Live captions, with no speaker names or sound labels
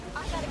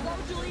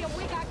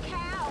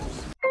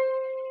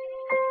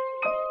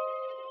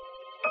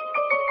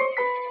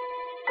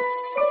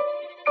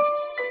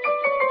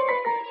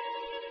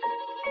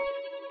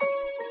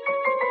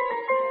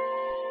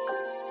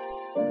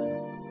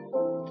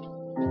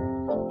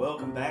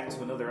back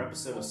to another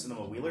episode of Cinema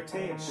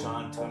Wheelerty. It's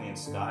Sean, Tony, and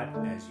Scott,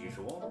 as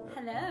usual.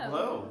 Hello.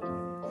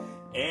 Hello.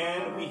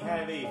 And we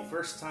have a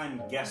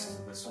first-time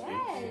guest this week.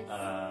 Yes.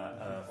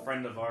 A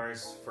friend of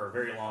ours for a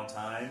very long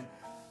time.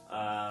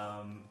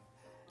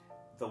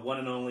 The one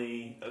and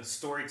only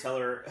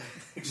storyteller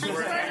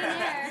extraordinaire.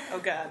 Extraordinaire. Oh,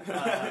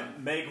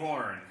 God. Meg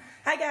Horn.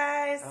 Hi,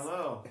 guys.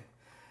 Hello.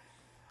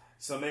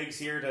 So Meg's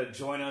here to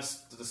join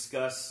us to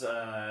discuss,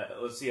 a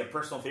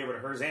personal favorite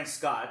of hers and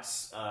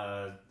Scott's.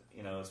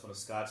 It's one of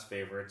Scott's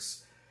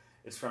favorites.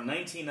 It's from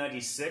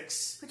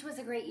 1996. Which was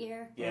a great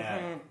year.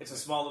 Yeah, It's a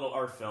small little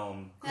art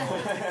film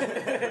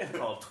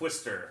called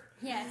Twister.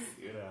 Yes.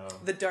 You know,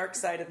 The dark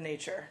side of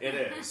nature. it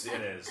is.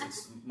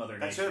 It's Mother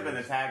Nature. That should have been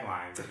the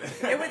tagline.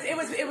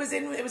 It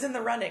was in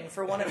the running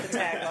for one of the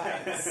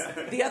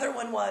taglines. The other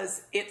one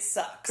was "It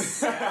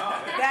sucks."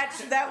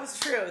 That was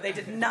true. They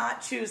did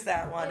not choose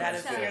that one out of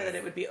fear that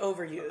it would be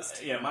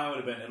overused. Mine would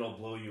have been "It'll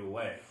blow you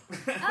away."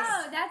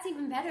 Oh, that's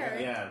even better.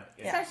 Yeah.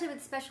 Especially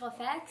with special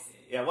effects.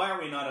 Yeah. Why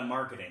are we not in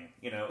marketing?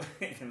 In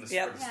the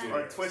Yep. studio.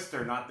 Or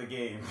Twister, not the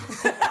game.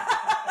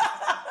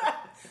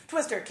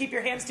 Twister, keep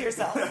your hands to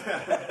yourself.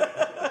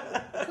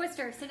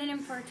 Twister, synonym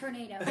for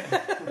tornado.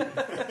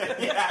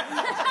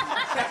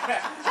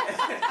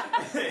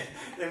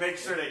 They make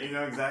sure that you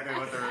know exactly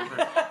what they're referring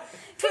to.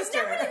 Because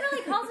Twister. nobody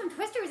really calls them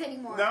twisters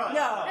anymore. No.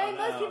 I mean,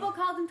 most people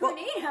call them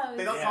tornadoes.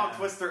 They don't call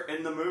Twister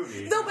in the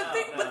movie. No, but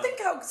think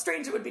how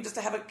strange it would be just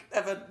to have a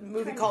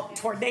movie called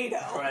Tornado.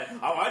 Right.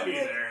 Oh, I'd be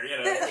there.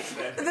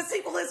 The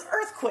sequel is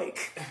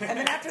Earthquake, and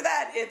then after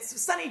that, it's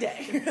Sunny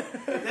Day. They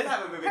did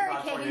have a movie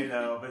called Hurricane.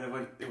 Tornado, but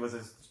it was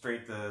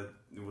straight to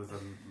VHS. It was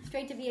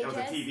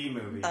a TV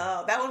movie.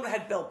 That one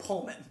had Bill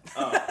Pullman.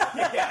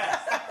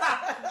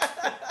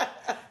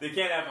 They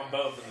can't have them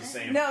both in the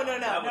same. No.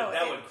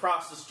 That would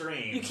cross the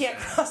stream. You can't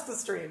cross the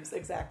streams,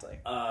 exactly.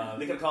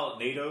 They could call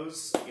it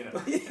NATOs.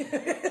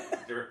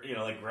 They're,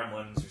 like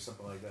Gremlins or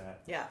something like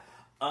that. Yeah.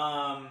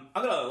 I'm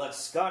gonna let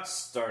Scott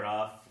start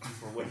off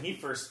for when he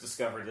first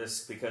discovered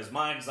this, because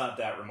mine's not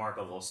that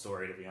remarkable a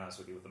story, to be honest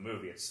with you, with the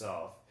movie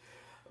itself.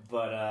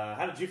 But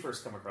how did you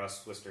first come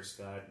across Twister,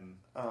 Scott? And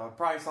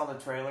Probably saw the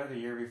trailer the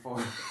year before,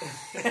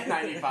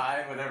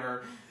 95,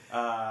 whatever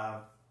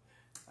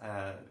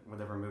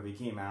movie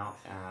came out.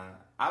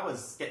 I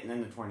was getting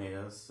into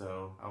tornadoes,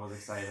 so I was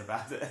excited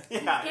about it.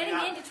 Getting into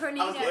I was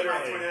tornadoes. in my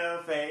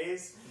tornado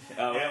phase. we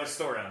have a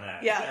story on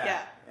that.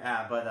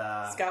 Yeah,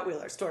 but Scott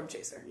Wheeler, Storm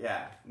Chaser.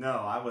 yeah, no,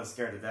 I was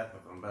scared to death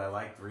of them, but I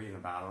liked reading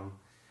about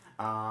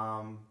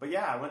them. But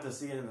yeah, I went to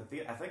see it in the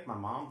theater. I think my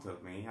mom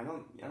took me. I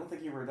don't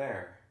think you were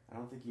there. I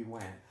don't think you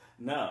went.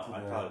 No, I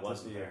probably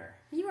wasn't the- there.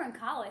 You were in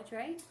college,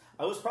 right?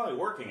 I was probably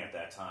working at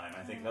that time.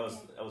 I think I was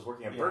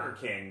working at Burger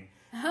King.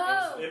 Oh.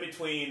 It was in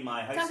between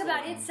my high Talk school.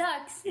 about and- It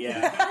Sucks. Yeah.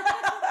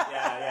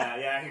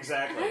 Yeah,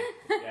 exactly.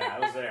 Yeah, I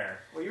was there.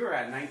 Well, you were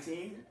at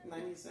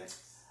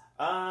 1996?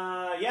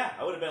 I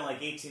would have been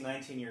like 18,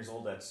 19 years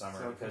old that summer,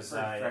 So because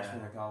I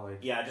freshman of college.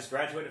 Yeah, I just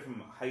graduated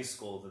from high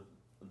school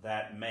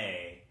that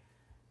May,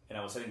 and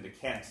I was heading to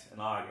Kent in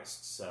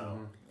August, so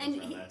it was And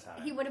around that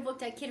time. he would have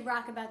looked like Kid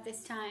Rock about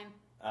this time.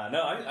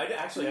 No, I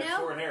actually had No?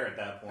 short hair at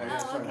that point.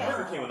 Oh, okay.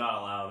 Burger King would not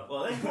allow it.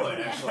 Well, they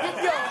would, actually.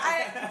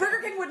 Burger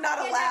King would not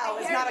allow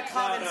is not a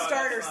common No,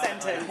 starter that's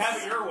fine. sentence.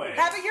 Have it your way.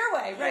 Have it your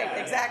way, right?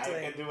 Yeah, exactly.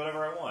 I can do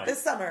whatever I want.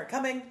 This summer,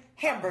 coming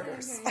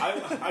hamburgers.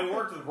 I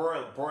worked with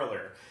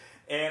Broiler,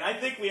 and I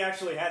think we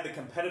actually had the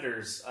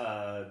competitors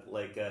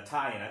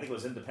tie-in. I think it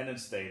was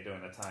Independence Day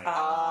doing the tie-in.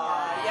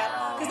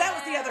 Yeah, because that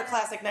was the other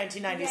classic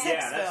 1996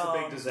 yeah, that's film. the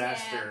big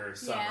disaster Yeah.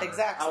 summer. Yeah.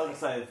 Exactly. I was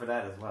excited for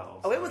that as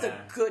well. Oh, it was Yeah.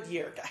 a good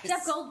year, guys.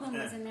 Jeff Goldblum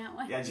was in that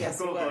one. Yeah, Jeff Yes,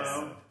 he was.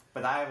 Goldblum.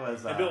 But I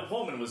was... And Bill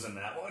Pullman was in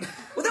that one.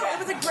 Well, no, it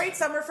was a great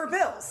summer for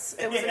Bills.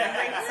 It was a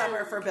great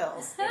summer for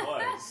Bills. It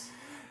was.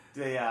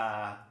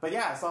 But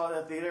yeah, I saw it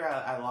at the theater.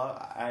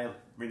 I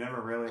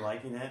remember really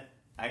liking it.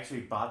 I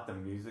actually bought the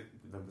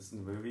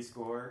movie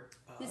score.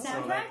 The So,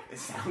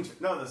 soundtrack?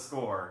 no, the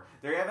score.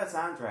 They have a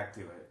soundtrack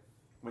to it,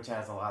 which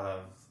has a lot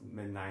of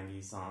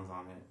mid-90s songs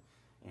on it.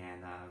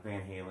 And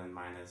Van Halen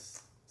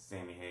minus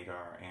Sammy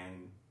Hagar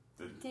and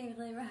David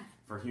Lee Roth.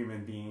 For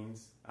Human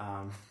Beings.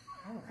 All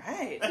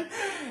right.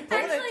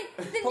 Actually,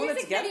 pulling it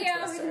the together,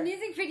 Twister.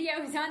 music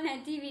video is on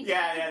that DVD.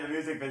 Yeah, the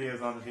music video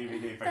is on the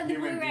DVD. It's For on the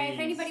Human Blu-ray Beings. if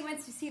anybody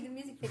wants to see the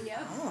music video.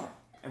 Oh,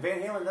 And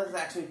Van Halen does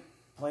actually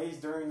plays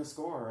during the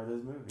score of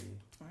this movie.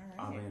 all right.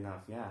 Oddly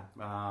enough, yeah.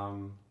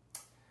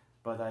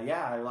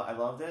 I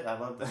loved it. I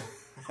loved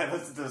I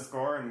listened to the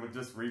score and would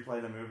just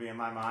replay the movie in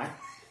my mind.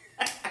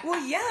 Well,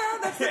 yeah,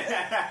 that's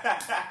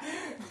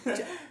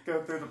it.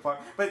 Go through the part,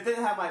 but it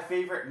didn't have my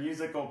favorite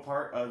musical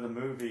part of the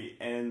movie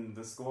in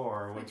the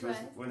score, which was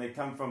when they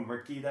come from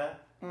Rikita.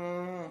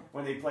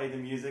 When they play the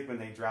music when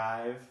they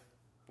drive.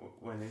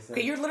 when they said.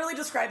 Okay, you're literally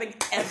describing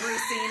every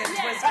scene in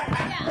Yeah. Twister.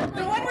 Yeah.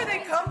 The one where they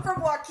come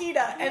from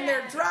Wakita and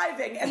they're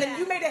driving, and then Yeah.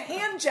 you made a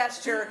hand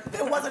gesture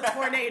that was a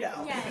tornado.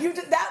 Yeah. You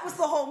did, that was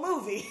the whole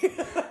movie.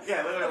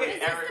 Yeah, literally Is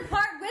this the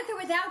part with or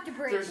without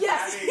debris? There's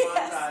Yes, driving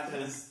yes.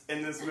 montages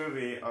in this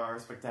movie are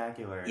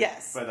spectacular.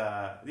 Yes. But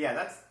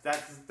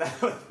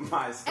that was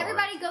my story.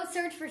 Everybody go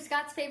search for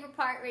Scott's favorite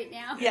part right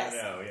now. Yes.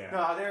 No, yeah.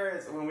 No, there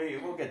is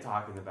we'll get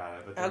talking about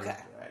it, but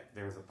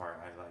there was a part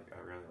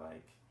I really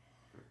like.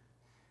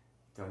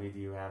 Tony, do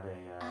you have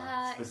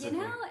a specific? You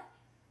know,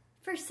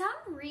 for some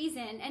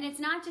reason, and it's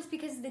not just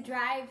because of the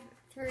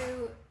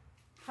drive-through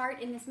part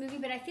in this movie,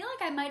 but I feel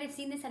like I might have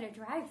seen this at a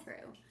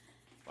drive-through.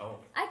 Oh.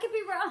 I could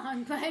be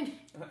wrong,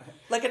 but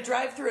Like a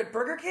drive-through at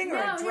Burger King or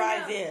a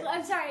drive-in? No.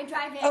 I'm sorry, a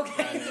drive-in.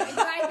 Okay. A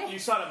drive-in. You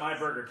saw it at my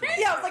Burger King.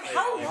 Yeah, I was like,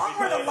 how long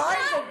were the lines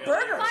at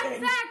Burger Fun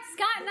King? fact: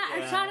 Scott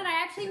and Yeah. Sean and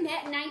I actually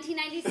met in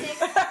 1996.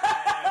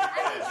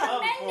 Well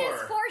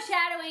Tremendous before.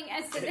 foreshadowing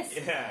as to this.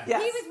 Yeah.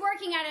 Yes. He was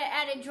working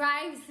at a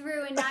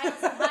drive-through in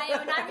Niles, Ohio,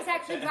 and I was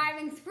actually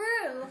driving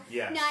through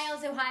Yes.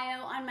 Niles,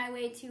 Ohio, on my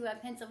way to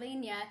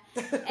Pennsylvania,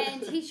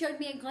 and he showed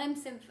me a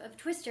glimpse of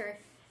Twister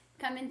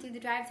coming through the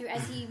drive-through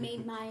as he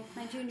made my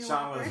junior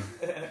Sean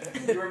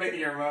Whopper. you were making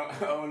your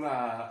own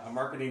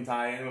marketing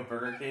tie-in with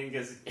Burger King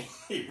because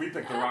we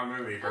picked the wrong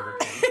movie, Burger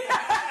King.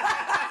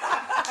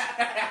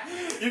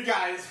 You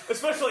guys,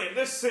 Especially in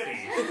this city.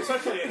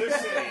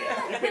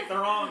 You picked the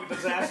wrong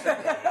disaster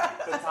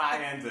movie. to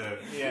tie into.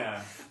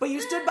 Yeah. But you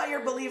stood by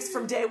your beliefs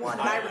from day one,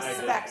 and I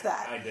respect did.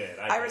 that.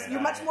 I did.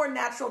 You're much more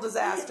natural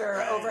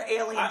disaster over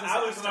alien disaster.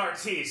 I was an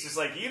artiste. It's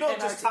like, you don't An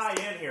just artiste.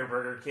 tie in here,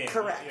 Burger King.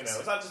 Correct. You know,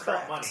 it's not just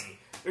Correct. about money.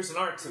 There's an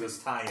art to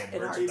this tie-in.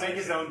 An art. He make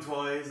his own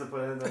toys to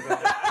put in the.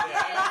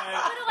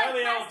 I have the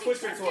old plastic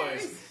Twister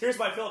twisters. toys. Here's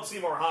my Philip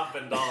Seymour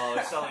Hoffman doll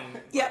selling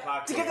Yep.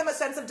 cocktails. To give them a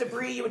sense of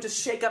debris, you would just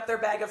shake up their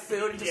bag of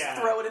food and just Yeah.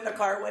 throw it in the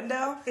car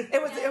window.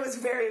 It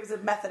was a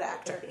method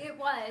actor. It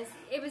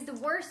was the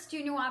worst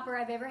junior Whopper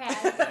I've ever had.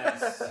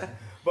 Yes.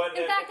 But,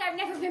 In fact, I've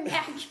never been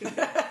back.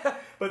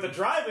 but the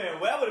drive-in,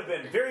 well, that would have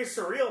been very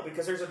surreal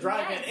because there's a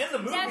drive-in Yes, in the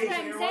movie that's what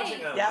and I'm you're saying.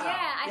 watching a Yeah.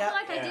 I Yeah. feel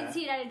like I Yeah. did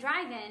see it at a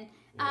drive-in.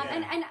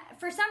 Yeah. And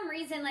for some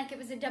reason, like, it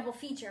was a double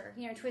feature.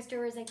 You know, Twister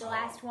was like the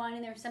last one,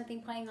 and there was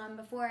something playing on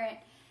before it.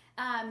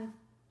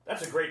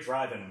 That's a great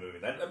drive-in movie.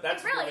 That's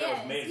It really movie that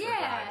was is, made yeah.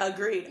 for drive-in.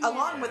 Agreed. Yeah.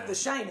 Along with The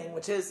Shining,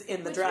 which is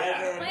in the Which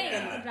drive-in. played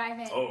in in the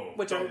drive-in. Oh,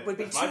 Which don't- would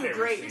be that's my two favorite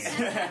great.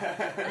 scene.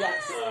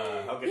 Yes.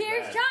 How good is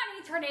Here's that?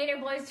 Johnny, tornado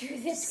blows through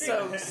this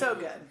screen. So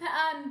good.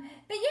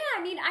 But yeah,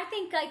 I mean, I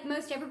think like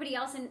most everybody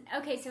else so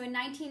in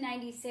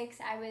 1996,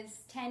 I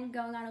was 10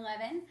 going on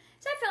 11.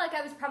 So I feel like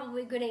I was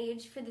probably a good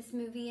age for this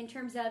movie in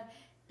terms of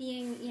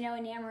being, you know,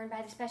 enamored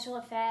by the special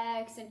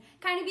effects and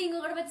kind of being a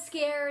little bit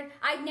scared.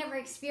 I'd never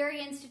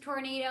experienced a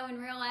tornado in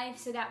real life,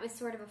 so that was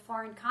sort of a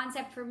foreign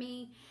concept for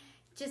me,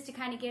 just to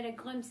kind of get a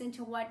glimpse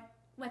into what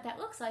that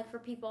looks like for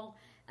people.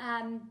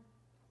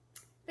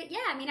 But yeah,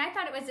 I mean, I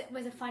thought it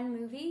was a fun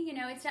movie. You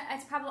know, it's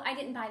probably, I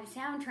didn't buy the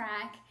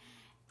soundtrack.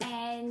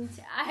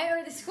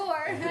 Or the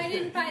score. I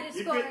didn't buy the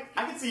score.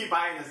 I can see you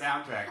buying the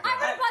soundtrack. I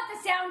would have bought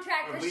the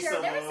soundtrack for With Lisa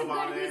sure. There was some Loeb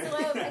on good it. Lisa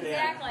Loeb, Yeah.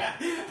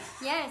 exactly.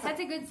 Yes, that's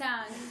a good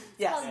song. It's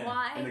Yes. called Yeah.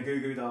 Why. And the Goo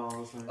Goo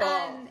Dolls. The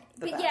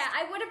But best. yeah,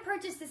 I would have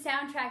purchased the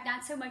soundtrack,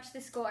 not so much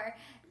the score.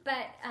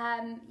 But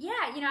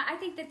yeah, you know, I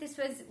think that this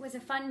was a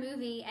fun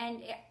movie,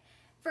 and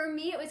for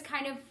me, it was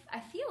kind of, I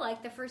feel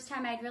like the first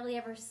time I'd really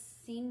ever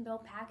seen Bill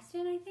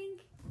Paxton. I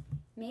think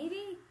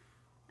maybe.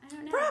 I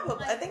don't know.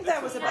 Probably. I think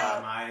that was This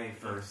about. my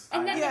first.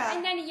 And then, Yeah.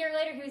 and then a year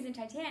later, he was in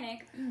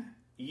Titanic.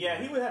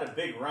 Yeah, he had a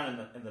big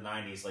run in the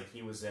 90s. Like,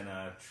 he was in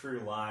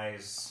True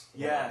Lies.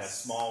 He had, like, a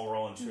Yes. small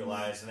role in True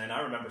Lies. And then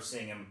I remember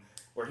seeing him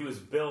where he was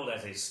billed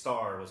as a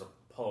star was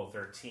Apollo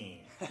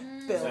 13. Built.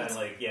 So that,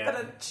 like,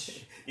 yeah.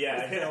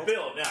 Yeah, Built.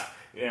 Bill.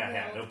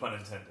 Yeah, no pun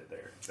intended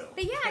there. Bill.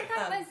 But yeah, I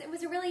thought it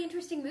was a really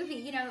interesting movie.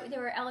 You know, there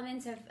were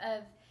elements of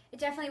it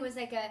definitely was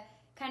like a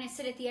kind of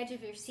sit at the edge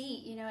of your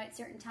seat, you know, at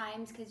certain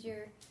times because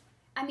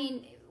I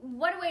mean,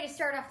 what a way to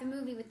start off the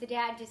movie with the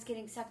dad just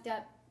getting sucked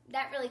up.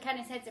 That really kind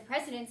of sets a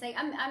precedence. Like,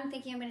 I'm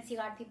thinking I'm going to see a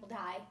lot of people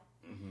die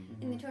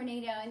in the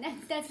tornado, and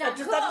that's not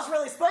cool. That just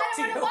really spoke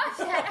to I you. don't want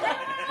to watch that.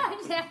 I don't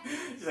want to watch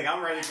that. She's like,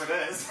 I'm ready for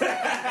this.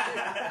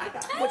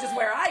 Which is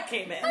where I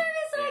came in. But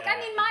it's like, Yeah. I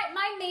mean,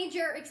 my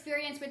major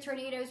experience with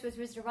tornadoes was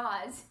Wizard of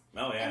Oz.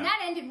 Oh, yeah. And that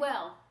ended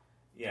well.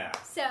 Yeah.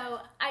 So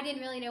I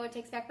didn't really know what to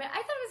expect, but I thought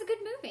it was a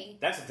good movie.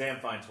 That's a damn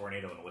fine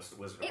tornado in the Wizard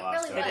of It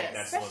Oz. really I was, think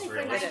that's the most especially for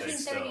realistic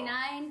still.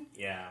 1979.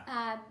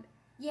 Yeah.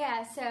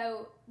 Yeah,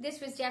 so this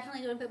was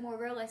definitely a little bit more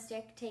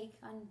realistic take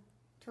on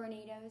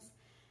tornadoes.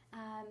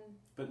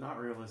 But not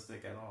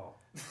realistic at all.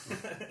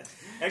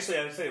 Actually,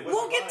 I would say Wizard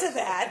We'll of get Oz. to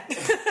that.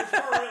 There's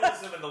more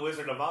realism in the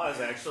Wizard of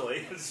Oz,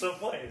 actually, in some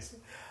ways.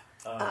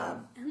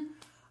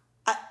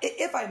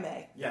 If I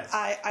may, Yes.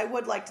 I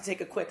would like to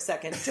take a quick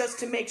second just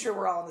to make sure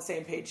we're all on the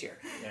same page here.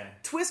 Yeah.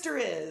 Twister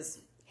is,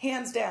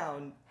 hands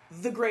down,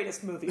 the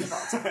greatest movie of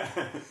all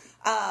time.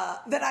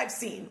 that I've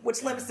seen,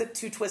 which limits it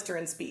to Twister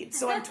and Speed.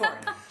 So I'm torn.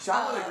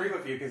 Sean would agree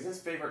with you because his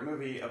favorite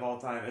movie of all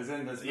time is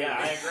in this movie. Yeah,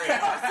 I agree.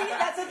 Oh, see,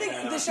 that's the thing.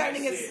 Yeah, The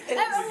Shining is. see.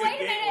 Oh, a wait a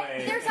good minute.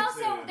 gateway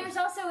There's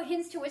also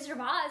hints to Wizard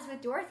of Oz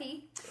with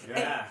Dorothy.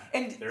 Yeah,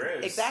 and there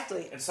is.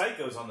 exactly. And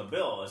Psycho's on the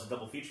bill as a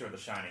double feature of The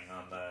Shining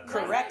on the...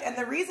 Correct. And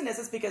the reason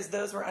is because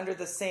those were under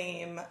the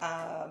same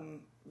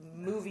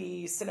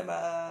movie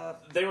cinema.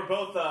 They were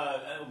both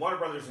Warner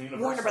Brothers and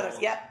Universal. Warner Brothers,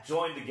 yep.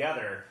 Joined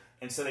together,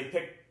 and so they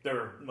picked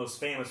their most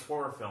famous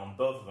horror film,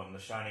 both of them, The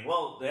Shining.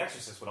 Well, The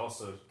Exorcist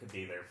could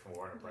be there for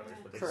Warner Brothers,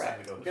 but they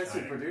decided to go with The Guess who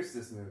Shining. produced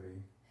this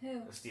movie?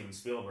 Who? Steven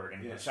Spielberg,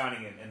 and Yeah. The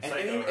Shining and And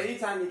Psycho.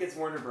 anytime he gets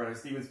Warner Brothers,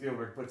 Steven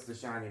Spielberg puts The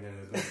Shining in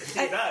his movie.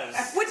 He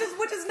does.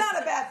 Which is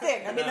not a bad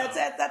thing. I mean, No.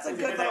 that's a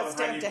good little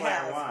stamp to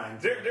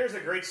have. There's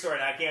a great story,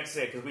 and I can't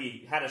say it because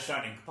we had a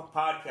Shining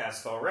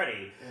podcast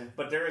already,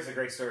 but there is a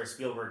great story.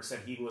 Spielberg said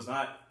he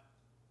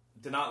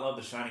did not love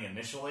The Shining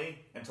initially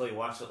until he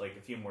watched it like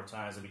a few more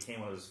times. It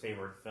became one of his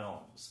favorite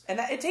films. And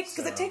it takes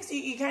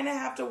you kind of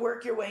have to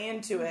work your way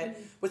into it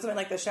with something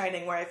like The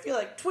Shining, where I feel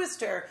like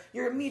Twister,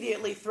 you're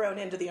immediately thrown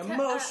into the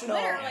emotional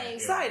literally.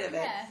 side of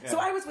it. Yeah. So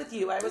I was with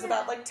you. I was Yeah.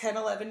 about like 10,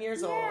 11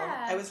 years old.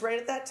 Yeah. I was right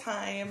at that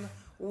time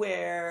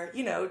where,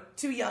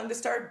 too young to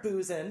start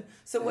boozing.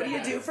 So what do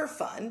you do for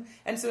fun?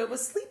 And so it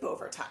was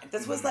sleepover time.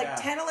 This was like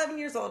 10, 11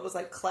 years old, was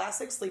like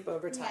classic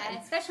sleepover time.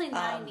 Yeah, especially in the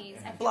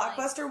 90s. I feel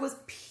Blockbuster was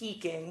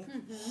peaking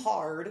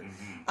hard.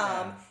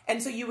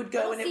 And so you would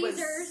go like. and it was...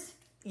 Caesars.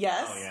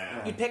 Yes. Oh,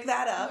 yeah. You'd pick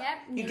that up. Yep.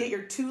 You'd get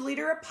your 2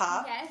 liter of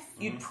pop. Yes.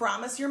 You'd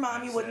promise your mom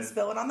you That's wouldn't it.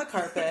 spill it on the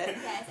carpet.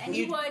 Yes, and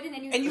you would, and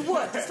then you And you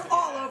would, just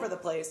all over the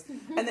place.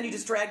 And then you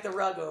just drag the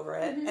rug over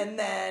it. And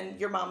then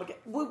your mom would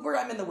get, where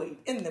I'm in the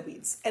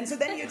weeds. And so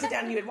then you'd sit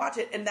down and you would watch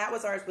it. And that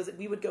was ours,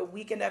 we would go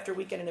weekend after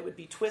weekend and it would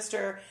be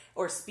Twister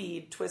or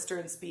Speed, Twister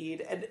and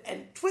Speed.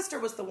 And Twister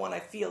was the one I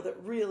feel that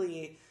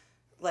really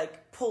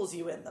like pulls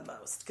you in the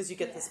most because you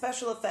get the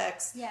special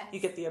effects, Yes. you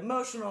get the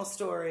emotional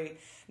story.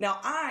 Now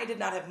I did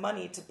not have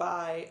money to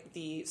buy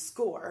the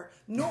score,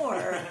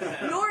 nor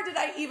did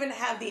I even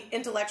have the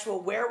intellectual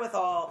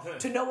wherewithal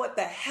to know what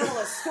the hell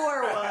a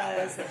score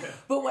was.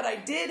 But what I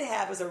did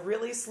have was a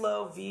really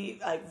slow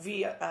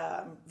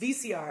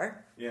VCR.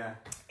 Yeah.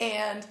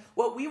 And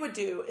what we would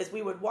do is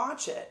we would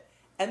watch it,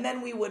 and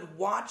then we would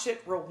watch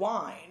it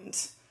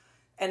rewind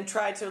and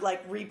try to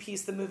like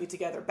repiece the movie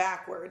together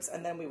backwards,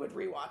 and then we would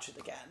rewatch it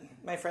again.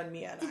 My friend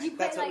Mia and Did I. you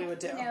That's play, what we would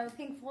do.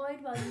 Pink Floyd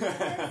while you did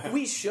this?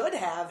 We should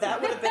have.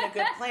 That would have been a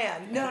good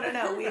plan.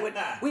 No.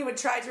 We would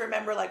try to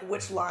remember like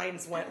which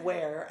lines went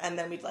where, and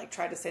then we'd like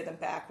try to say them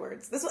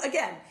backwards. This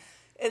again,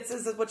 this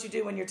is what you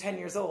do when you're 10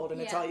 years old,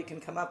 and it's Yeah. all you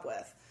can come up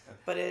with.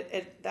 But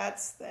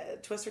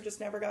Twister just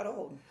never got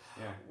old.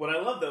 Yeah. What I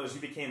love, though, is you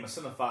became a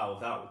cinephile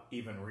without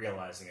even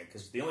realizing it,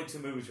 because the only 2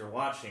 movies you're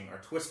watching are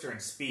Twister and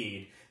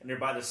Speed, and they're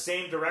by the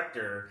same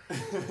director,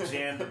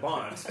 Jan de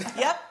Bont.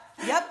 Yep.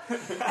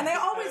 And I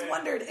always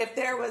wondered if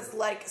there was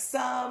like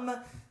some,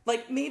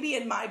 like maybe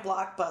in my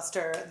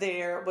Blockbuster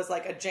there was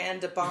like a Jan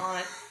de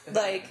Bont,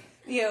 like,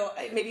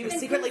 maybe he was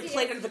secretly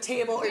played under the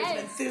table, or he was an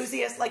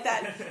enthusiast, like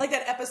that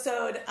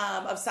episode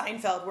of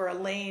Seinfeld where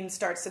Elaine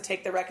starts to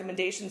take the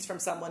recommendations from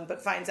someone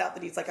but finds out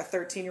that he's like a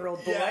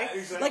 13-year-old boy. Yeah,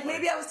 exactly. Like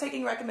maybe I was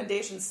taking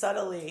recommendations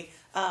subtly,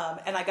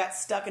 and I got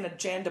stuck in a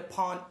Jan de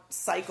Bont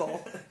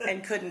cycle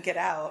and couldn't get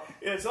out.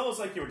 It's almost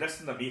like you were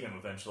destined to meet him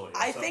eventually.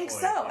 I think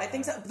so.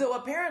 Though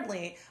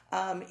apparently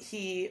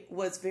he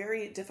was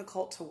very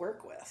difficult to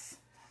work with.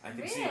 I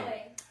can see him.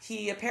 Really?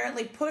 He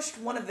apparently pushed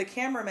one of the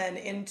cameramen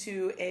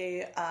into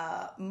a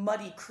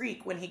muddy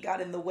creek when he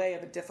got in the way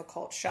of a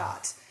difficult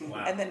shot,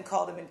 Wow. and then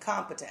called him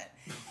incompetent.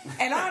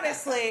 And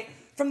honestly,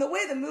 from the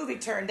way the movie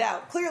turned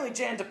out, clearly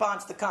Jan de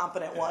Bont's the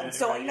competent one.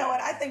 So you know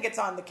what? I think it's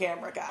on the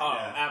camera guy.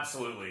 Oh,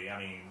 absolutely. I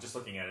mean, just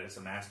looking at it, it's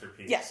a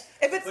masterpiece. Yes.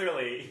 If it's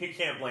Clearly, you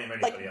can't blame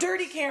anybody like else.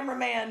 dirty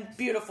cameraman,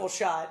 beautiful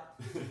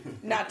shot,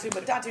 not too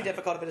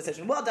difficult of a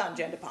decision. Well done,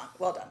 Jan de Bont.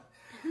 Well done.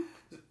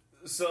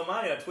 So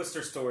my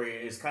Twister story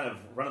is kind of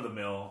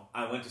run-of-the-mill.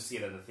 I went to see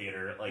it at the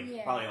theater,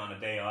 probably on a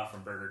day off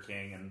from Burger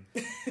King,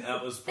 and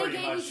that was They pretty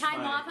gave much you time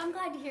my... off. I'm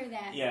glad to hear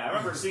that. Yeah, I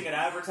remember seeing it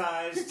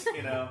advertised,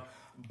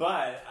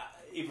 but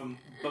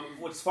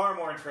what's far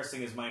more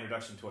interesting is my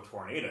introduction to a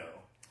tornado.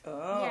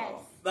 Oh. Yes.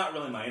 Not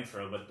really my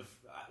intro, but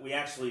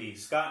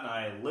Scott and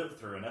I lived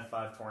through an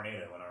F5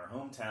 tornado in our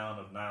hometown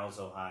of Niles,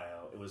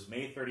 Ohio. It was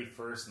May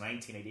 31st,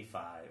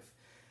 1985.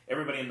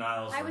 Everybody in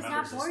Niles I was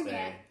remembers not born this day.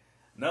 yet.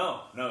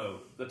 No,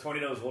 the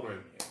tornado is older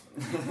than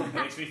you. It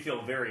makes me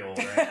feel very old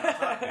right now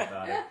talking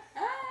about it.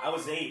 I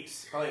was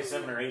 8, probably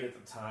 7 or 8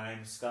 at the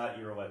time. Scott,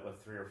 you were what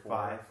 3 or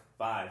 4?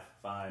 5.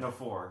 5. No,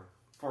 4.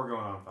 4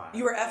 going on 5.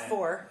 You were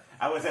F4.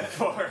 I was at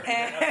 4.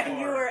 And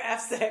you were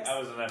F6. I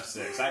was an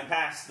F6. I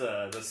passed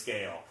the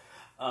scale.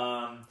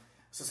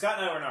 So Scott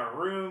and I were in our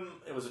room.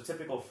 It was a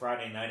typical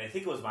Friday night. I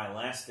think it was my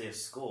last day of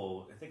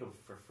school. I think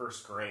for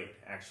first grade,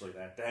 actually,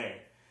 that day.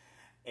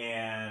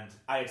 And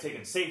I had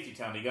taken Safety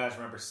Town. Do you guys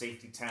remember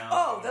Safety Town?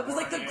 Oh, that was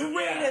like the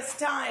greatest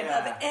time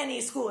Yeah. of any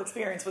school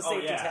experience was Oh,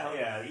 Safety Town.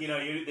 yeah. You know,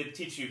 they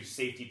teach you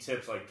safety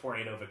tips like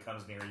tornado if it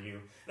comes near you.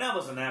 And that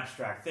was an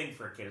abstract thing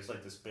for a kid. It's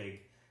like this big,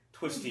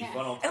 twisty Yeah.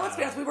 funnel. And let's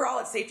be honest, we were all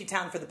at Safety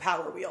Town for the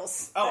Power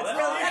Wheels. Oh, that's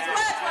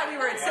that's why we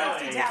were at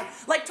Safety Town.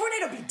 Like,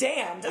 tornado be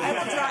damned. I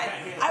will drive.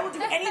 I will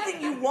do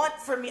anything you want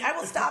from me. I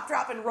will stop,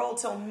 drop, and roll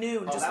till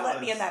noon. Just that let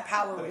was- me in that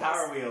Power The Wheels.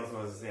 Power Wheels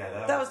was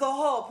That was the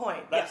whole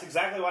point. That's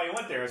exactly why you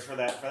went there, is for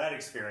that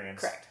experience.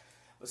 Correct.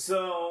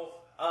 So,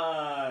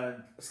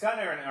 Scott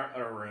and I are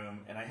in our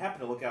room, and I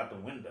happen to look out the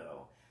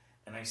window,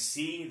 and I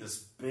see this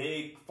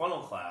big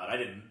funnel cloud. I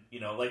didn't,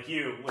 like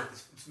you,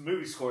 with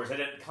movie scores, I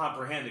didn't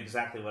comprehend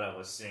exactly what I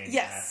was seeing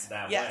Yes.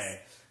 that Yes. way.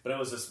 But it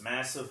was this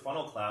massive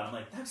funnel cloud. I'm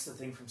like, that's the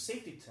thing from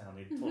Safety Town.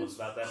 They told us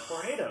about that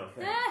tornado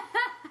thing.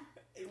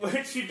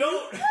 Which you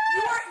don't...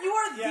 You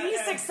are Yeah, the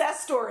yeah.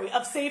 success story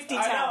of Safety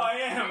Town. I know, I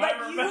am. Like,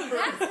 I remember.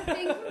 That's the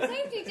thing from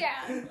Safety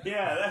Town.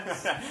 Yeah,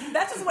 that's...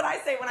 That's just what I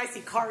say when I see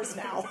cars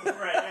now.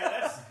 Right,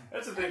 yeah,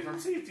 that's the thing from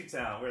Safety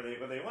Town where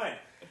they went,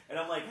 and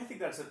I'm like, I think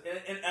that's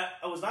and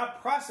I was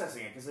not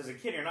processing it because as a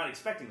kid you're not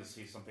expecting to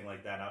see something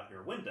like that out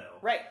your window,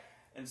 Right.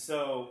 And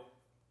so,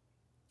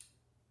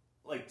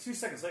 like 2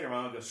 seconds later,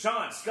 my mom goes,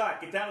 "Sean,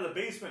 Scott, get down to the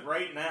basement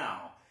right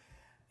now."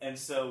 And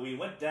so we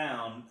went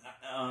down.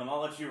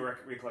 I'll let you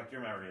recollect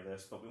your memory of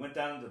this, but we went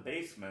down to the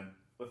basement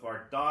with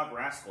our dog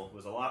Rascal, who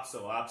was a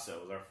Lopso.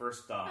 Lopso was our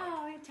first dog.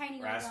 Oh, a tiny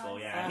little Rascal,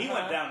 dog. yeah. He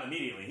went down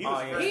immediately. He Oh,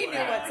 was yeah. the first He one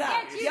knew out. what's up.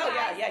 Get you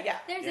guys. Yeah.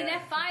 There's Yeah. an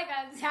F5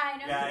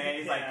 outside. Yeah,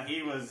 he's Yeah. like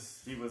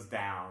he was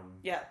down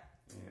Yeah.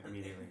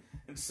 immediately.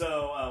 And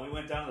so we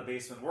went down to the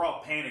basement. We're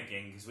all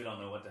panicking because we don't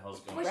know what the hell's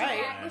going Was, on.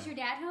 Right. your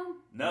dad home?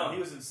 No, he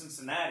was in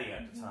Cincinnati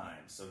at the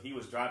time. So he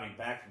was driving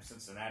back from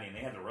Cincinnati, and they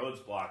had the roads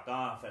blocked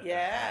off.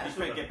 Yeah. He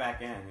couldn't get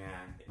back in. Yeah.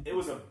 It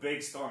was a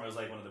big storm. It was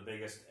like one of the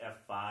biggest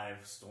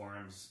F5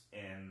 storms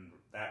in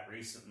that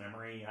recent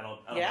memory. I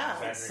don't Yeah.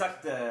 know. It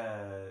sucked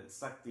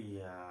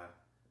the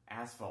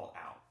asphalt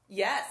out.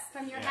 Yes.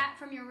 From your Yeah. hat,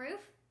 from your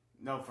roof?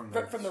 No, from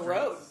From the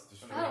road.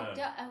 From Oh, the road.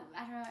 I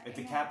don't know. It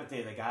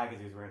decapitated the guy because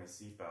he was wearing a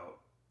seatbelt.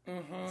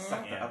 Mm-hmm.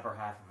 Sucked the Yeah. upper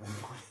half of his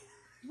body.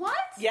 What?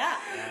 Yeah.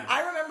 Yeah.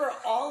 I remember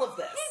all of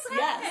this. What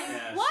Yes. happened?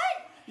 Yes.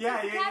 What?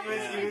 Yeah, he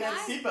Decapitated had a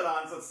guy? seatbelt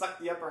on, so it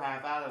sucked the upper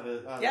half out of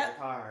the Yep.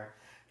 car.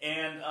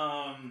 And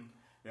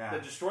Yeah.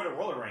 that destroyed a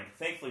roller rink.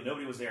 Thankfully,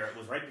 nobody was there. It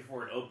was right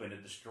before it opened.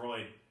 It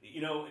destroyed.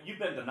 You've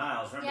been to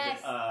Niles. Remember?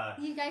 Yes.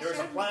 You guys There was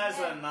a showed me,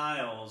 plaza yeah. in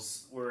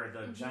Niles where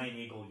the Giant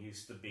Eagle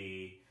used to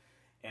be,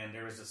 and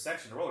there was a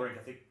section, the roller rink.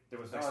 I think there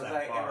was next to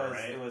that bar,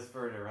 right? It was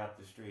further up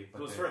the street. It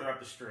was further up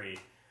the street,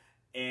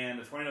 and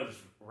the tornado just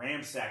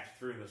ransacked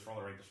through this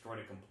roller rink, destroyed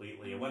it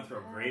completely. It went through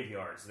a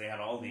graveyard, so they had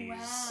all these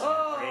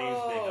Wow.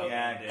 graves dig Oh, up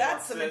yeah, and did.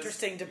 that's some Corpses.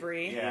 interesting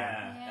debris.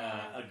 Yeah.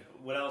 Yeah.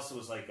 What else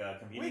was like a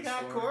convenience We got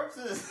store?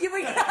 corpses. Yeah,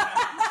 we-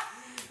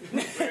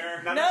 Where-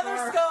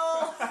 Another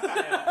skull.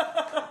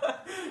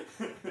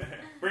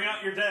 Bring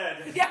out your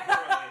dead. Yeah.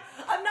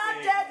 I'm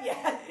not dead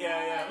yet.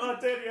 Yeah, I'm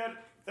not dead yet.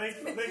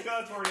 Thank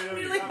God, tornado.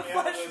 Really You got me out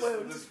of flesh this,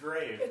 wound. this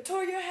grave. It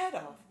tore your head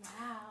off.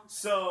 Wow.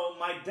 So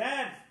my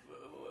dad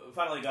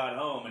finally got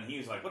home, and he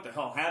was like, "What the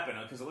hell happened?"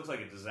 Because it looks like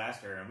a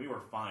disaster, and we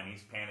were fine.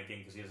 He's panicking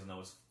because he doesn't know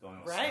what's going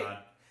on with Right.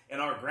 Scott. And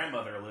our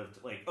grandmother lived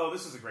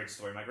this is a great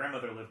story. My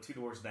grandmother lived 2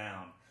 doors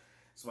down,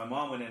 so my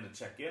mom went in to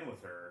check in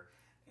with her,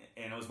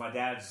 and it was my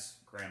dad's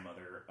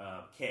grandmother,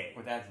 Kay.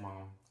 With Dad's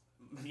mom.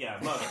 Yeah,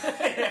 mother.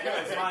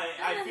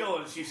 I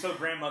feel she's so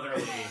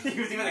grandmotherly. He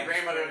was even a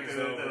grandmother She's to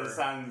the over.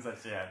 sons.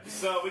 That's yeah.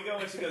 So we go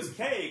and she goes,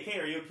 Kay,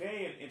 are you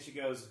okay? And she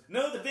goes,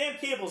 no, the damn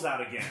cable's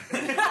out again. no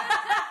clue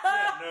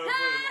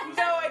what was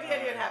No going idea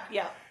on. it happened.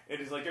 Yeah.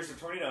 It is like, there's a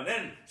tornado. And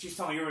then she's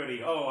telling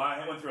everybody,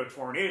 I went through a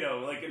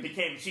tornado. Like, it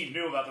became, she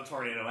knew about the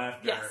tornado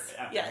after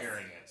Yes.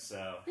 hearing it.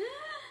 So,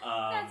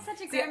 That's such a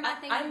See, grandma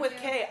thing I'm to with do.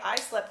 Kay. I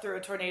slept through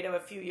a tornado a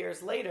few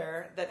years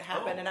later that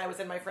happened, Oh. and I was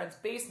in my friend's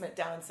basement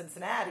down in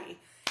Cincinnati.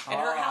 And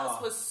her Oh.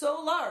 house was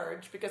so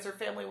large because her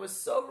family was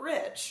so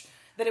rich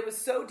that it was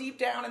so deep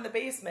down in the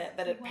basement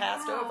that it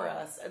passed Wow. over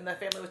us, and the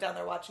family was down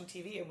there watching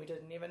TV, and we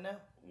didn't even know.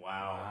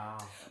 wow.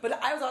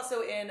 But I was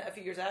also in, a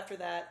few years after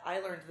that, I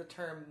learned the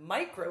term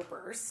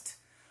microburst,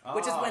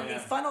 which is Oh, when yeah. the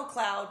funnel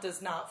cloud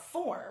does not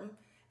form.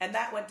 And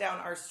that went down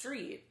our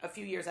street a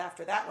few years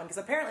after that one, because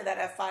apparently that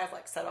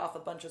F5 set off a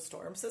bunch of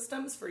storm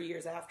systems for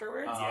years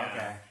afterwards. Oh, Yeah.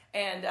 okay.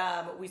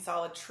 And we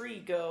saw a tree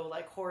go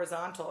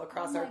horizontal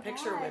across Oh our my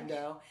picture gosh.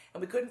 window, and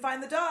we couldn't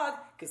find the dog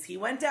because he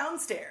went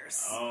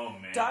downstairs. Oh,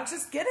 man. Dogs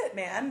just get it,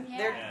 man.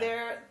 Yeah.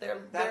 They're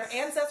That's-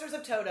 ancestors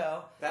of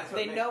Toto. That's what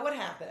They ma- know what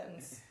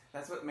happens.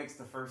 That's what makes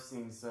the first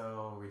scene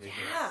so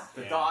ridiculous. Yeah.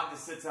 The Yeah. dog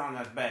just sits on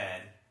the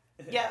bed.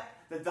 Yeah.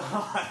 The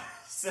dog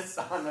sits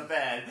on the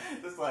bed,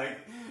 just like.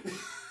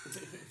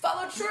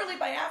 Followed shortly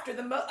by after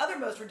the other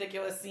most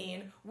ridiculous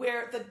scene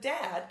where the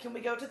dad. Can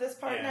we go to this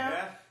part Yeah. now?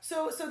 Yeah.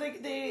 So they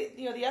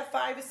the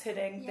F5 is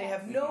hitting. They Yes.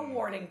 have no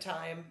warning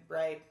time.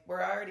 Right,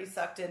 we're already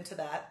sucked into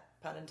that,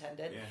 pun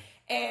intended.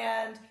 Yeah.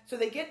 And so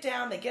they get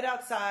down, they get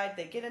outside,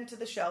 they get into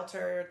the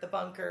shelter, the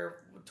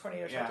bunker,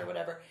 tornado shelter, Yeah.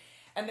 whatever.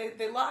 And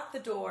they lock the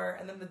door,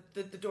 and then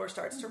the door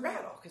starts to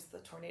rattle because the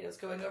tornado's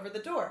going over the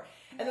door.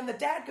 And then the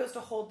dad goes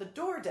to hold the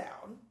door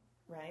down,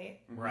 right?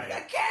 Right. I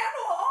can't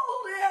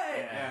hold it!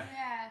 Yeah.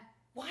 Yeah.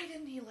 Why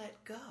didn't he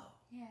let go?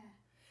 Yeah.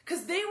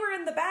 Because they were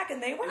in the back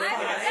and they were fine. That's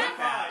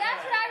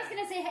what I was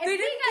going to say. If They he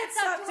didn't got get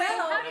sucked sucked away,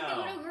 out. how did the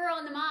No. little girl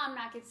and the mom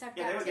not get sucked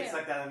Yeah, out they would too? get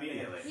sucked out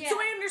immediately. Yeah. So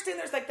I understand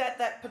there's like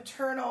that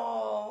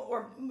paternal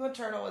or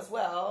maternal as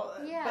well,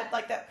 Yeah. but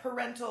like that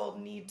parental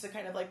need to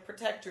kind of like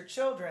protect your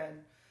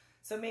children.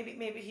 So maybe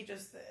he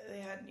just they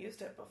hadn't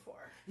used it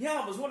before.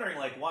 Yeah, I was wondering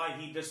like why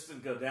he just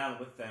didn't go down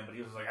with them, but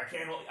he was like, I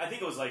can't. I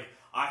think it was like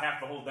I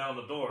have to hold down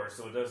the door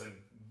so it doesn't,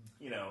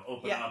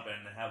 open Yeah. up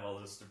and have all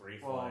this debris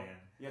Well, fly in.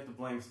 you have to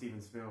blame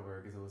Steven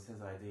Spielberg because it was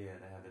his idea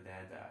to have the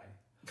dad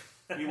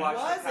die. He Was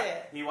the cut,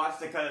 it? He watched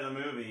the cut of the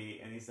movie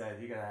and he said,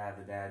 "You gotta have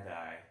the dad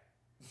die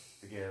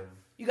to give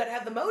You got to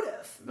have the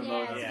motive. the Yeah,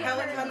 motive." Yeah.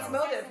 Helen Yeah. Hunt's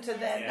motive to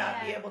then Yeah.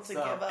 not be able to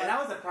So- give up. and that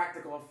was a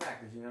practical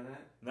effect. Did you know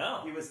that?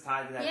 No. He was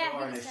tied to that Yeah, door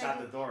he and they was shot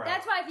tied the to- door out.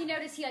 That's why if you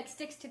notice he like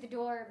sticks to the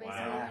door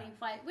basically Wow. when he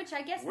flies, which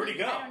I guess Where'd he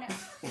maybe- go? I don't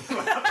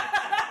know.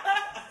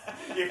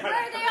 You Where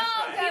are they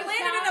all He go?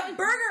 landed in a Sean?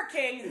 Burger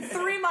King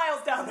 3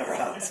 miles down the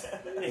road.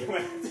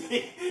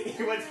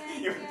 he went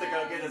to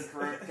go get his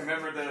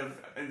commemorative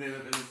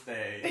Independence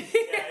Day.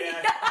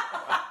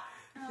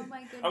 Oh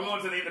my goodness. I'm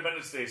going to the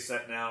Independence Day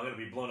set now. I'm going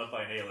to be blown up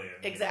by an alien.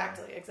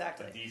 Exactly.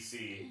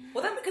 DC.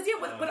 Well, then because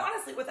but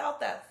honestly, without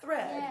that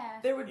thread, Yeah.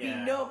 there would be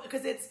Yeah. no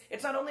because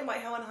it's not only why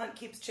Helen Hunt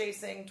keeps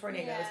chasing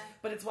tornadoes, Yeah.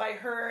 but it's why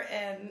her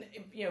and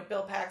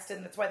Bill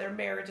Paxton. That's why their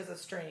marriage is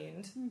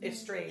estranged.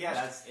 Estranged. Yeah,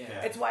 that's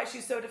yeah. It's why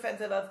she's so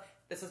defensive of.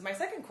 This is my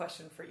second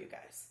question for you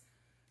guys.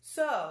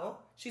 So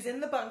she's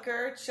in the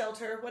bunker,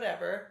 shelter,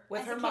 whatever,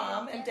 with As her a kid,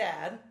 mom and yeah.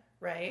 dad,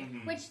 right?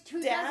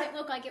 Who Dad- doesn't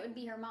look like it would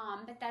be her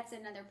mom, but that's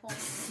another point.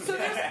 So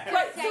there's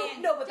right. So,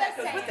 saying. no, but that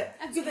Just goes with saying.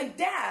 it. So then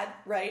dad,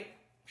 right,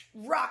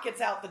 rockets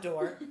out the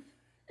door.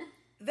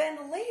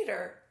 Then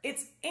later,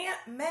 it's Aunt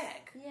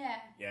Meg. Yeah.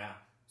 Yeah.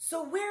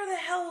 So where the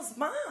hell's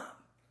mom?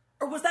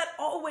 Or was that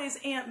always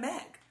Aunt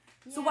Meg?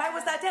 So why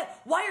was that dad?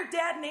 Why are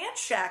dad and aunt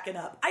shacking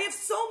up? I have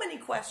so many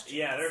questions.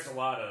 Yeah, there's a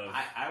lot of.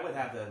 I would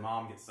have the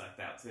mom get sucked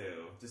out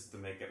too, just to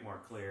make it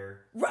more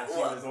clear Right, that she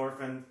well- was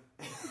orphaned.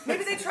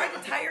 Maybe they tried to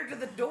tie her to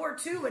the door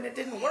too, and it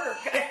didn't work.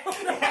 I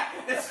don't know. Yeah,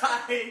 that's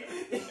why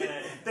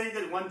they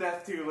did one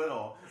death too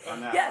little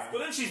on that. Yes. one.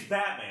 Well, then she's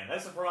Batman.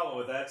 That's the problem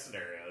with that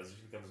scenario. Is she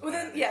becomes Well,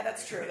 then, Batman. yeah,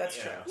 that's true. That's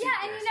true. Yeah,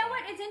 and you know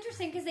what? It's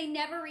interesting because they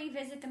never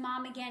revisit the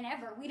mom again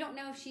ever. We don't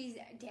know if she's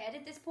dead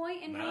at this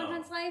point in No. Helen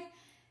Hunt's life.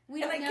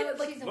 We And don't I know get, if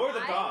like, she's Nor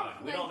alive. the dog.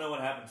 We Like, don't know what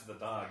happened to the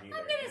dog either.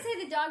 I'm gonna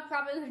say the dog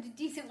probably lived a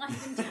decent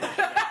life in time.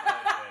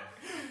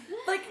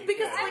 Like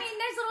because I mean,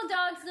 those little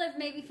dogs live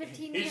maybe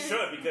 15 He years.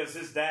 should because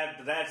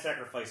the dad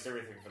sacrificed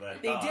everything for that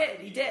He dog. did,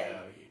 he did. Yeah,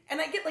 and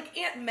I get like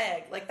Aunt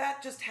Meg, like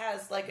that just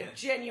has like a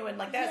genuine,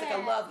 like that's like a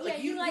Yeah, love, like yeah,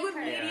 you you like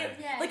her. immediate,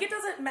 Yeah. like it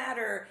doesn't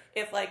matter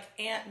if like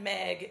Aunt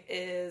Meg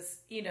is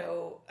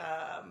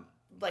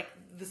like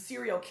the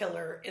serial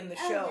killer in the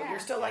Oh, show. yeah. You're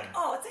still like, Yeah.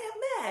 oh, it's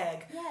Aunt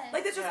Meg. Yes.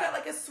 Like they just Yeah. got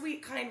like a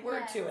sweet, kind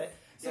word Yes. to it.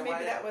 So Yeah, maybe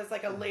why- that was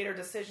like a later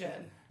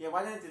decision. Yeah,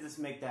 why didn't they just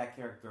make that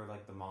character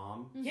like the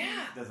mom?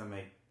 Yeah, Doesn't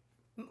make.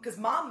 because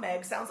Mom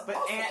Meg sounds But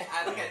awful.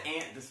 I think an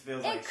aunt just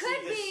feels It like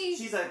could be-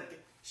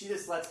 she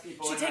just lets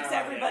people. She in takes her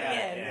life. everybody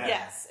Yeah, in. yeah.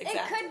 Yes,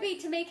 exactly. It could be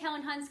to make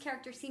Helen Hunt's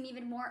character seem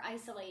even more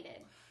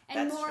isolated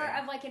and That's more true.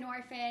 of like an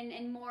orphan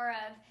and more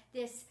of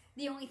this.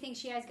 The only thing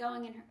she has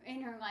going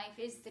in her life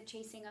is the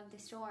chasing of the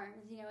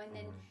storms, and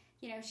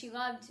then she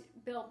loved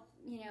Bill,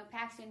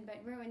 Paxton,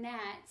 but ruined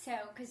that. So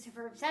because of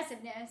her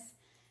obsessiveness,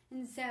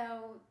 and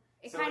so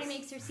it So kind of it's-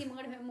 makes her seem a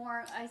little bit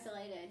more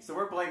isolated. So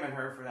we're blaming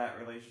her for that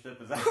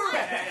relationship. Is that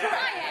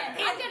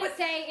I'm gonna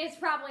say it's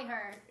probably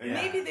her. Yeah.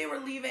 Maybe they were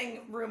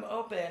leaving room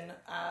open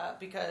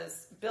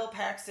because Bill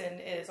Paxton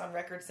is on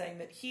record saying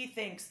that he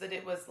thinks that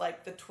it was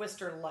like the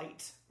Twister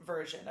light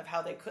version of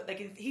how they could.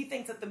 Like he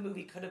thinks that the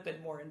movie could have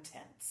been more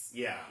intense,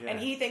 Yeah. and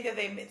he think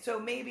that so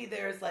maybe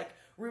there's like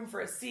room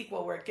for a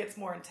sequel where it gets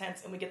more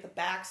intense and we get the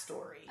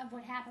backstory Of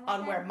what happened with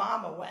on her. where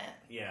Mama went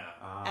Yeah.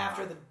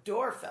 after the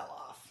door fell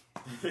off.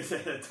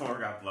 the door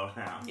got blown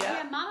out.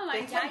 Yeah, Mama might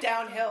things went die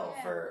downhill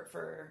yeah.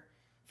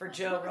 for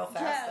Joe real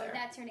fast Joe, there.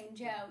 that's her name,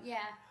 Joe. Yeah.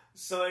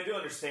 So I do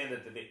understand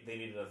that they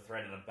needed a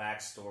thread and a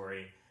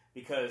backstory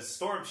because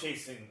storm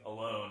chasing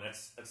alone,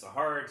 it's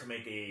hard to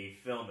make a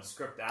film, a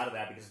script out of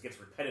that because it gets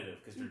repetitive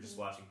because you're just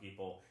watching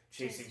people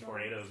chasing Chase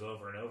tornadoes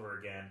over and over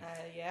again.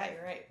 Yeah,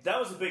 you're right. That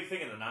was a big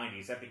thing in the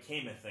 90s. That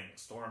became a thing,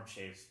 storm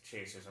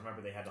chasers. I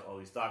remember they had all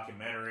these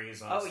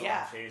documentaries on storm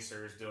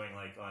chasers doing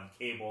like on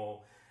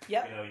cable.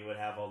 Yep. You would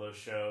have all those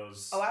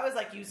shows. Oh, I was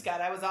like you,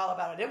 Scott. I was all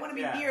about it. I didn't want to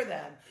be Yeah. near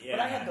them. Yeah.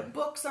 But I had the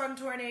books on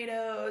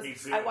tornadoes. Me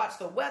too. I watched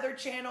the Weather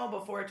Channel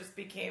before it just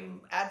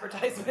became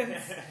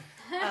advertisements.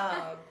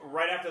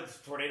 Right after the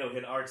tornado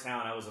hit our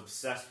town, I was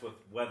obsessed with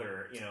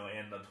weather,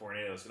 and the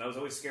tornadoes. And I was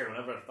always scared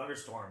whenever a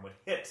thunderstorm would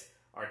hit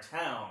our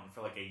town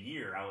for like a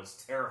year. I was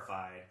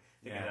terrified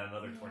thinking that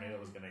another tornado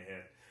was going to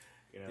hit.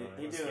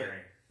 It was scary.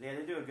 Yeah,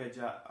 they do a good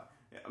job.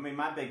 I mean,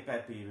 my big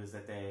pet peeve is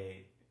that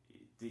they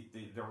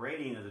the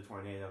rating of the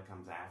tornado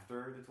comes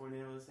after the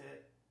tornado is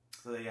hit,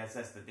 so they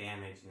assess the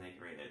damage and they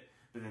grade it.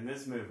 But in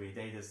this movie,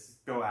 they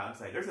just go out and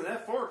say, "There's an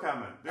F4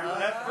 coming. There's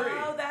an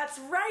F3." Oh, that's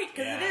right,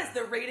 because it Yeah. is.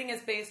 The rating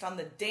is based on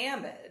the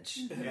damage.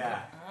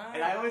 Yeah,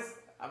 and I always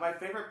my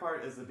favorite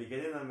part is the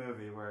beginning of the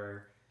movie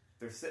where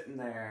they're sitting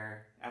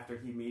there after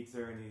he meets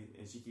her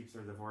and she keeps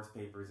her divorce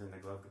papers in the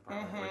glove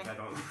compartment, which I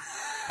don't.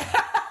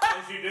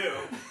 As you do.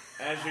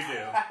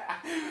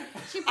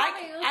 She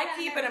probably looks I at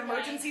keep her an every day.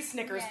 emergency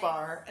Snickers Yes.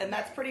 bar, and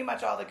that's pretty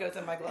much all that goes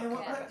in my glove And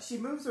compartment. she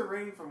moves the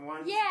ring from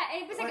one. Yeah,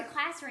 it was like a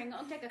class ring. It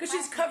looked like a Because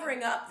class she's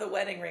covering up the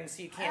wedding ring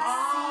so you can't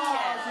Oh, see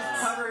it.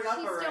 she's covering up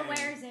She a still ring.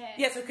 wears it.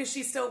 Yeah, so because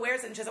she still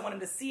wears it and she doesn't want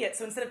him to see it,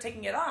 so instead of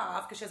taking it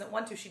off, because she doesn't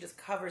want to, she just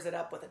covers it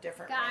up with a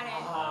different Got ring.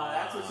 it.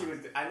 That's what she was.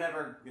 I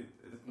never.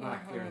 It's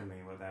not clear to me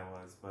what that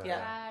was, but Yeah.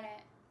 Got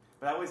it.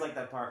 But I always like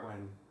that part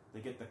when they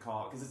get the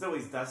call because it's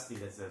always Dusty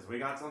that says, "We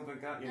got something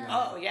coming."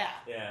 Oh, yeah.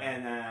 Yeah.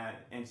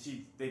 And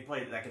they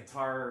play that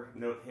guitar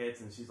note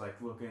hits and she's like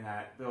looking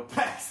at Bill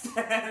Paxton.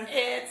 and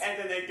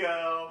then they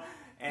go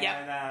and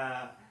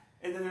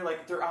and then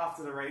they're off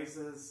to the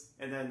races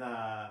and then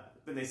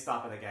they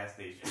stop at a gas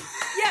station.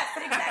 Yes,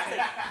 exactly.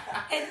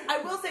 And I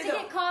will say, To though,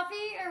 get coffee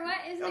or what?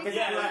 Is Okay, it?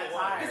 yeah,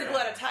 because it blew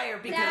out a tire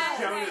because That's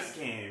Jonas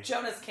came.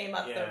 Jonas came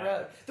up the Yeah.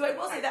 road. Though I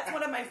will say that's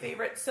one of my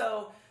favorites.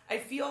 So I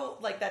feel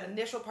like that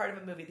initial part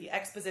of a movie, the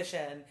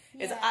exposition,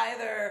 is Yeah.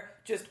 either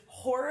just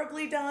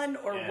horribly done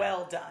or Yeah.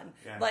 well done.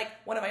 Yeah. Like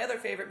one of my other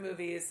favorite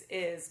movies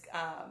is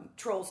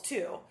Trolls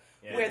 2.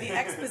 Yeah. Where the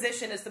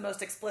exposition is the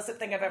most explicit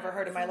thing I've ever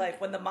heard in my life.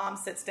 When the mom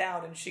sits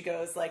down and she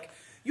goes like,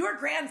 "Your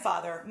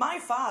grandfather, my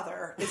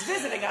father, is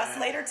visiting us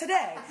later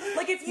today."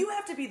 Like, if you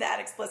have to be that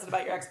explicit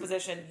about your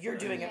exposition, you're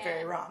doing it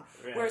very wrong.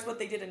 Yeah. Whereas what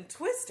they did in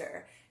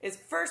Twister is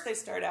first they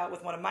start out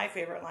with one of my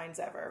favorite lines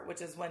ever, which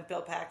is when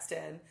Bill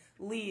Paxton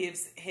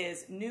leaves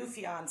his new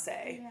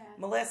fiancée,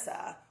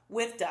 Melissa,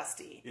 with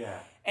Dusty. Yeah.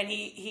 And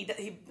he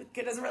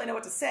doesn't really know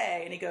what to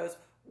say, and he goes,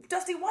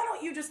 "Dusty, why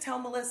don't you just tell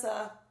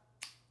Melissa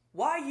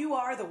why you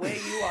are the way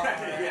you are?"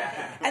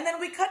 And then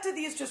we cut to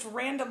these just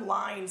random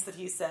lines that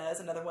he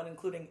says, another one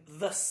including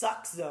the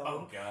suck zone.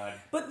 Oh, God.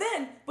 But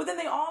then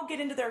they all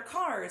get into their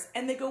cars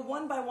and they go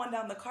one by one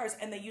down the cars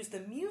and they use the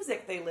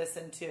music they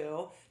listen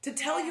to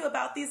tell you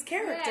about these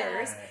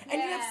characters. Yeah. And you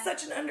have Yeah.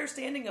 such an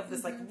understanding of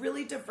this like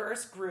really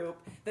diverse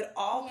group that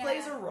all Yeah.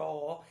 plays a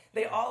role.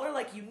 They all are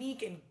like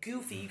unique and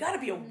goofy. You got to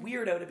be a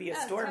weirdo to be a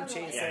storm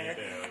totally. chaser. Yeah, you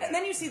do. And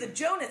then you see the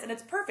Jonas and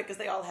it's perfect because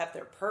they all have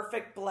their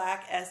perfect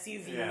black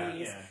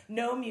SUVs, Yeah.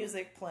 no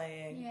music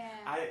playing. Yeah.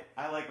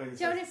 I like when he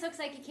Jonas looks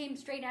like he came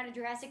straight out of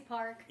Jurassic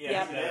Park. Yeah,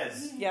 Yep. he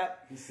does.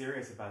 Yep. He's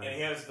serious about And it.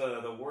 he has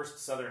the worst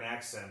southern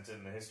accent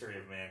in the history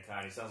of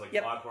mankind. He sounds like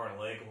Yep. Foghorn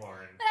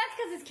Leghorn. But that's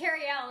because it's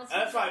Carrie Ellis.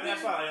 That's why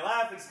I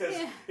laugh. It's because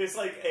Yeah. it's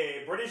like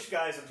a British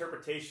guy's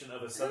interpretation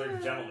of a southern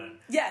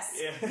gentleman. Yes.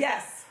 Yeah.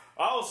 Yes.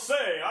 I'll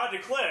say, I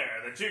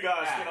declare that you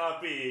guys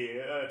cannot be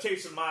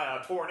chasing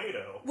my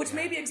tornado. Which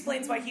maybe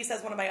explains why he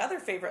says one of my other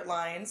favorite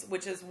lines,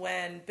 which is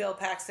when Bill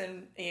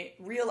Paxton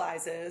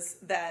realizes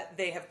that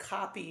they have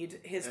copied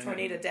his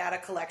tornado data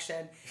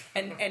collection,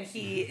 and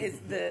he is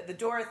the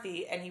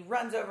Dorothy, and he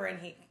runs over and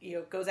he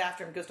goes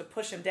after him, goes to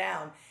push him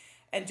down,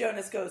 and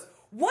Jonas goes,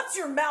 "What's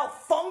your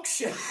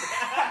malfunction?"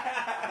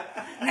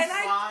 And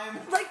slime.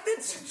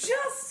 it's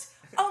just.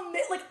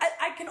 Like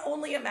I can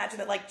only imagine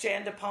that like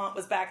Jan DuPont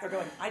was back there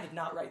going, "I did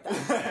not write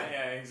that."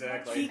 Yeah,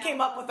 exactly. He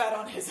came up with that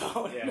on his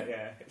own.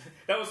 Yeah.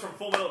 That was from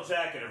Full Metal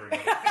Jacket,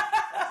 everybody.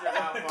 That's your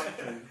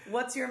malfunction.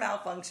 What's your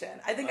malfunction?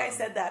 I think I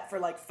said that for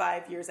like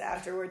 5 years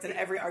afterwards in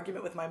every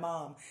argument with my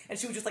mom. And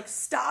she was just like,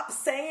 "Stop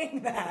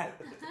saying that.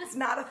 It's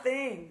not a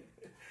thing."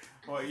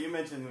 Well, you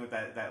mentioned with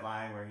that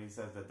line where he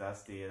says to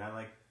Dusty, and I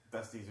like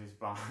Dusty's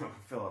response to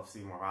Philip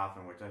Seymour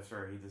Hoffman, which I'm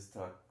sure he just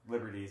took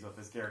liberties with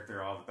his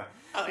character all the time.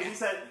 Oh, yeah. He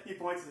said, he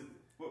points to,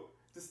 well,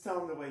 just tell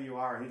him the way you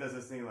are, and he does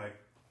this thing like,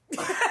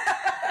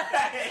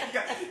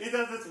 he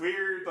does this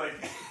weird, like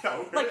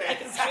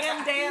his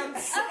hand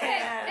dance. Okay,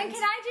 and and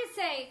can I just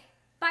say,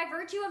 by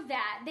virtue of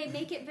that, they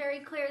make it very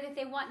clear that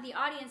they want the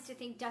audience to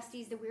think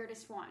Dusty's the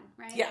weirdest one,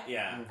 right? Yeah.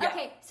 Yeah.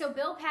 Okay, so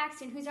Bill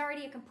Paxton, who's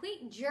already a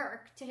complete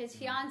jerk to his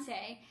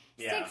fiancée,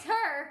 Yeah. sticks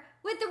her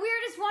with the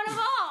weirdest one of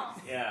all.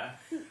 Yeah.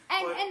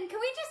 And can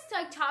we just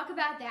like talk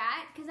about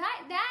that? Because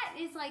that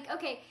is like,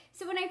 okay,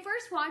 so when I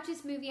first watched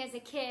this movie as a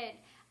kid,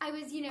 I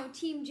was,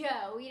 Team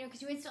Joe,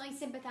 because you instantly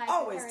sympathize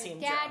Always with her. Team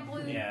Dad Joe.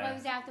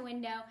 blows out the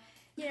window.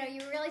 You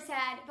were really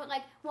sad. But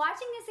like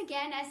watching this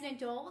again as an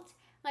adult,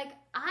 like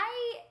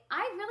I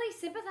really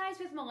sympathize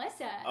with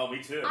Melissa. Oh,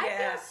 me too. I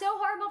Yeah. feel so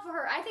horrible for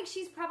her. I think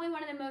she's probably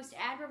one of the most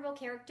admirable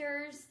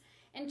characters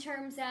in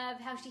terms of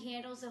how she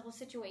handles the whole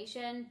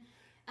situation.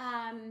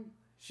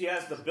 She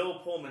has the Bill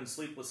Pullman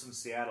Sleepless in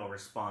Seattle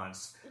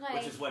response,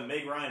 which is when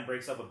Meg Ryan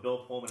breaks up with Bill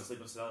Pullman in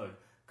Sleepless in Seattle. Like,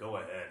 go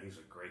ahead, he's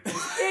a great guy.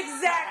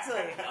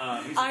 Exactly.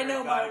 He's a I great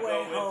know guy. my way Go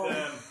with home.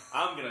 him.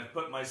 I'm going to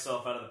put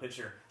myself out of the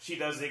picture. She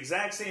does the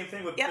exact same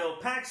thing with Yep. Bill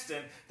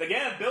Paxton.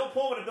 Again, Bill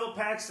Pullman and Bill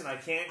Paxton, I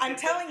can't I'm get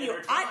telling them you,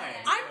 intertwined.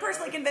 I'm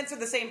personally convinced they're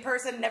the same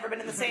person, never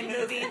been in the same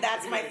movie.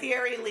 That's my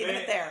theory, leaving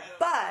it there.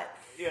 But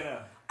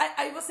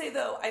I will say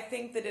though, I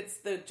think that it's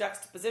the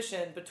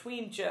juxtaposition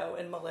between Joe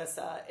and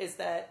Melissa is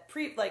that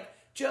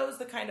Joe's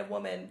the kind of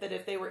woman that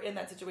if they were in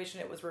that situation,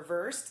 it was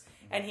reversed.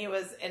 And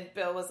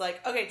Bill was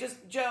like, okay, just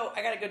Joe,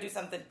 I gotta go do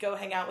something. Go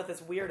hang out with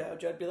this weirdo.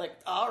 Joe'd be like,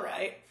 all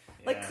right.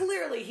 Yeah. Like,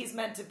 clearly he's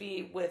meant to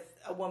be with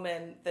a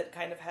woman that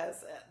kind of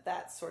has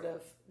that sort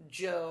of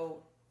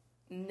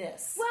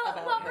Joe-ness.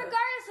 Well,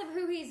 regardless of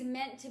who he's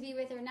meant to be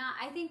with or not,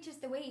 I think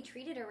just the way he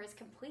treated her was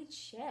complete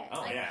shit.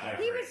 Oh, yeah.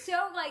 He was so,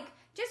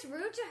 just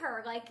rude to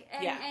her.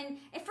 And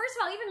first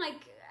of all, even,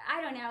 I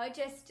don't know, it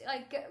just,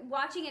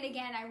 watching it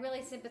again, I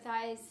really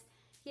sympathize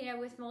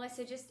with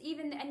Melissa,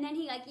 and then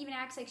he even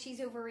acts like she's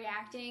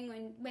overreacting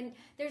when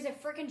there's a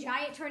freaking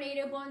giant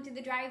tornado blowing through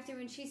the drive-thru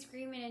and she's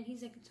screaming and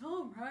he's like, it's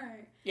all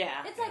right.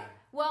 Yeah. It's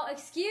well,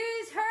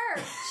 excuse her.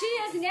 She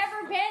has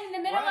never been in the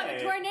middle of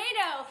a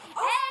tornado.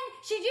 And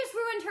she just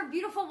ruined her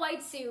beautiful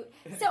white suit.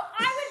 So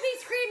I would be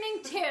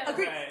screaming too.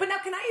 Agreed. Right. But now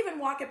can I even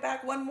walk it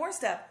back one more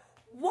step?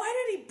 Why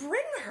did he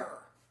bring her?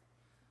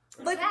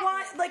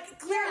 Why?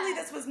 Clearly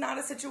this was not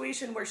a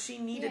situation where she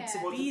needed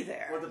to be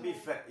there. Well, to be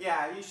fair,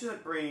 you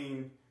shouldn't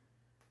bring...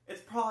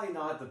 It's probably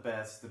not the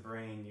best to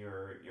bring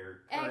your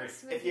current...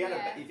 If you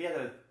had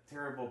a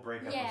terrible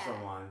breakup with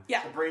someone,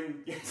 to bring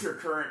your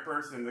current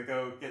person to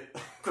go get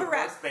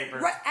divorce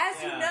papers. Right,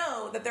 as you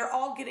know that they're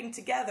all getting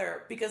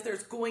together because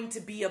there's going to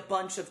be a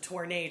bunch of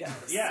tornadoes.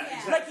 Yeah,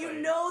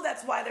 exactly.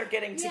 That's why they're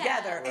getting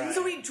together. Right.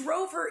 So he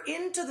drove her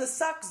into the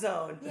suck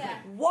zone,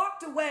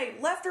 walked away,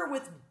 left her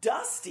with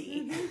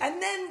Dusty,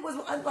 and then was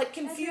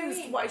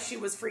confused why she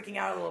was freaking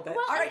out a little bit.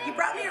 Well, all right, you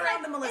brought me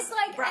around the Melissa.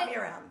 You brought me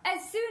around.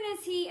 As soon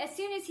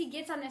as he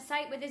gets on the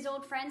site with his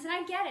old friends, and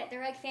I get it,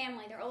 they're like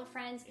family, they're old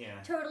friends.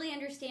 Yeah. Totally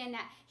understand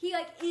that. He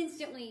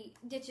instantly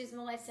ditches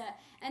Melissa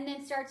and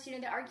then starts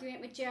the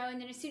argument with Joe,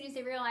 and then as soon as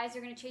they realize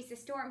they're going to chase the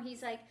storm,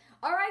 he's like,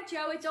 all right,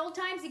 Joe, it's old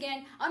times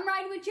again. I'm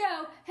riding with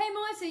Joe. Hey,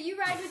 Melissa, you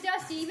ride with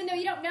Dusty, even though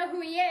you don't know who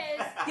he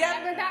is.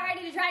 And we're about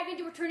ready to drive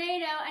into a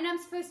tornado, and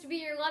I'm supposed to be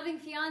your loving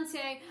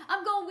fiance.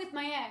 I'm going with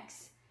my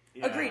ex.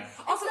 Yeah. Agreed.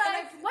 Also,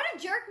 what a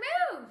jerk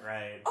move.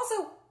 Right.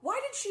 Also, why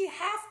did she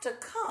have to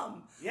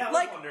come? Yeah, I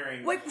was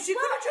wondering. She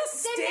could have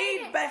just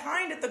stayed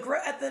behind at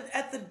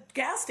the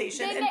gas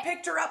station and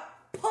picked her up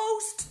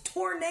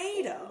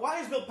post-tornado.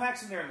 Why is Bill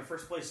Paxton there in the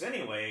first place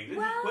anyway? Did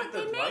he quit the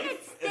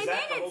life? They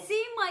made it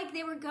seem like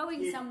they were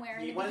going somewhere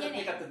in the beginning. He wanted to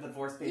pick up the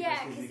divorce papers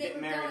because he'd get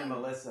married to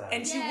Melissa.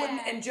 And she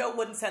wouldn't, and Joe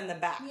wouldn't send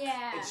them back.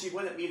 Yeah. And she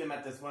wouldn't meet him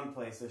at this one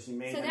place, so she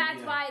made him. So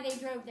that's why they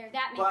drove there.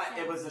 That makes sense. But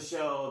it was a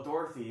show,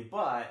 Dorothy,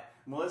 but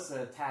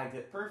Melissa tagged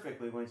it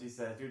perfectly when she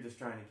said, you're just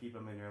trying to keep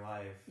him in your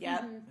life.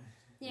 Yep. Mm-hmm.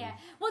 Yeah.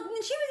 Well,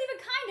 she was even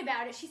kind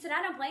about it. She said,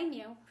 I don't blame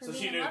you for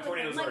being in love with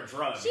him. So she knew tornadoes were a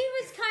drug. She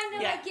was kind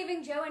of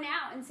giving Joe an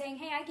out and saying,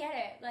 hey, I get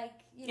it.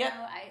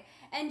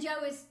 And Joe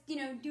was,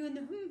 doing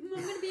the, I'm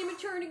going to be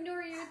immature and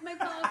ignore you with my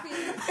coffee.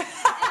 and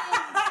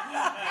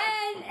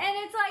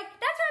it's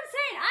that's what I'm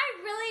saying. I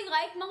really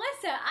like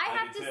Melissa. I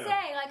have to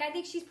say, I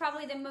think she's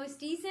probably the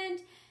most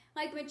decent,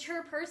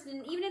 mature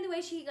person. Even in the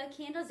way she,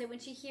 handles it when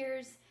she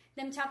hears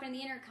them talking on the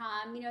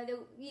intercom,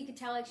 you could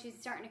tell, she's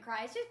starting to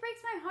cry. It just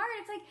breaks my heart.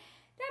 It's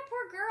that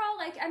poor girl,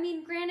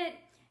 granted,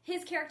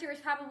 his character is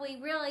probably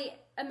really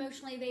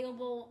emotionally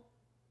available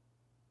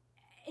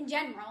in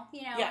general,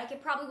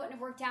 it probably wouldn't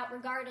have worked out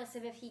regardless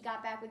of if he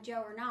got back with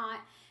Joe or not,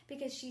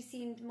 because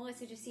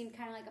Melissa just seemed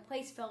kind of like a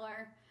place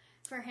filler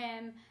for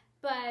him,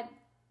 but,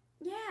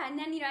 yeah, and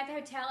then, at the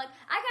hotel,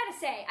 I gotta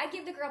say, I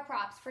give the girl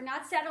props for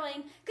not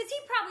settling, because he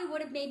probably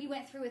would have maybe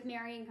went through with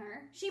marrying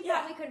her. She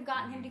probably could have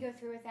gotten him to go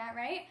through with that,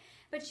 right?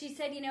 But she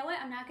said, you know what,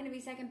 I'm not going to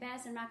be second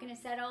best, I'm not going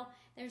to settle,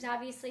 there's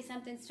obviously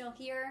something still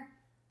here.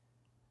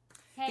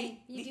 Hey,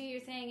 you do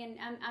your thing,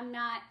 and I'm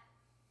not,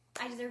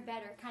 I deserve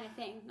better kind of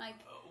thing.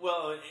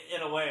 Well,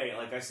 in a way,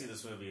 I see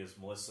this movie as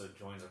Melissa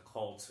joins a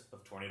cult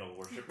of tornado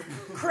worship.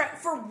 Correct,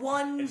 for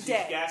one day. She's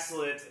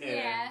gaslit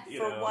and,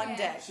 for one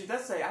day. She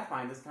does say, I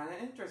find this kind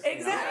of interesting.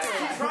 Exactly.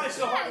 She tries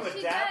so hard to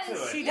adapt to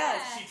it. She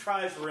does. She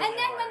tries really hard. And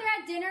then hard. when they're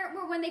at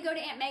dinner, or when they go to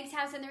Aunt Meg's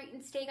house and they're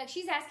eating steak,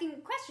 she's asking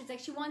questions.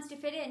 She wants to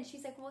fit in.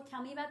 She's like, well,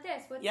 tell me about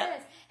this. What's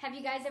this? Have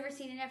you guys ever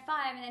seen an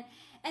F5?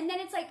 And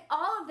then it's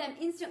all of them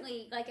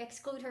instantly,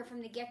 exclude her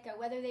from the get-go,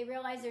 whether they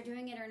realize they're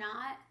doing it or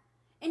not.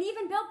 And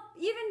even Bill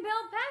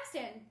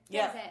Paxton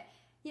does it.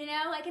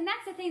 And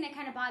that's the thing that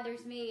kind of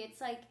bothers me.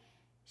 It's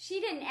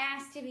she didn't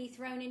ask to be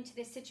thrown into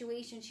this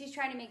situation. She's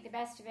trying to make the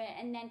best of it.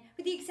 And then,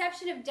 with the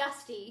exception of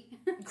Dusty.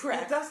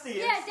 Correct. Dusty's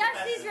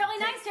really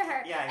nice to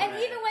her. Yeah, and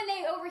even when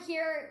they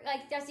overhear,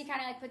 Dusty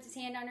kind of puts his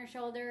hand on her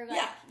shoulder.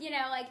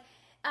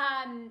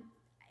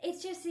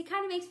 It's just, it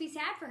kind of makes me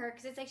sad for her,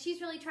 because it's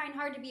she's really trying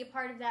hard to be a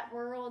part of that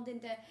world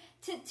and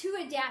to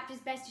adapt as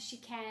best as she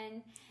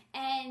can.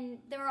 And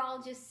they're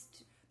all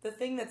just... The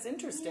thing that's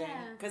interesting,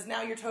 because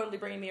now you're totally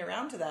bringing me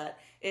around to that,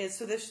 is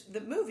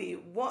the movie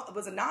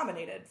was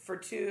nominated for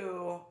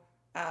 2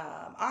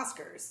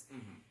 Oscars.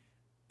 Mm-hmm.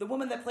 The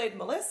woman that played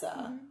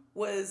Melissa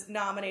was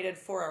nominated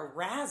for a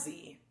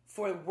Razzie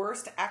for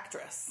Worst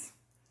Actress.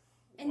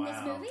 In this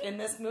movie? In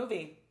this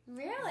movie.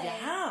 Really?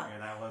 Yeah.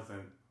 That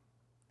wasn't...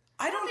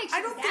 I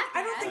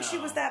don't think she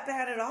was that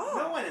bad at all.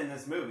 No one in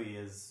this movie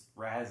is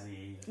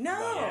Razzie.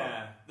 No.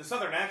 Yeah. The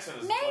southern accent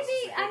is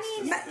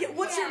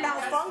what's your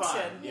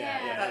malfunction?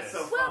 Yeah, that's so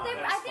fun. Well,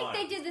 I think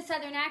they did the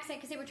southern accent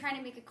because they were trying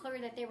to make it clear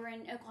that they were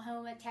in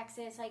Oklahoma,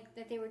 Texas, like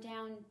that they were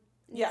down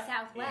in the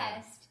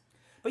Southwest.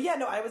 But yeah,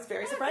 no, I was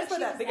very surprised by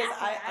that because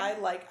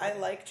I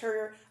liked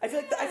her. I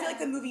feel like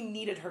the movie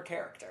needed her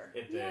character.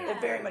 It did. Yeah.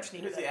 It very much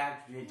needed Who's it. the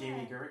actor?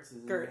 Jamie Gertz?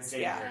 Gertz,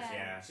 Jamie yeah. Gertz,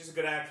 yeah. She's a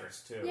good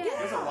actress too. Yeah.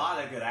 There's a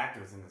lot of good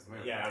actors in this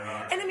movie.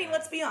 Yeah. And I mean,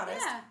 let's be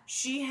honest. Yeah.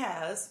 She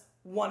has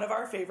one of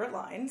our favorite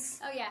lines.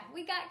 Oh yeah,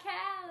 we got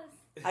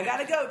cows. I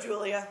gotta go,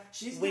 Julia.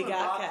 We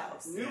got got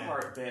cows.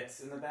 Newhart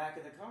bits in the back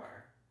of the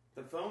car.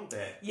 The phone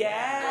bit.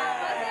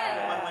 Yeah.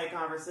 The one-way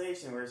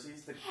conversation where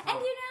she's the... And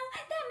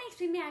that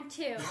makes me mad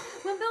too.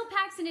 When Bill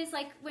Paxton is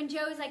like, when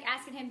Joe is like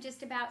asking him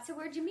just about, so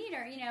where'd you meet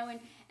her,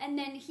 and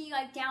then he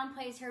like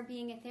downplays her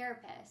being a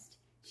therapist.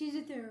 She's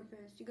a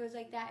therapist. He goes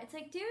like that. It's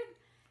like, dude,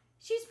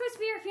 she's supposed to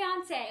be your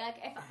fiance. Like,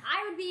 if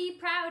I would be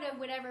proud of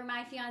whatever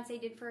my fiance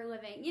did for a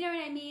living. You know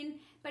what I mean?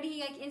 But he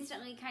like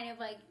instantly kind of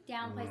like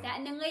downplays that.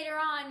 And then later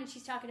on when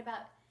she's talking about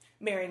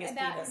marrying his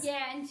penis.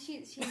 Yeah, and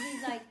he's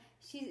like,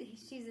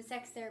 she's a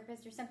sex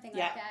therapist or something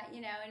like that,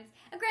 and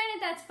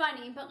granted that's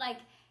funny, but like,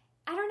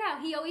 I don't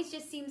know, he always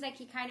just seems like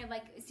he kind of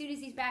like, as soon as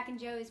he's back in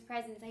Joe's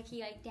presence, like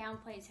he like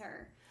downplays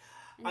her.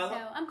 And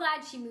I'm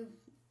glad she moved.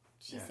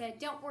 She said,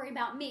 don't worry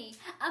about me.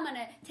 I'm going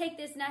to take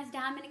this nice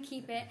diamond and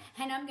keep it,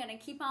 and I'm going to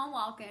keep on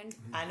walking.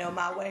 I know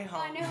my way home.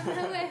 I know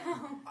my way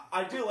home.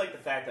 I do like the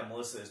fact that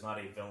Melissa is not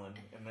a villain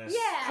in this.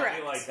 Yeah. I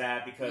do like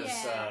that because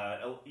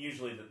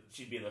usually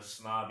she'd be the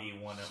snobby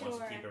one that wants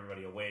to keep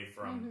everybody away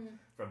from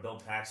Bill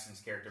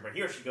Paxton's character. But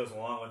here she goes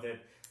along with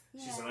it.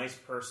 She's a nice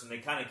person. They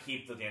kind of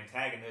keep the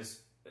antagonist.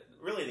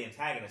 Really, the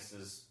antagonist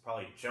is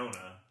probably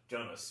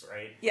Jonas,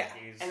 right? Yeah.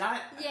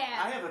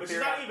 I have a which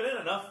theory. is not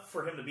even enough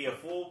for him to be a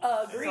fool.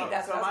 Agreed.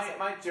 So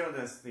my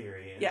Jonas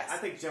theory. Yes. I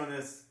think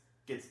Jonas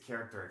gets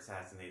character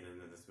assassinated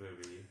in this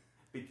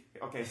movie.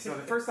 Okay, so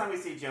the first time we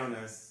see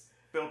Jonas,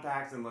 Bill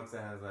Paxton looks at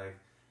him and is like,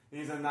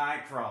 he's a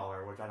night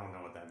crawler, which I don't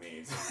know what that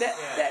means.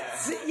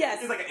 Yes.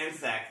 He's like an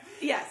insect.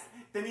 Yes.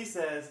 Then he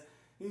says,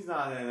 he's in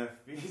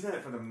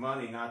it for the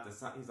money, not the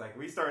sun. He's like,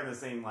 we started in the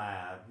same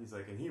lab. He's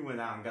like, and he went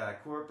out and got a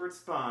corporate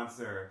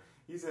sponsor.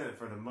 He's in it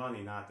for the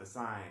money, not the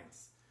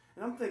science.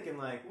 And I'm thinking,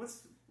 like,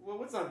 let's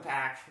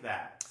unpack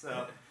that.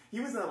 So he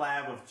was in the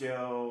lab with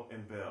Joe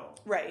and Bill,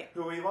 right?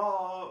 Who we've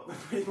all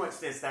pretty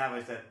much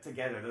established that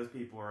together, those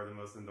people are the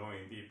most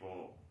annoying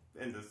people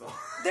in this.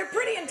 They're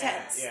pretty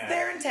intense. Yeah.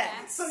 They're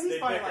intense. So he's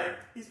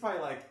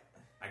probably like,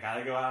 I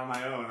gotta go out on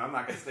my own. I'm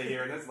not gonna stay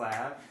here in this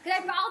lab.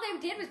 Because all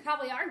they did was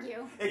probably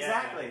argue.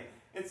 Exactly.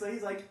 Yeah. And so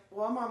he's like,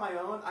 well, I'm on my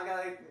own. I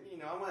gotta,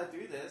 I want to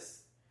do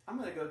this. I'm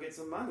gonna go get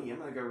some money. I'm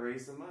gonna go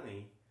raise some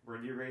money. Where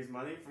do you raise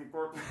money? From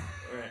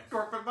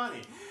corporate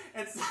money.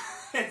 And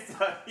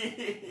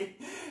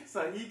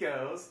so he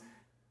goes,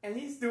 and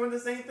he's doing the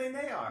same thing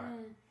they are.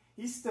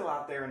 He's still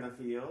out there in the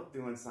field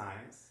doing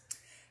science.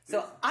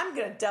 So I'm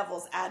going to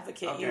devil's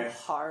advocate you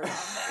hard on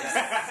this.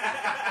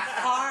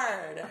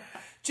 Hard.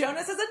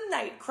 Jonas is a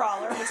night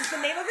crawler, which is the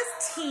name of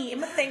his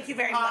team. Thank you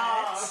very much.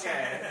 Oh,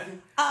 okay.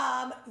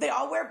 They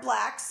all wear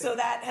black, so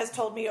that has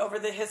told me over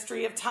the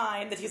history of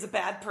time that he's a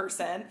bad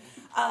person.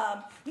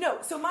 So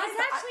it's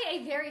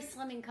actually a very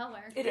slimming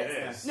color. It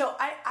is. No,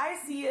 I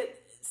see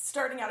it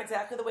starting out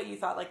exactly the way you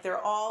thought. Like they're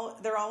all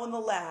in the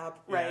lab,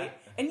 right?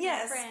 Yeah. And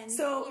yes,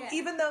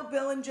 even though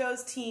Bill and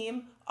Joe's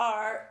team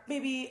are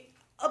maybe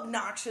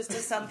obnoxious to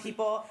some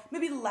people,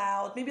 maybe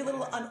loud, maybe a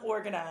little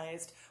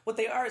unorganized, what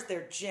they are is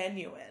they're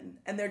genuine,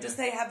 and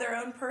they have their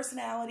own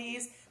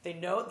personalities. They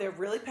know they're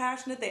really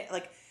passionate. They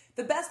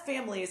the best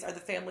families are the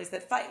families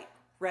that fight.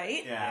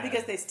 Right? Yeah.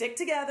 Because they stick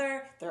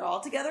together, they're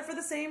all together for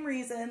the same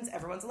reasons,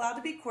 everyone's allowed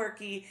to be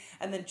quirky,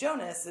 and then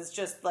Jonas is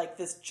just like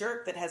this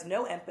jerk that has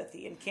no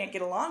empathy and can't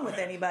get along with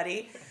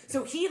anybody,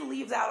 so he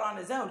leaves out on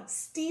his own,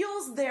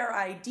 steals their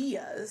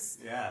ideas,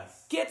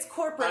 gets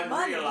corporate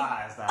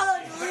unrealized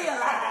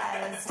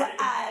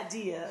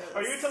ideas.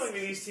 Are you telling me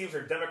these teams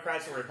are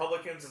Democrats and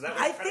Republicans? Is that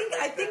what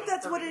I think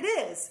that's what it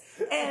is.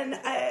 And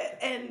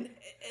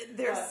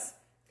there's a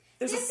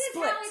split. This is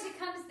how he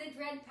becomes the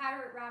Dread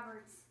Pirate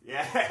Roberts.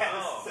 Yes.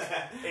 Oh,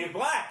 in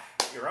black.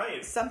 You're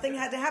right. Something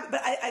had to happen. But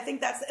I think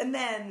that's... And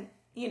then,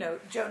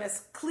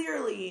 Jonas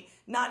clearly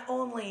not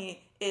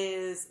only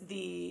is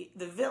the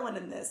villain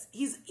in this,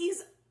 he's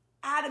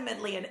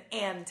adamantly an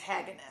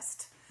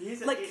antagonist.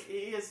 He's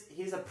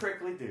a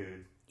prickly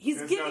dude.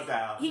 No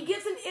doubt. He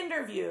gives an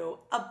interview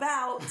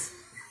about...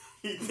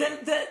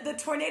 the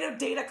tornado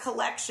data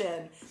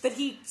collection that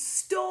he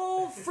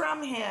stole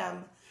from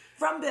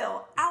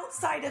Bill,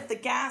 outside of the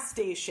gas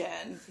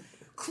station,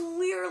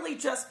 clearly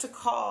just to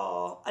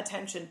call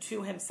attention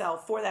to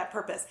himself for that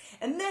purpose.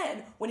 And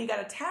then, when he got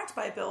attacked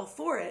by Bill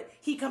for it,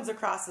 he comes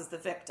across as the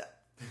victim.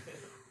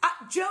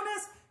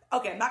 Jonas,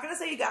 I'm not going to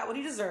say he got what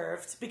he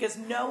deserved, because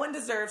no one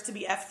deserves to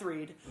be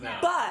F3'd. No.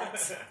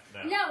 But...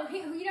 No,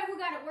 you know who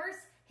got it worse?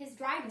 His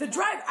driver. The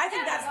driver. I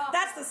think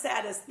that's the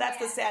saddest. That's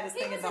the saddest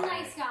thing in the whole. He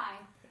was a nice guy.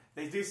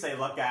 They do say,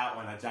 look out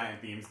when a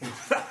giant beam's coming.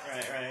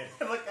 Right.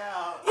 Look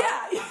out.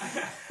 Yeah.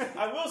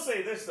 I will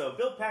say this, though.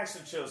 Bill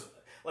Paxton shows...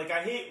 Like,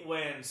 I hate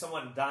when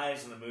someone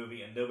dies in a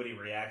movie and nobody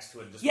reacts to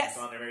it and just puts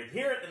on there.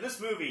 Here, in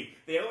this movie,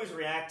 they always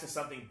react to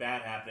something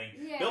bad happening.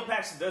 Yeah. Bill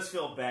Paxton does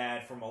feel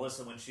bad for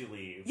Melissa when she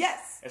leaves.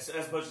 Yes. As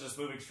opposed to just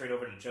moving straight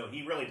over to Joe.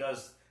 He really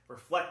does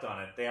reflect on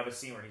it. They have a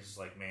scene where he's just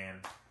like, man,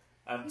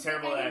 I'm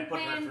terrible that I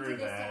put her through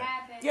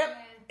that. Yep. Yeah.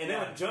 And then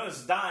when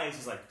Jonas dies,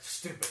 he's like,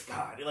 stupid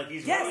God. Like,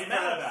 he's really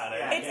mad about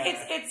it.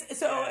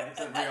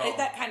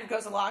 That kind of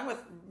goes along with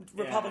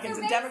Republicans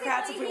and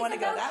Democrats if we want to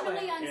go that way.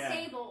 He's emotionally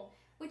unstable.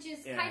 Which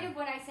is kind of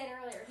what I said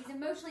earlier. He's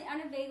emotionally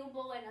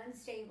unavailable and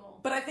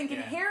unstable. But I think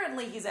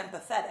inherently he's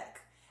empathetic.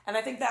 And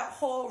I think that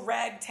whole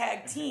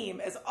ragtag team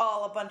is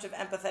all a bunch of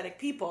empathetic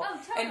people. Oh,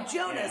 totally. And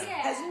Jonas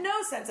has no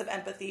sense of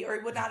empathy, or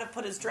he would not have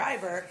put his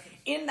driver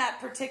in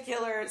that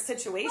particular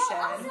situation.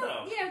 Well, also,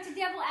 to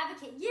devil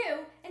advocate you,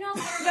 and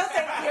also... No,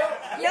 thank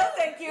you. No,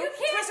 thank you.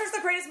 Twister's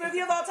the greatest movie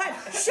of all time.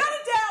 Shut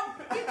it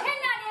down! You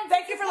cannot anticipate...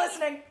 Thank you for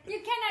listening.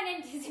 You cannot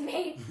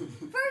anticipate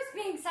first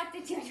being sucked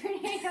into a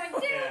tornado, and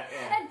two,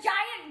 a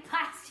giant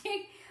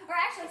plastic, or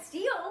actually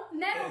steel,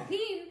 metal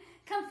beam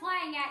come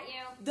flying at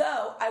you.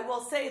 Though, I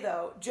will say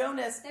though,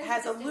 Jonas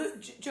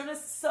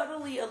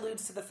subtly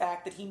alludes to the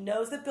fact that he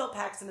knows that Bill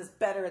Paxton is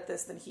better at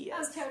this than he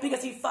is. Totally.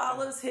 Because he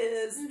follows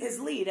his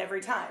lead every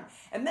time.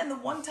 And then the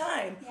one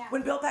time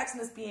when Bill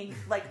Paxton is being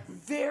like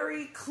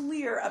very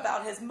clear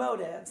about his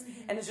motives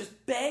and is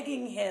just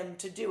begging him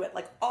to do it,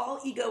 like all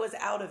ego is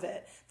out of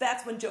it,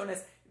 that's when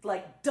Jonas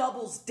like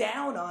doubles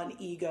down on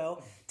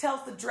ego,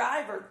 tells the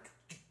driver,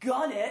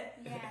 gun it.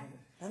 Yeah.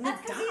 And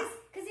that's because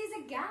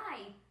he's a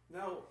guy.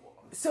 No.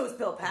 So is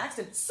Bill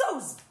Paxton.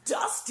 So's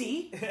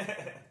Dusty.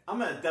 I'm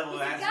a devil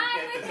advocate.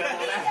 A guy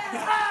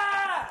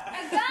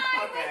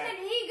with an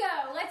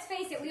ego. Let's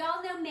face it. We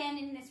all know men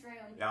in this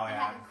room that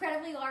have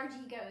incredibly large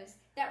egos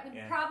that would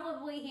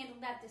probably handle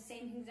that the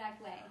same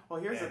exact way. Well,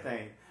 here's the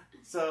thing.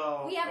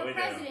 So we have a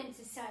president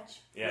as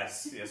such.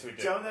 Yes, we do.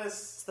 Jonas.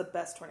 It's the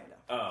best tornado.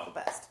 Oh. The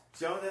best.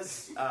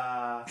 Jonas,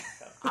 I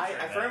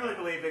firmly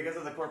believe because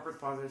of the corporate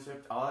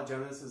sponsorship, all of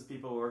Jonas's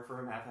people who work for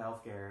him have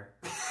health care.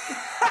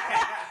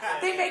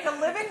 They make a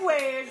living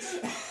wage.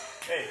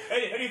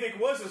 Hey, who do you think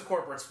was his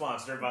corporate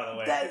sponsor, by the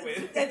way?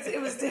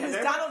 It was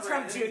Donald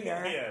Trump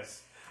Jr.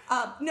 Yes.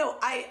 No,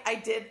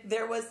 I did.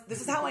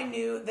 This is how I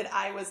knew that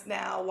I was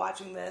now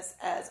watching this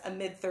as a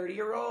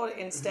mid-30-year-old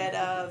instead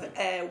of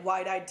a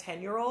wide-eyed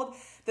 10-year-old.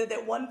 That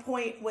at one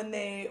point when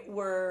they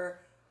were...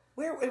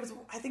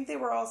 I think they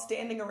were all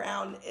standing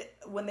around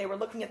when they were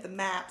looking at the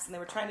maps and they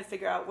were trying to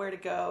figure out where to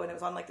go, and it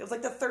was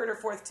like the third or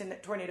fourth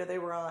tornado they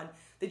were on.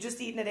 They just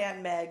eaten at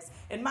Aunt Meg's.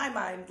 In my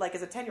mind, like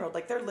as a 10-year-old,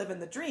 like they're living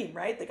the dream,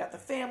 right? They got the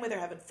family, they're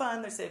having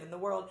fun, they're saving the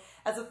world.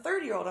 As a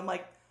 30-year-old, I'm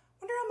like,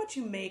 I wonder how much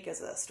you make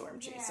as a storm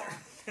chaser.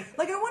 Yeah.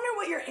 Like, I wonder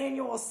what your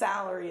annual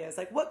salary is.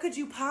 Like, what could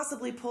you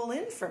possibly pull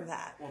in from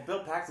that? Well,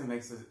 Bill Paxton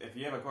makes this, if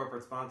you have a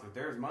corporate sponsor,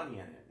 there's money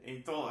in it.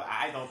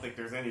 I don't think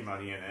there's any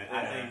money in it. Yeah.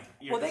 I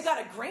think they got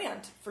a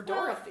grant for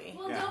Dorothy.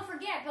 Well, don't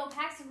forget, Bill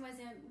Paxton was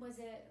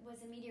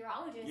a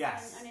meteorologist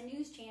on a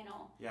news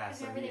channel. Yeah,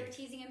 remember they were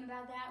teasing him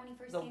about that when he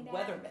first came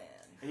back? The weatherman.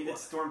 He did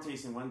storm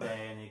chasing one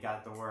day, and he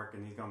got to work,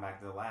 and he's going back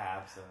to the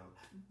lab. So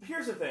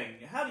here's the thing: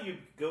 how do you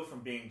go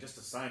from being just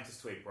a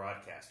scientist to a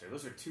broadcaster?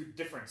 Those are two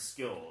different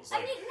skills.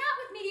 Like, I mean, not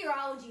with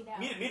meteorology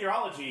though.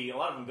 Meteorology, a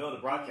lot of them go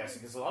to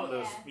broadcasting because a lot of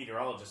those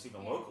meteorologists,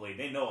 even locally,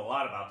 they know a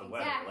lot about the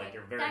weather. Like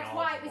they're very knowledgeable.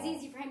 That's why it was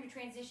easy for him to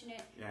transition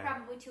it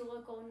probably to a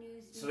local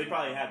news. So they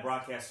probably had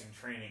broadcasting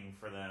training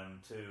for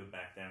them too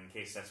back then, in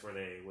case that's where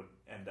they would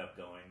end up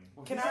going.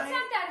 Well, it's not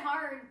that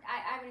hard,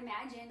 I would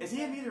imagine. Is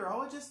he a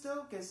meteorologist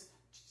though? Because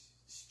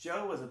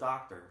Joe was a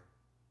doctor.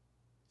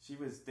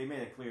 They made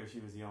it clear she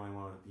was the only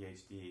one with a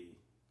PhD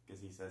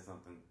because he said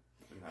something.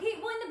 In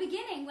the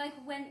beginning,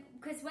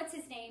 because what's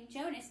his name?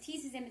 Jonas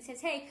teases him and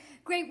says, hey,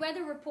 great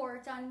weather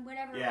report on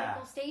whatever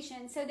local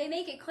station. So they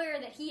make it clear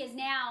that he is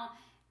now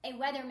a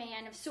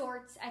weatherman of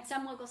sorts at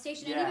some local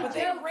station. Yeah. And even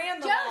they ran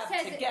the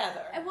lab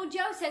together. Well,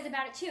 Joe says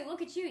about it too.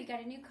 Look at you. You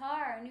got a new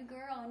car, a new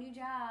girl, a new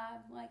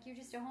job. Like, you're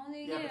just a whole new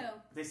you.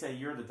 They say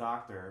you're the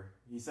doctor.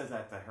 He says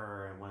that to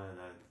her and one of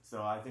the...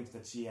 So I think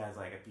that she has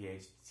like a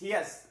PhD. He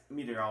has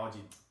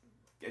meteorology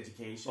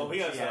education. Well, he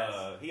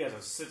has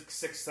a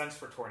sixth sense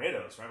for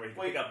tornadoes. Remember, he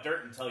can pick up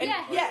dirt and tell you.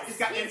 He's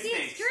got instincts.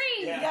 The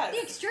extreme. Yeah.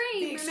 The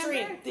extreme.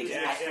 Remember? The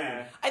extreme.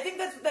 Yeah. I think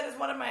that is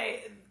one of my...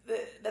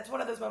 That's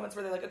one of those moments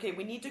where they're like, okay,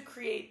 we need to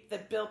create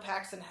that Bill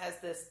Paxton has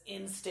this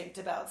instinct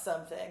about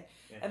something.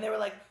 Yeah. And they were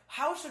like,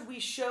 how should we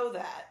show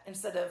that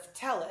instead of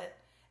tell it?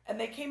 And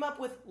they came up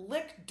with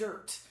lick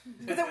dirt.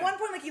 Because at one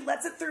point, like, he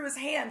lets it through his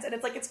hands, and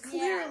it's like it's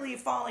clearly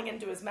falling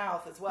into his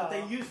mouth as well.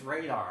 But they use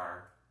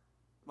radar.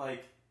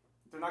 Like,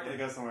 they're not going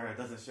to go somewhere that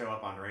doesn't show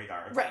up on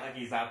radar. It's not like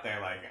he's out there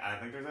like, I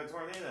think there's a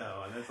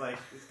tornado. And it's like,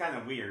 it's kind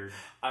of weird.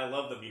 I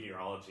love the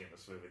meteorology in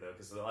this movie, though,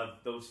 because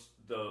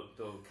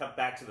they'll cut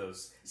back to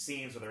those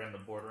scenes where they're in the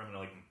boardroom and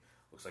they're like,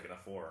 looks like an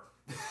F4.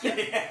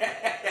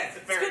 It's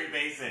very basic.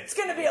 basic. It's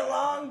going to be a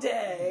long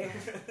day.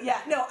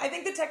 Yeah, no, I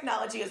think the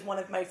technology is one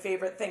of my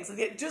favorite things.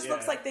 It just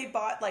looks like they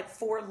bought like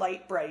 4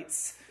 light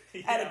brights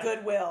at a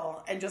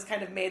Goodwill and just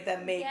kind of made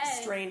them make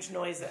strange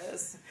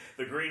noises.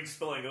 The green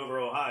spilling over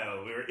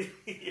Ohio. We're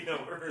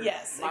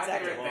yes, my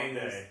exactly.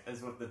 favorite thing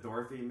is with the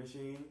Dorothy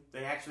machine.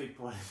 They actually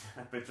put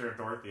a picture of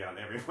Dorothy on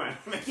everyone.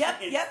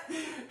 Yep.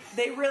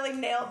 They really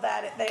nailed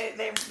that.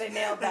 They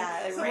nailed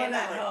that. They ran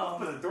that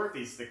home. Put a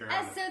Dorothy sticker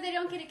on it. So they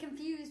don't get it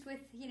confused with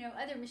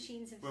other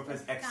machines of with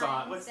his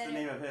Exxon. What's the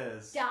name of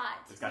his?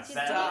 Dot. It's got which is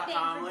a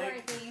nickname for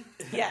Dorothy.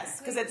 Yes,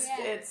 because it's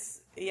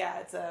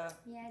a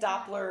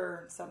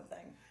Doppler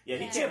something. Yeah,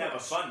 he can't have a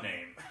fun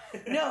name.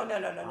 No.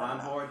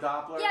 Onboard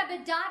Doppler? Yeah,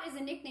 but Dot is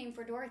a nickname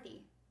for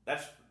Dorothy.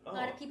 That's A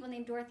lot of people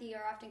named Dorothy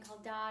are often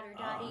called Dot or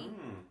Dottie.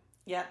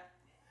 Yep.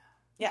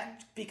 Yeah,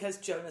 because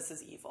Jonas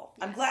is evil.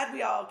 I'm glad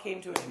we all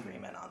came to an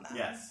agreement on that.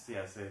 Yes.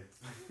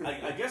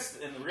 I guess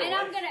in real and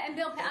life...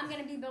 I'm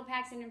gonna be Bill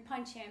Paxton and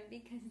punch him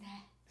because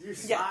that. Your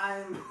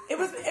slime. It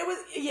was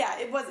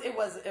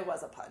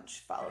a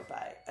punch followed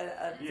by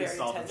a very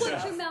intense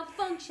Punch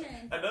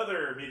malfunction.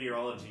 Another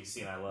meteorology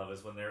scene I love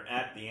is when they're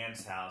at the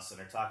aunt's house and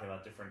they're talking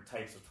about different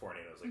types of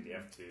tornadoes, like the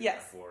F2s,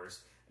 F4s,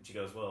 and she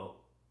goes, "Well,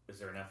 is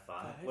there an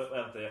F5? What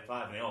about the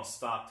F5?" And they all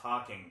stop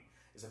talking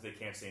as if they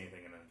can't see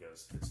anything, and then he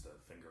goes, "It's the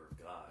finger of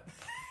God."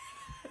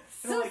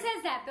 Who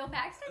says that? Bill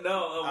Paxton?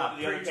 No,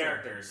 the other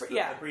characters.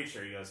 The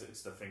preacher, he goes,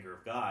 "It's the finger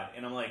of God,"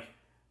 and I'm like,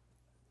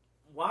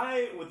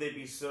 why would they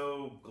be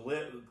so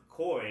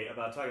coy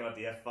about talking about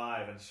the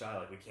F5 and Shy?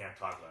 Like, we can't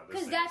talk about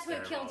this. Because that's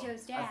what killed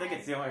Joe's dad. I think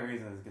it's the only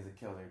reason is because it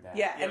killed her dad.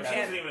 Yeah, and she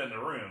wasn't even in the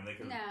room. They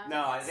could.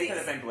 No, they could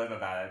have been glib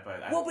about it,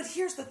 but. But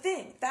here's the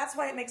thing. That's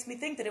why it makes me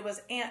think that it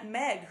was Aunt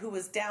Meg who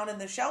was down in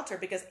the shelter,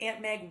 because Aunt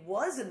Meg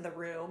was in the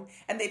room,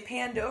 and they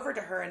panned over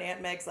to her, and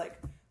Aunt Meg's like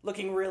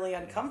looking really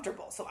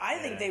uncomfortable. So I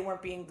think they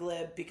weren't being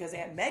glib because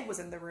Aunt Meg was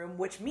in the room,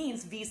 which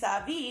means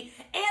vis-a-vis,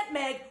 Aunt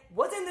Meg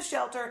was in the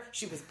shelter.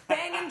 She was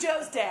banging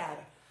Joe's dad.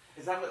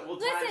 Is that what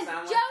Listen,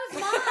 sound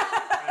Joe's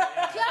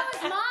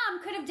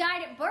mom could have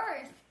died at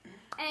birth,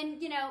 and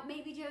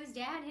maybe Joe's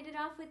dad hit it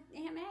off with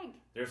Aunt Meg.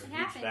 There's a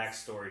huge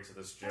backstory to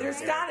this joke. There's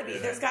got to be.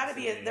 There's got to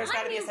be a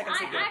second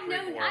sequel.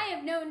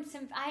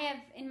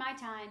 In my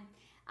time,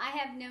 I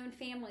have known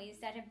families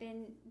that have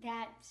been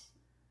that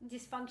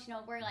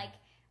dysfunctional. Where like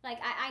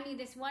I knew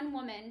this one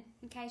woman.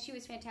 Okay, she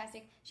was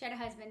fantastic. She had a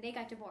husband. They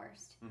got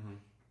divorced. Mm-hmm.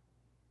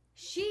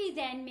 She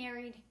then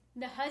married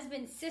the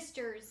husband's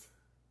sister's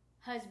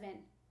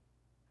husband.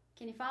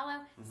 Can you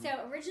follow? Mm-hmm. So,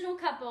 original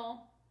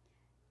couple,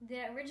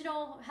 the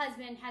original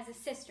husband has a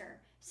sister.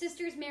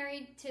 Sister's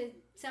married to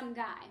some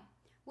guy.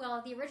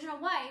 Well, the original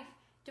wife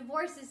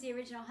divorces the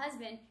original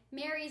husband,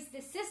 marries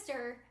the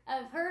sister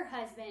of her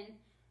husband.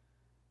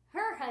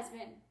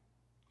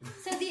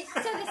 So the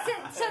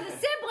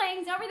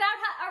siblings are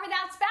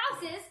without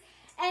spouses,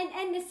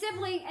 and the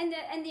sibling and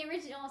the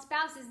original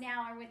spouses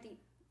now are with the.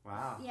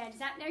 Wow. Yeah,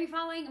 are you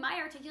following? Am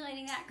I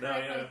articulating that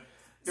correctly? No, yeah.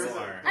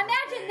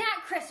 Imagine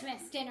that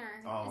Christmas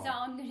dinner. Is all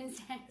I'm going to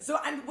say. So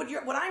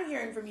what I'm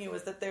hearing from you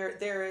is that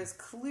there is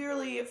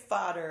clearly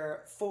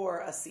fodder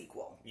for a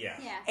sequel. Yeah.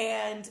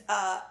 And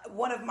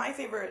one of my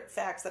favorite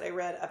facts that I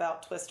read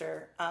about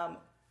Twister,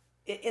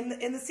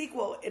 in the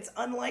sequel, it's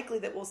unlikely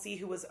that we'll see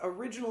who was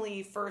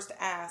originally first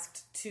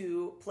asked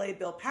to play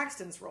Bill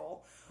Paxton's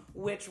role,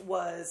 which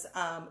was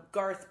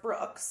Garth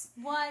Brooks.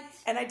 What?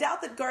 And I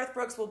doubt that Garth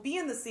Brooks will be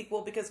in the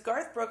sequel because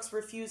Garth Brooks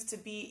refused to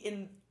be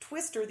in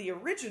Twister, the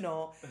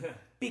original,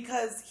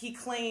 because he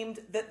claimed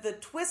that the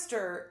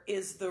Twister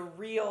is the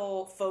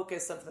real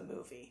focus of the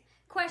movie.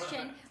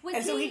 Question.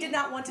 So he did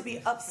not want to be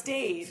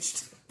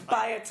upstaged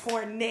by a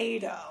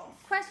tornado.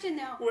 Question,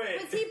 though.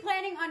 Was he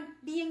planning on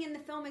being in the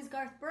film as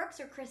Garth Brooks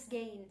or Chris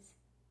Gaines?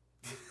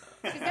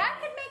 Because that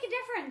could make a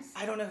difference.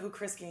 I don't know who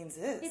Chris Gaines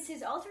is. It's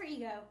his alter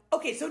ego.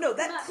 Okay, so no,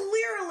 that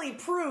clearly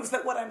proves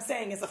that what I'm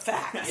saying is a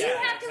fact. You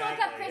have to look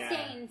up Chris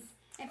Gaines.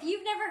 If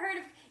you've never heard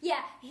of...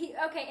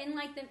 in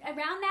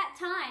around that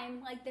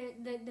time, like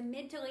the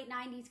mid to late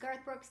 90s,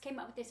 Garth Brooks came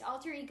up with this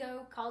alter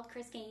ego called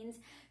Chris Gaines,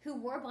 who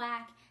wore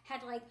black,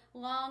 had like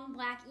long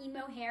black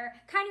emo hair,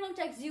 kind of looked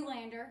like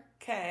Zoolander.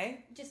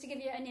 Okay. Just to give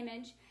you an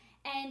image.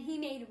 And he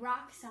made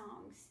rock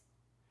songs.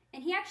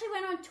 And he actually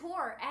went on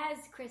tour as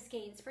Chris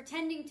Gaines,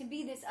 pretending to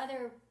be this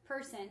other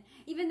person,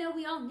 even though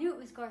we all knew it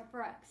was Garth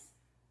Brooks.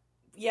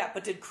 Yeah,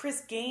 but did Chris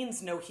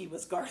Gaines know he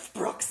was Garth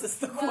Brooks is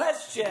the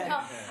question.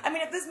 No. I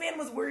mean, if this man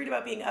was worried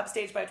about being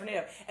upstaged by a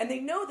tornado, and they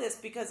know this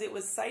because it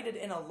was cited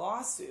in a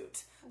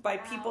lawsuit by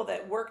people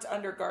that worked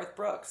under Garth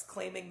Brooks,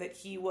 claiming that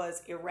he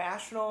was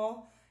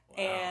irrational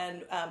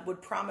and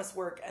would promise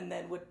work and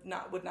then would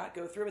not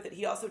go through with it.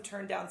 He also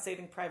turned down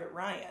Saving Private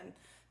Ryan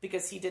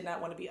because he did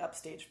not want to be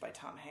upstaged by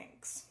Tom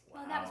Hanks.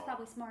 Well, that was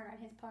probably smart on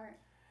his part.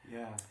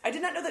 Yeah. I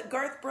did not know that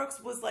Garth Brooks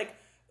was like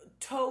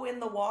toe in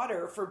the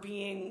water for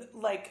being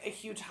like a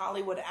huge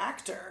Hollywood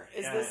actor.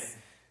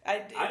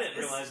 I didn't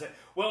realize that.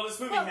 Well, this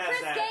movie has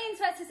Chris that.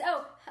 Gaines was his.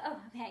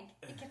 Meg,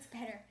 it gets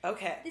better.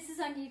 Okay. This is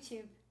on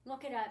YouTube.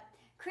 Look it up.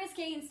 Chris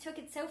Gaines took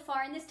it so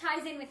far, and this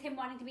ties in with him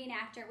wanting to be an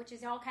actor, which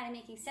is all kind of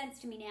making sense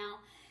to me now.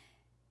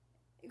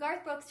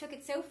 Garth Brooks took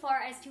it so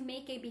far as to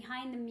make a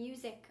behind the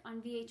music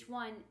on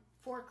VH1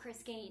 for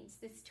Chris Gaines,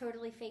 this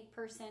totally fake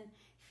person,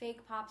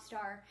 fake pop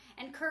star.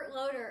 And Kurt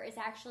Loder is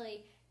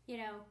actually,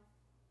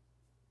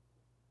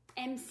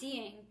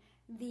 emceeing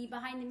the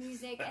behind the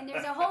music, and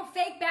there's a whole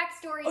fake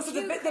backstory. Oh, so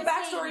the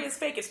backstory Gaines. Is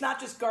fake. It's not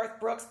just Garth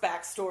Brooks'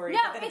 backstory, No,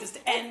 but then it just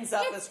ends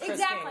up as Chris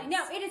exactly. Gaines.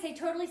 No, it is a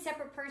totally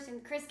separate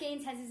person. Chris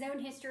Gaines has his own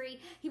history.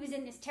 He was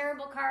in this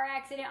terrible car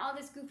accident, all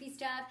this goofy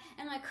stuff,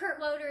 and like Kurt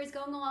Loder is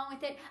going along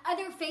with it.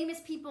 Other famous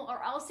people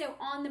are also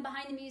on the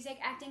behind the music,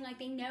 acting like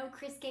they know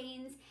Chris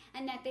Gaines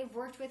and that they've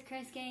worked with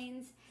Chris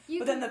Gaines.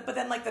 But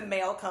then like the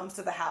mail comes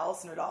to the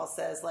house and it all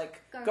says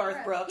like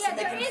Garth Brooks, and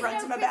they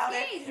confront him about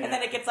it, and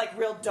then it gets like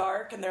real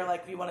dark, and they're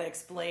like, "We want to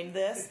explain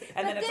this,"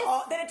 and then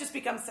it just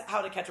becomes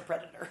How to Catch a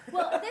Predator.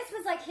 Well, this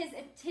was like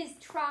his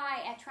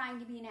try at trying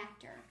to be an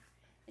actor.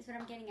 Is what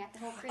I'm getting at. The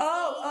whole Chris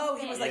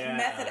Gaines he was like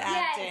method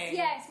acting.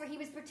 Yes, where he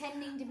was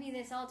pretending to be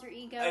this alter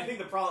ego. I think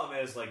the problem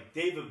is, like,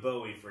 David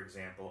Bowie, for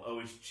example,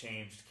 always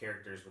changed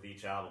characters with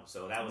each album,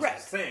 so that was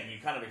his thing. You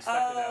kind of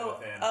expected that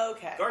with him.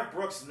 Okay. Garth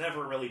Brooks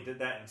never really did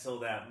that until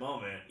that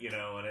moment,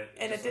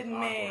 and it didn't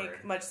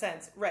make much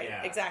sense. Right,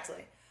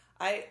 exactly.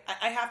 I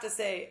have to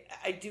say,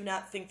 I do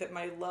not think that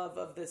my love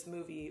of this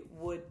movie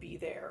would be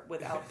there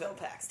without Bill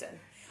Paxton.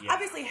 Yeah.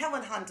 Obviously,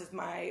 Helen Hunt is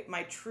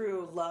my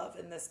true love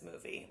in this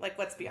movie. Like,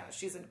 let's be honest,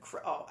 she's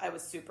I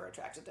was super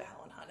attracted to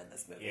Helen Hunt in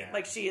this movie. Yeah.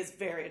 Like, she is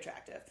very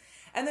attractive.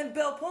 And then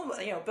Bill Pullman,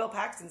 Bill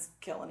Paxton's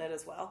killing it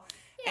as well.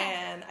 Yeah.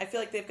 And I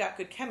feel like they've got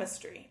good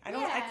chemistry.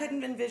 I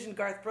couldn't envision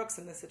Garth Brooks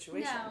in this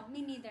situation. No,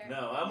 me neither.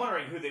 No, I'm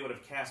wondering who they would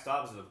have cast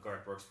opposite of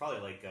Garth Brooks. Probably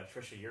like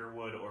Trisha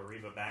Yearwood or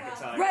Reba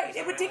McEntire. Right,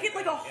 it would take it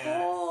like a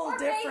whole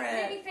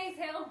different... Maybe Faith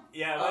Hill.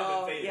 Yeah, it would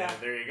have been Faith Hill.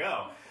 There you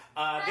go.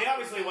 They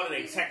obviously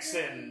wanted a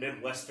Texan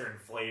Midwestern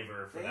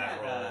flavor for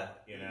that role.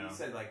 You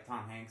said like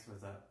Tom Hanks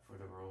was up for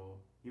the role.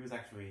 He was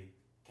actually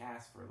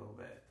cast for a little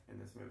bit in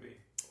this movie.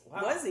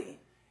 Wow. Was he?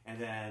 And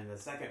then the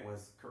second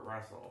was Kurt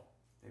Russell.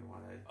 They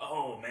wanted.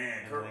 Oh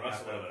man, Kurt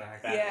Russell.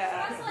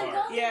 Yeah. Russell and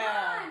Goldie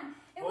Hawn.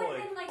 It would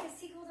have been like a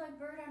sequel to like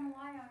Bird on a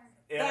Wire.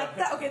 Yeah.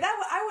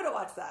 I would have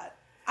watched that.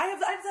 I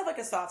just have like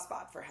a soft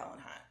spot for Helen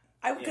Hunt.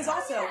 Because that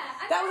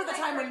was at the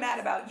time when Mad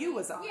About You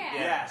was on.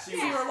 Yeah. So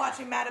you were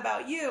watching Mad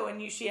About You,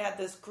 and she had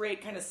this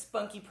great kind of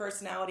spunky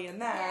personality in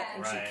that,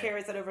 and she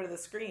carries that over to the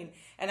screen.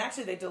 And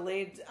actually, they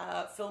delayed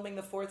filming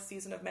the 4th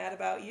season of Mad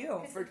About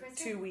You for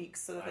 2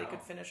 weeks so that they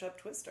could finish up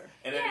Twister.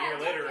 And then a year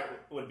later, it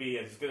would be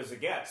As Good as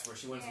It Gets, where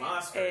she wins an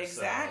Oscar.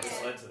 Exactly. So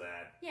this led to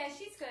that. Yeah,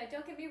 she's good.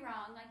 Don't get me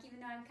wrong. Like, even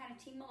though I'm kind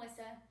of Team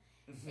Melissa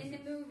in the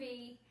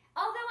movie.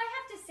 Although I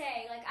have to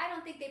say, like, I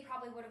don't think they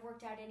probably would have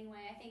worked out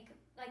anyway. I think,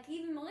 like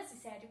even Melissa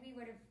said, it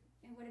would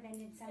have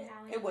ended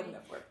somehow. Anyway. It wouldn't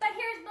have worked. But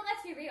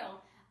let's be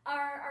real.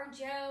 Are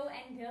Joe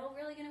and Bill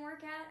really going to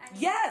work out? I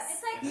mean, yes.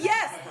 It's like,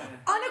 yes.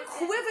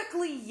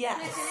 Unequivocally, yes.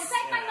 Listen, it's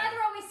like my mother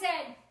always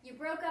said, you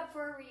broke up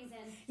for a reason.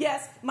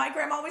 Yes. My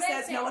grandma always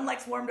says no one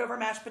likes warmed over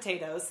mashed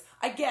potatoes.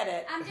 I get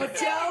it. But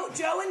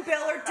Joe and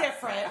Bill are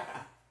different.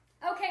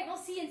 Okay, we'll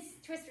see in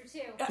Twister 2.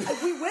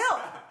 We will.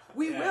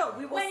 We will.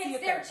 We will when see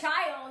it's their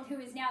child who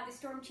is now the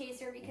storm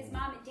chaser because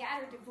mom and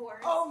dad are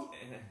divorced. Oh,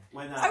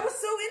 I was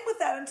so in with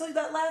that until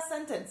that last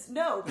sentence.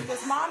 No,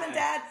 because mom and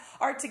dad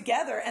are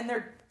together and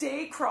they're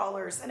day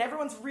crawlers and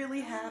everyone's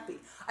really happy.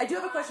 I do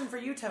have a question for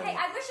you, Tony. Hey,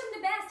 I wish them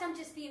the best. I'm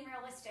just being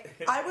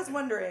realistic. I was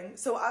wondering,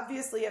 so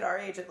obviously at our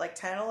age, at like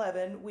 10,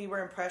 11, we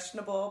were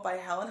impressionable by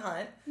Helen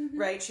Hunt,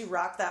 right? She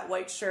rocked that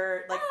white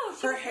shirt. Like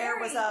her hair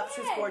was up.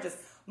 She was gorgeous.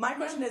 My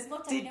question is,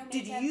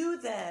 did you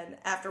then,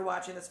 after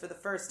watching this for the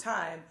first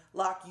time,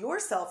 lock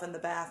yourself in the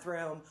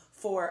bathroom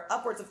for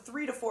upwards of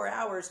 3 to 4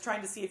 hours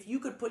trying to see if you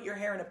could put your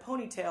hair in a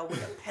ponytail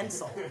with a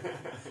pencil?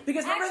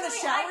 Because remember in the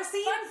shower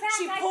scene,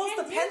 she pulls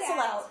the pencil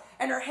out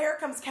and her hair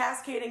comes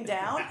cascading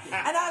down,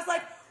 and I was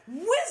like,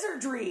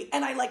 wizardry!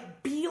 And I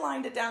like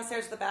beelined it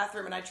downstairs to the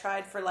bathroom, and I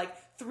tried for like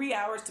 3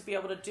 hours to be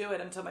able to do it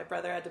until my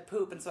brother had to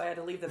poop, and so I had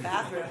to leave the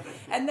bathroom.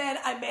 And then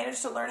I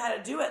managed to learn how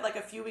to do it like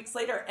a few weeks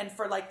later, and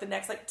for like the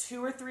next like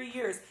 2 or 3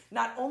 years,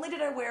 not only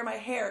did I wear my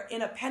hair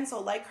in a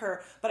pencil like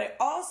her, but I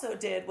also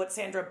did what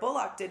Sandra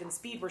Bullock did in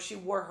Speed, where she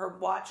wore her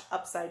watch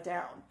upside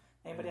down.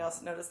 Anybody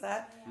else notice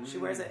that? Yeah. She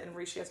wears it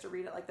and she has to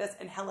read it like this.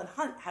 And Helen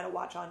Hunt had a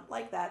watch on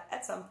like that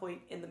at some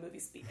point in the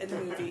movie.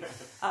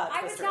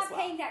 I was not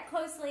paying that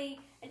closely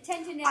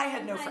attention to I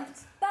had no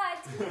friends. But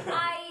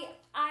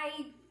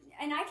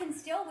I can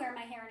still wear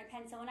my hair in a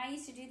pencil. And I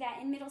used to do that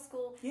in middle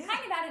school, kind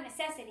of out of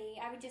necessity.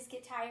 I would just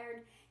get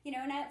tired,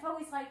 and I've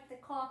always liked the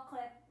claw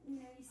clip,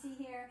 you see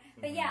here.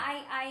 But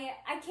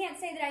I can't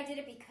say that I did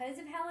it because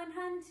of Helen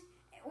Hunt.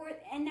 Or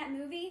in that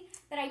movie,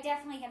 but I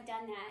definitely have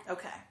done that.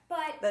 Okay.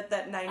 But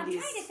that 90s I'm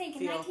trying to think.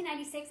 In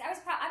 1996,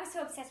 I was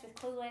so obsessed with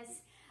Clueless.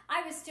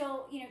 I was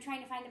still,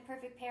 trying to find the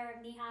perfect pair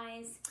of knee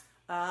highs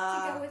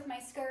to go with my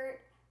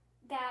skirt.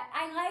 That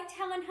I liked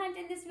Helen Hunt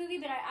in this movie,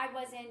 but I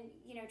wasn't,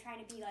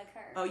 trying to be like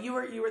her. Oh, you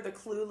were the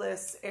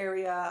Clueless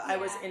area. Yeah. I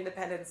was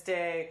Independence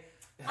Day.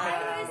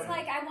 I was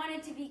like, I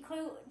wanted to be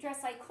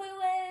dressed like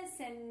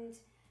Clueless, and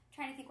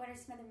trying to think what are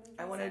some other movies.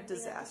 I wanted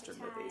disaster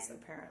movies,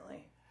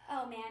 apparently.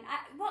 Oh man,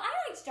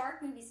 I liked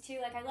dark movies too.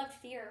 Like I loved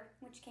Fear,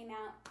 which came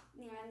out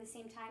around the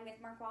same time with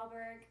Mark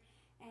Wahlberg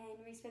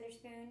and Reese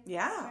Witherspoon.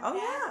 Yeah. So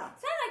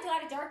I liked a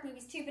lot of dark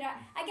movies too. But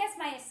I guess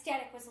my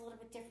aesthetic was a little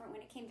bit different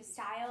when it came to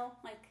style,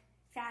 like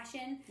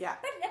fashion. Yeah.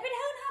 But Helen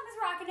Hunt was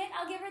rocking it.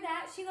 I'll give her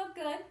that. She looked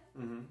good.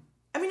 Mm-hmm.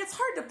 I mean, it's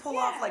hard to pull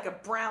off like a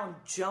brown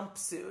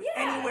jumpsuit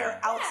anywhere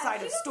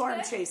outside of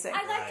storm chasing.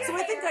 I liked so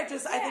I think I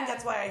think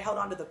that's why I held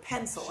on to the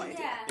pencil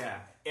idea. Yeah.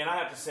 And I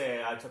have to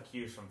say, I took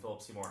cues from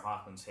Philip Seymour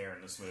Hoffman's hair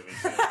in this movie.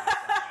 Too.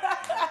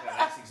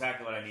 That's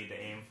exactly what I need to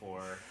aim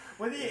for.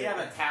 What did he have,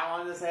 a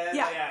towel on his head?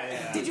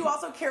 Yeah. Did you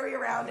also carry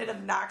around an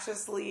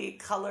obnoxiously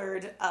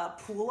colored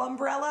pool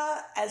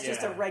umbrella as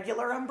just a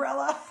regular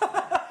umbrella?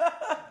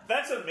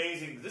 That's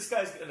amazing. This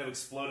guy's going to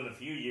explode in a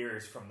few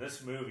years from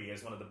this movie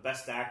as one of the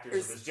best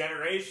actors of his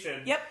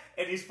generation. Yep.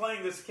 And he's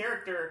playing this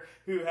character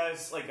who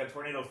has like a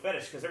tornado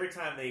fetish because every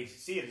time they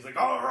see it, he's like,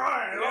 all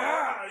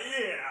right,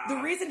 yeah.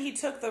 The reason he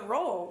took the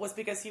role was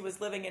because he was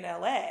living in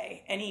LA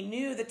and he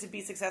knew that to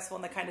be successful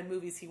in the kind of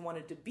movies he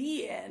wanted to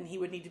be in, he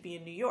would need to be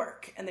in New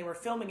York. And they were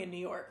filming in New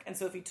York. And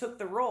so if he took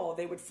the role,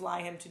 they would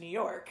fly him to New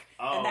York.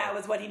 Oh. And that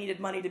was what he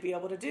needed money to be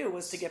able to do,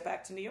 was to get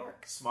back to New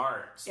York.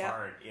 Smart,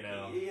 you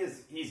know.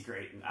 He's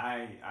great.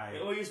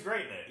 Well, he's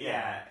great in it.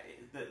 Yeah.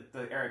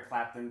 The Eric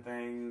Clapton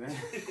thing.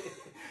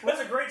 That's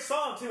a great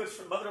song too. It's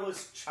from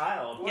Motherless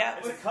Child. Yeah,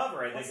 it's a cover.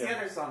 I think. What's the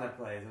other song that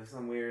plays? There's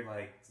some weird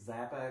like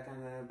Zappa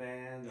kind of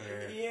band.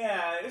 Or...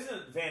 Yeah,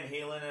 isn't Van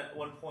Halen at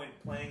one point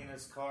playing in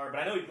his car?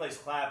 But I know he plays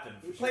Clapton.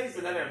 He plays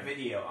another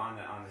video on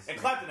the screen. And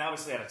Clapton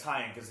obviously had a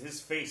tie-in because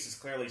his face is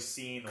clearly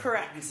seen.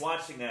 Correct. He's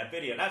watching that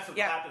video. And that's when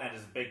Clapton had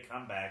his big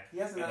comeback in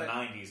the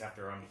 90s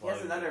after Unplugged. He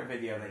has another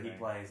video that he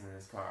plays in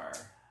his car.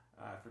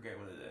 I forget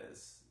what it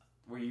is.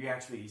 Where you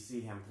actually see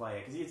him play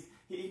it because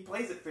he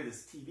plays it through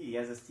this TV. He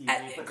has this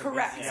TV. He puts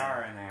correct. a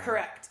VCR in there.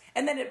 Correct.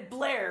 And then it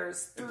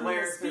blares through the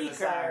speaker. Through the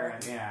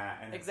siren. Yeah.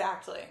 And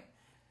exactly.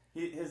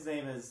 His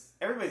name is.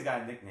 Everybody's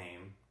got a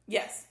nickname.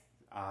 Yes.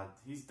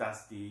 He's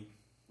Dusty,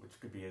 which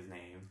could be his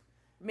name.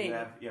 Maybe.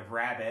 You have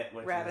Rabbit,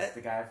 which is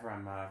the guy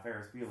from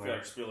Ferris Bueller.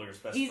 Ferris Bueller's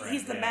best friend.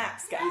 He's the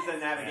maps guy. Yes, he's the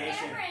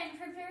navigation. Cameron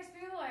from Ferris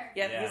Bueller.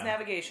 Yeah, he's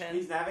navigation.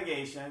 He's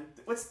navigation.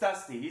 What's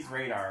Dusty? He's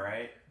radar,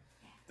 right?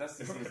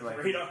 Dusty seems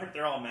like radar.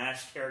 They're all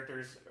MASH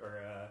characters,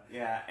 or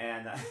yeah,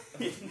 and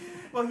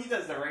he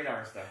does the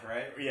radar stuff,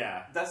 right?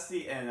 Yeah.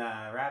 Dusty and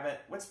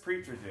Rabbit. What's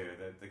Preacher do?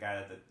 The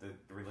guy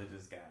the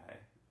religious guy,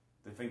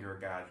 the finger of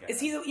God guy.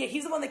 Is he?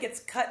 He's the one that gets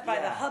cut by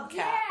the hubcap.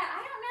 Yeah,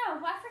 I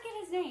don't know. I forget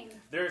his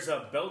name. There's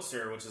a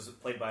Belzer, which is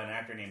played by an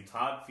actor named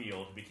Todd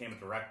Field, who became a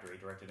director. He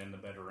directed In the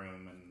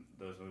Bedroom and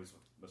those movies.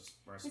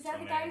 Is that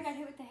the guy who got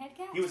hit with the head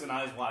cap? He was in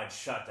Eyes Wide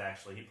Shut.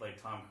 Actually, he played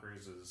Tom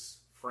Cruise's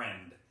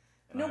friend.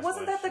 No,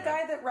 wasn't that the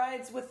guy that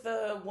rides with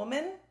the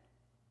woman?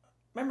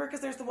 Remember,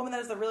 because there's the woman that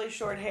has the really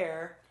short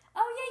hair.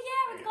 Oh,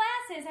 yeah, with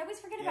glasses. I always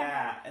forget about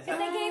that. Because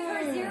they gave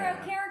her zero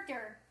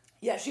character.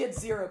 Yeah, she had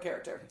zero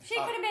character. She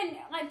could have been,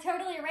 like,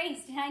 totally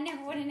erased, and I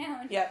never would have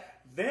known. Yep.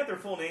 They have their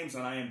full names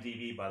on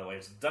IMDb, by the way.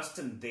 It's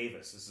Dustin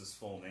Davis is his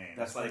full name.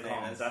 That's why they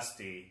call him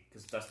Dusty,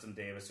 because Dustin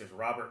Davis. There's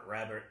Robert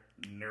Rabbit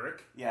Nurick.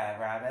 Yeah,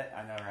 Rabbit.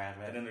 I know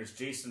Rabbit. And then there's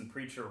Jason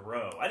Preacher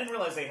Rowe. I didn't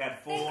realize they had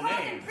full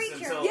names.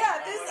 Until...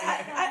 Yeah,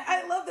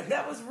 I love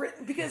that was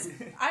written, because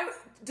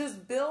does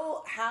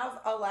Bill have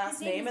a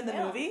last name in the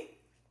movie?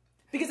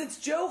 Because it's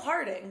Joe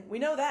Harding. We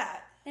know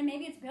that. Then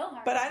maybe it's Bill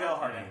Harding. But I don't. Bill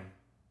Harding.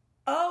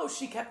 Oh,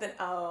 she kept it.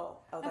 Oh,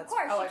 that's of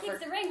course. She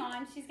keeps the ring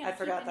on. She's gonna. I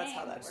forgot that's name.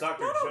 how that works. It's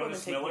Dr.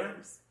 Jonas Miller,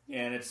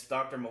 and it's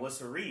Dr.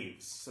 Melissa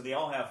Reeves. So they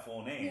all have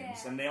full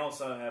names, and they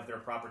also have their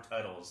proper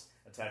titles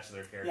attached to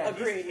their characters. Yeah,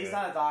 agreed. He's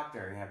not a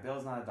doctor. Yeah,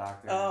 Bill's not a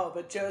doctor. Oh,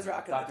 but Joe's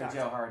rocking Dr.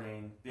 Joe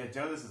Harding. Yeah,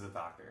 Jonas is a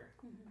doctor.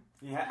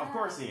 Mm-hmm. Yeah, of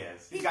course he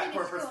is. He's got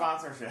corporate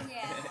sponsorship.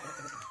 Yeah.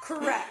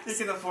 Correct. He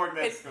can afford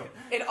med school.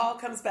 It all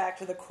comes back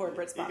to the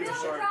corporate sponsorship.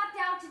 Bill dropped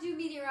out to do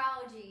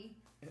meteorology.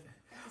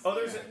 Oh,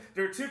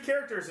 there are two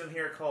characters in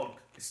here called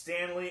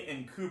Stanley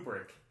and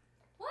Kubrick.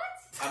 What?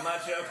 I'm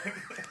not joking.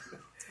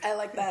 I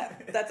like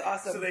that. That's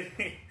awesome. So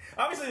they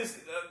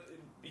obviously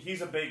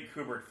he's a big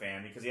Kubrick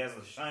fan because he has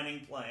The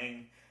Shining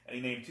playing, and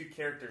he named two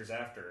characters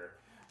after.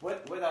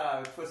 What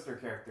Twister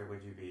character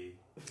would you be?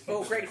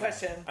 Oh, great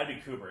question. I'd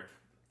be Kubrick.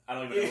 I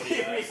don't even know who he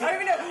is. I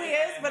don't even know who he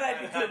is, but I'd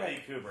be Kubrick.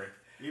 I'd be Kubrick.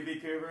 You'd be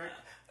Kubrick?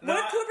 What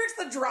if Kubrick's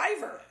the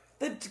driver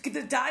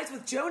that dies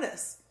with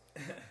Jonas?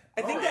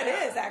 I think that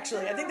is,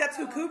 actually. I think that's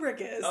who Kubrick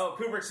is. Oh,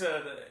 Kubrick's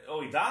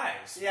he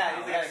dies. Yeah,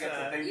 he's the guy that gets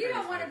the thing. You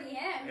don't want to be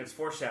him. It's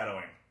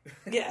foreshadowing.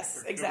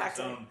 Yes,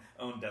 exactly. Kubrick's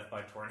own death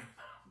by tornado.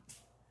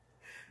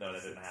 No,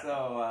 that didn't happen.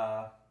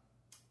 So,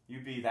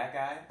 you'd be that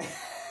guy?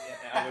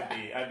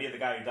 Yeah, I'd be the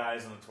guy who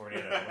dies in the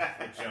tornado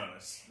with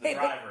Jonas, the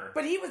driver.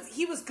 But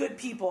he was good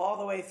people all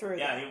the way through.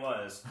 Yeah, he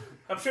was.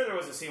 I'm sure there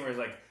was a scene where he's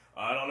like,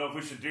 I don't know if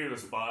we should do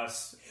this,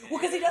 boss. Well,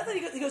 because he does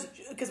it. He goes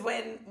because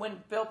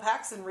when Bill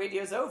Paxton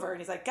radios over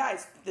and he's like,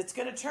 guys, it's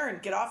going to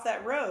turn. Get off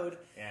that road.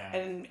 Yeah.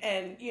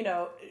 And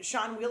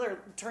Sean Wheeler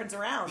turns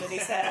around and he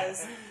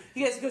says,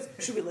 he goes,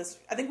 should we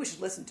listen? I think we should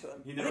listen to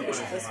him. I think we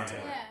should listen to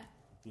him. Yeah.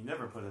 You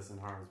never put us in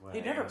harm's way.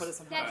 You never put us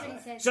in That's harm's what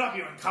way. he said. Shut up,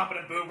 you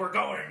incompetent boob. We're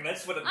going.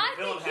 That's what a I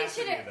villain think he has to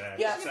should do. have. That.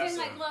 He should have been Obsessive.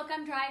 like, "Look,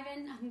 I'm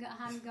driving.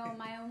 I'm going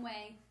my own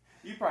way."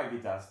 You'd probably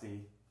be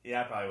Dusty.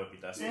 Yeah, I probably would be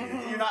Dusty.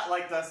 You're not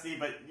like Dusty,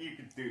 but you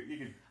could do.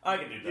 I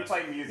could do You Dusty.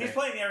 play music. He's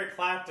playing Eric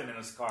Clapton in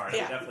his car. He'd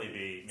Yeah. definitely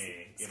be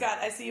me. you Scott,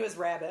 know. I see you as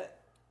Rabbit.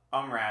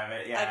 I'm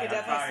Rabbit. Yeah, I could I'm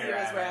definitely probably see you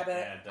as Rabbit.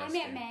 Yeah, I Dusty.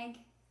 met Meg.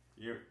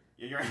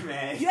 You're Aunt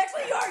May. You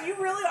actually are. You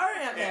really are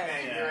Aunt May. Aunt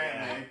May. You're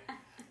Aunt May.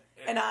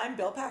 And I'm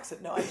Bill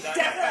Paxton. No, I'm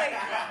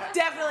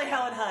definitely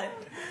Helen Hunt.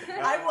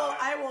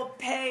 I will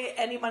pay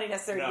any money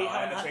necessary to No, be I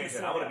Helen have Hunt. to in change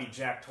this it. I want to scenario. be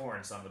Jack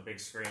Torrance on the big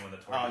screen when the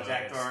tornado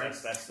Jack hits.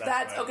 Torrance. That's what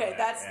I okay. want,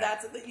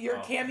 That's yeah. your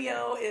Oh.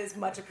 cameo is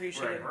much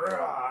appreciated. Right.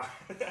 I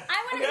want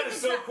That to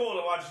is so cool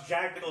to watch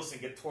Jack Nicholson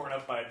get torn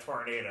up by a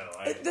tornado.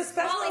 The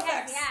special Wally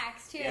has effects. the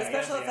axe too. The Yeah, special he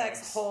has the effects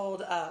axe.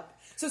 hold up.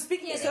 So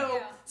speaking, Yeah, they so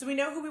do. so we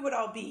know who we would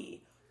all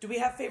be. Do we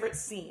have favorite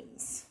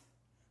scenes?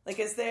 Like,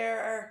 is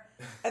there?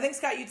 I think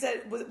Scott, you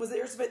said was it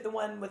yours the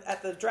one with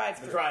at the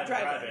drive-thru? The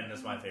drive-in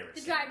is my favorite. The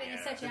scene, drive-in yeah.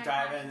 is such The an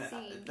drive-in, iconic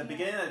scene. the yeah.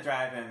 beginning of the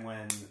drive-in,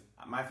 when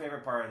my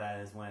favorite part of that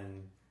is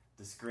when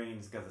the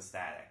screens go to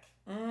static.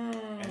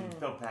 And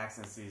Bill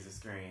Paxton sees the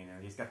screen,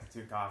 and he's got the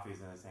two coffees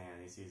in his hand,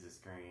 and he sees the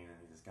screen, and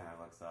he just kind of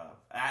looks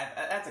up.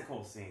 That's a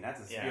cool scene.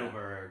 That's a Yeah.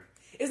 Spielberg.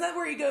 Isn't that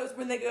where he goes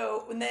when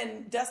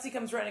then Dusty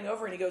comes running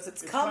over and he goes,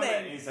 "It's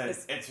coming." He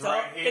says, "It's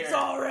right here. It's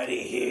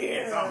already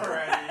here. It's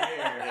already here."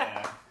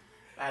 Yeah.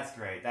 That's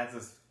great. That's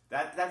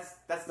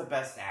the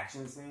best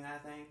action scene, I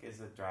think, is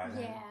the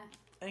drive-in. Yeah.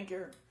 I think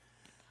you're.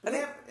 But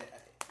I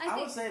I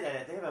would say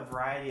that they have a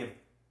variety of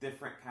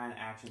different kind of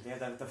actions. They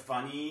have the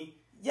funny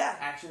Yeah.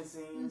 action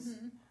scenes,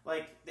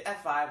 like the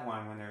F5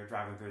 one when they're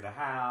driving through the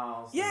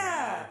house.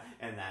 Yeah.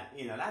 and that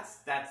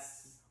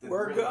that's the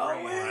We're really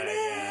going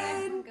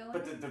great one. in.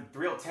 But the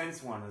real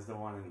tense one is the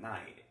one at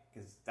night,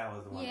 because that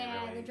was the one. Yeah,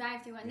 that really, the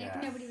drive-through one. Yeah.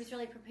 Nobody was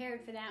really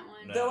prepared for that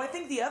one. No. Though I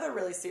think the other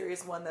really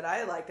serious one that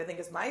I liked, I think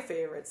is my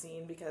favorite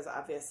scene because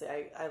obviously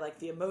I like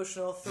the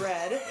emotional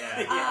thread,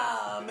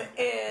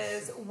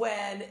 is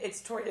when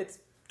it's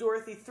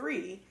Dorothy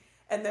 3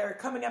 and they're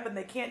coming up and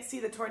they can't see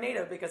the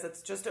tornado because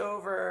it's just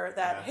over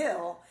that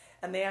hill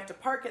and they have to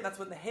park it, and that's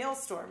when the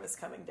hailstorm is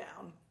coming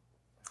down.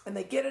 And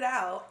they get it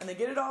out, and they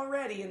get it all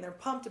ready, and they're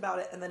pumped about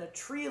it, and then a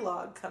tree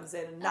log comes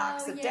in and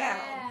knocks it down,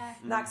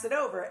 knocks it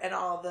over, and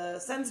all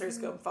the sensors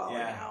go falling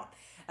out.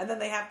 And then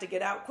they have to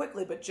get out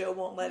quickly, but Joe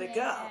won't let it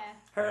go.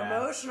 Her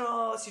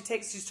emotional,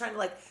 she's trying to,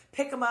 like,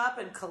 pick them up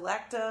and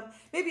collect them.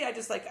 Maybe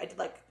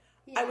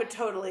I would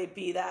totally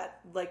be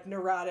that, like,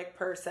 neurotic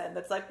person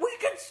that's like, we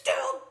can still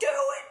do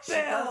it, Bill!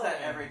 She does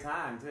that every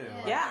time, too.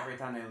 Like, Yeah. every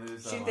time they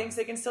lose She thinks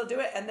they can still do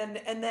it, and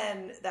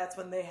then that's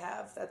when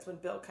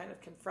Bill kind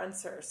of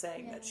confronts her,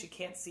 saying that she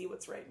can't see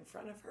what's right in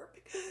front of her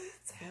because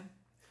it's him.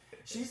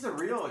 She's the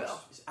real. Bill.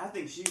 I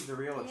think she's the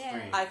real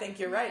extreme. I think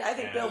you're right. I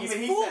think Yeah. Bill's Even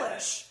he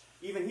foolish.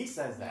 Even he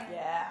says that.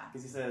 Yeah.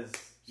 Because he says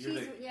She's,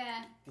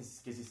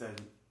 Because he said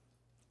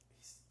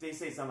they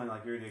say something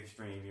like, "You're the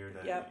extreme. You're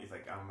the." Yep. He's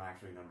like, "I'm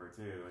actually number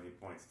 2," and he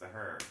points to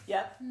her.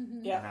 Yep.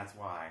 And Yep. that's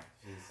why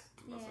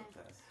she's most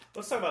obsessed.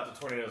 Let's talk about the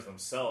tornadoes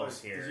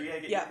themselves here. Did you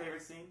get your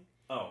favorite scene?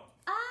 Oh,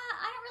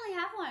 I don't really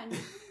have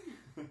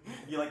one.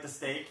 You like the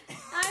steak?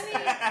 I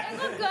mean,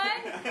 it looked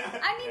good.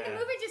 I mean, the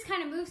movie just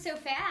kind of moves so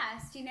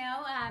fast, you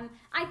know?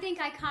 I think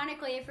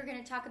iconically, if we're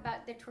going to talk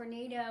about the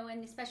tornado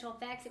and the special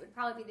effects, it would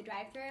probably be the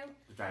drive-thru.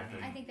 The drive-thru.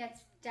 I think that's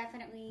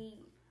definitely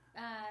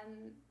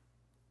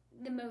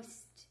the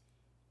most,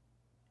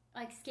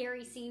 like,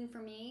 scary scene for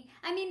me.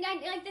 I mean,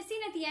 like, the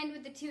scene at the end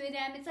with the two of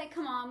them, it's like,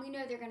 come on, we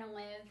know they're going to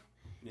live.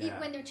 Yeah.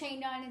 When they're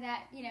chained onto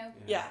that,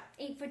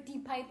 8-foot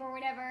deep pipe or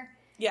whatever.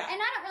 Yeah. And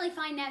I don't really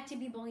find that to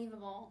be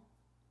believable.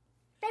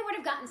 They would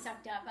have gotten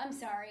sucked up. I'm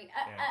sorry.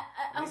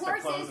 At A least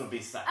horse the clothes is would be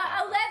sucked a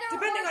up. leather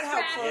Depending horse on how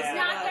strap close is they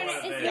not were. gonna. That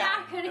It's would've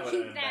not been- gonna that keep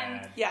would've been them.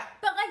 bad. Yeah.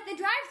 But like the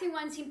drive-through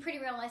one seemed pretty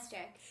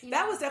realistic. You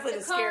That know? was definitely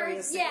the cars,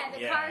 scariest scene. Yeah,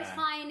 the cars Yeah.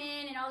 flying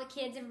in and all the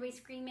kids, everybody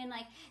screaming.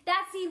 Like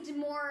that seemed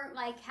more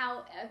like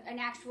how an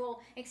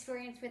actual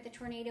experience with the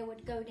tornado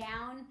would go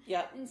down.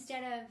 Yep.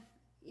 Instead of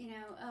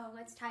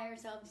let's tie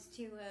ourselves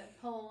to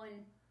a pole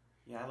and.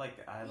 Yeah, I like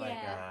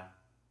Yeah.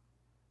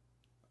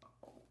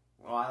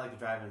 Well, I like the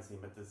drive-in scene,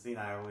 but the scene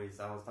I was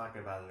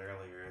talking about it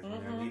earlier is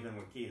when they're leaving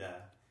Wakita,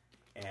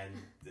 and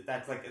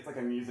it's like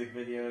a music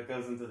video. It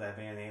goes into that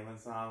Van Halen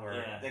song where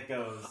it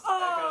goes.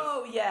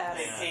 Oh, yes.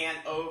 They pan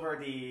over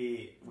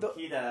the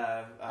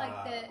Wakita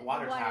Like the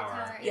water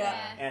tower. Yeah.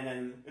 And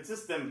then it's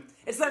just them.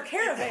 It's their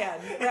caravan,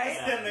 It's right?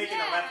 them making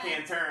Yeah. a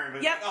left-hand turn.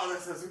 But Yep.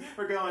 it's like,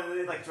 we're going. And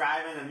they like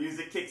driving, and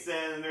music kicks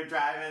in, and they're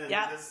driving, and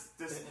Yep. just.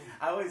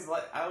 I always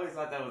thought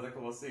that was a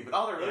cool scene. But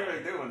all they're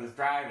really doing is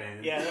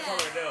driving. yeah, that's all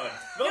they're doing.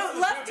 No, Most of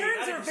the left movie,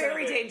 turns are 90%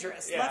 very of it-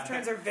 dangerous. Yeah. Left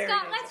turns are very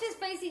Scott, dangerous. let's just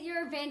face it.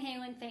 You're a Van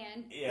Halen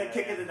fan. Yeah, They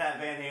kick into that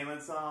Van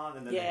Halen song,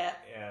 and then Yeah.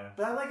 Yeah.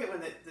 But I like it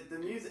when the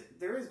music.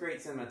 There is great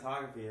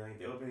cinematography, like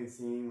the opening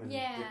scene when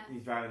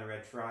he's driving the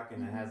red truck,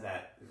 and it has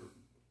that.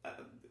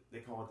 They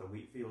call it the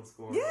Wheatfield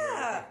score.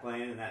 Yeah.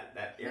 Playing, and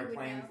that You would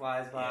airplane know.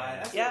 flies by. Yeah.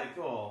 That's Yep. really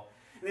cool.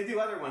 they do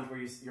other ones where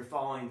you're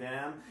following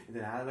them, and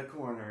then out of the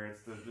corner,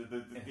 it's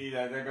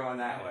they're going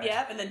that way.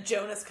 Yep, and then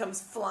Jonas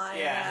comes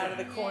flying out of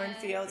the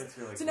cornfields. It's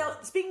really so cool. now,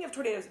 speaking of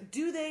tornadoes,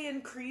 do they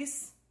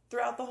increase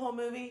throughout the whole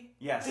movie?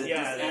 Yes. Is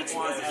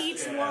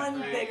each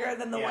one bigger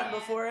than the one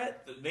before it?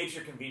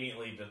 Nature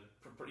conveniently,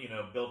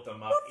 built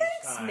them up Well, each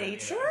thanks, time.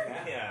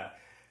 nature. Yeah.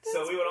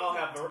 So we would all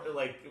have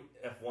like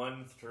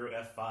F1 through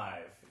F5.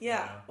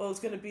 Yeah. Well, it's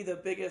going to be the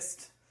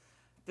biggest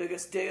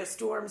day of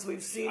storms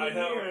we've seen in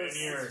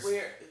years.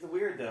 The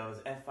weird though is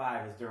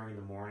F5 is during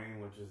the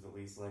morning, which is the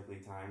least likely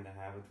time to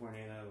have a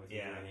tornado, which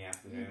is in the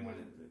afternoon when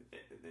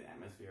the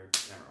atmosphere.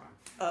 Never mind.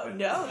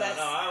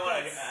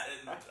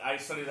 I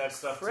study that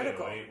stuff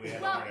critical. too.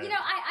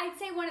 I'd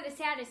say one of the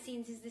saddest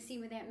scenes is the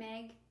scene with Aunt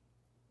Meg.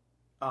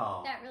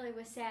 Oh. That really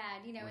was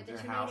sad. When the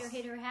tornado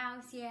hit her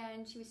house,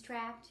 and she was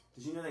trapped.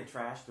 Did you know they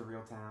trashed the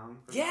real town?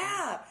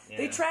 Yeah.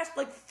 They trashed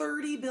like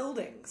 30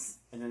 buildings.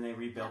 And then they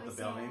rebuilt the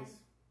buildings? Sad.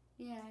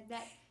 Yeah,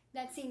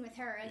 that scene with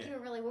her. You were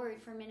really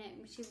worried for a minute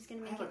she was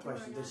going to make it. I have a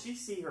question. Does she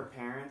see her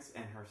parents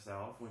and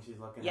herself when she's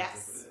looking at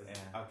this?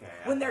 Okay.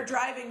 When they're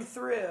driving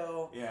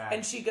through,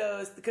 and she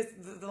goes, because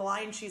the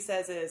line she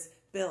says is,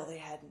 Bill, they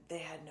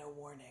had no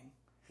warning.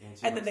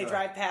 And then they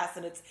drive past,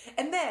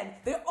 and then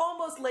they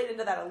almost laid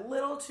into that a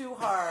little too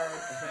hard,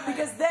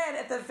 because then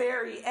at the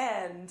very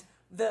end,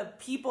 the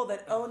people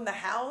that own the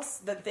house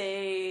that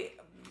they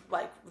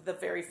like the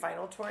very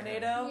final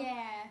tornado,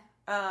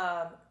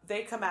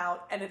 they come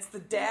out, and it's the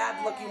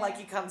dad looking like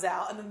he comes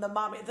out, and then the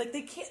mom. Like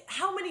they can't.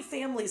 How many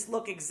families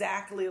look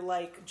exactly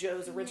like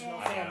Joe's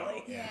original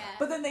family? Yeah.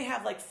 But then they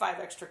have like 5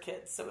 extra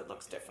kids, so it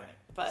looks different.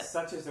 But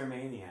such is their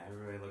mania.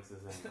 Everybody looks the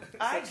same.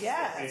 I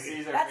guess. They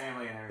see their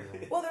family and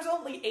everything. Well, there's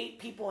only 8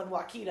 people in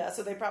Waukeeta,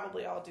 so they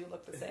probably all do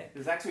look the same.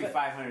 There's actually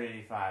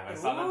 585. I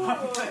saw the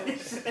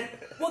population.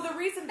 Well, the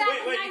reason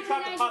wait, you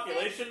caught the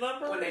population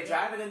number? When they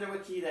drive it into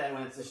Waukeeta and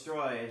when it's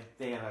destroyed,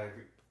 they have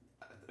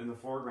in the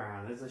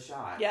foreground. There's a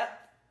shot. Yep.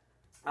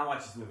 I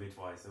watched this movie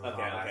twice. It was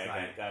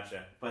Okay,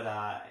 gotcha. But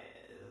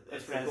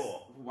That's it pretty says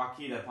cool.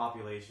 Waukeeta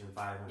population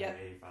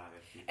 585.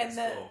 And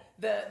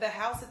the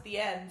house at the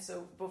end,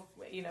 so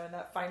in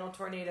that final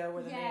tornado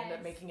where they end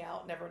up making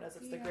out, and everyone knows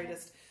it's the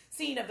greatest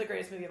scene of the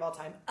greatest movie of all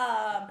time.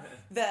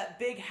 The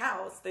big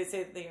house, they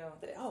say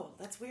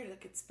that's weird.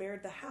 Like it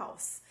spared the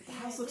house. The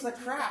house looks like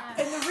crap.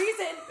 And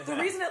the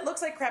reason it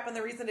looks like crap and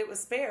the reason it was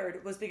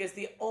spared was because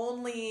the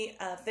only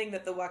thing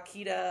that the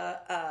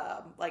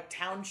Waukeeta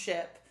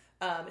township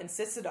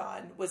insisted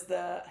on was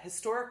the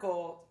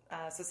historical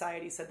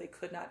society said they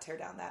could not tear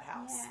down that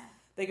house. Yeah.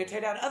 They could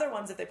tear down other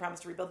ones if they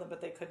promised to rebuild them,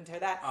 but they couldn't tear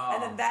that. Oh.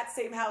 And then that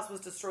same house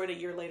was destroyed a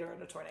year later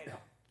in a tornado.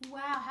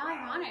 Wow, how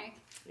ironic.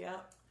 Yeah.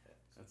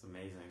 That's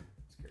amazing.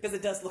 Because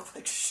it does look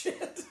like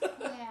shit.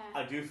 Yeah.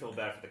 I do feel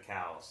bad for the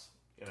cows.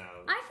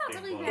 I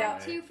felt really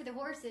bad too for the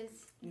horses.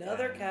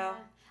 Another cow.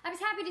 I was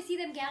happy to see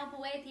them gallop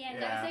away at the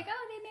end. I was like,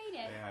 oh, they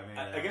made it.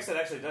 Yeah, I guess it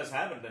actually does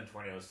happen in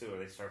tornadoes too, where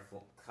they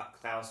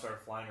cows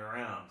start flying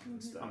around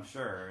and stuff. I'm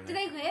sure. Do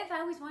they live?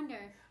 I always wonder.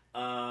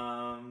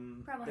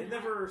 They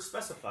never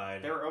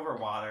specified. They were over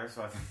water,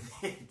 so I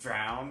think they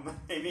drowned.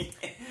 Maybe.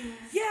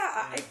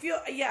 I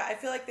feel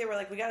like they were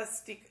like, we gotta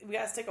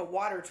stick a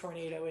water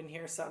tornado in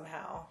here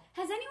somehow.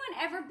 Has anyone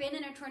ever been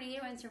in a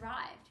tornado and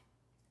survived?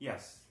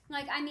 Yes.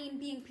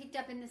 Being picked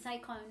up in the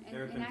cyclone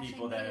and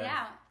actually made it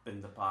out.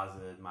 Been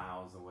deposited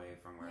miles away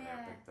from where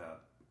they're picked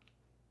up.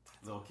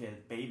 Little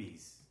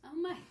babies. Oh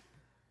my.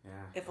 Yeah.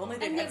 If only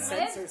they had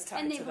sensors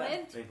tied to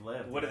them. They've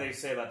lived. What do they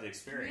say about the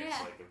experience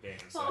of being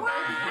inside?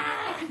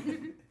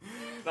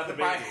 Not the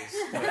babies.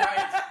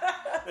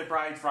 They're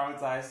probably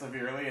traumatized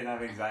severely and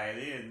have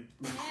anxiety and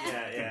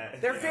yeah.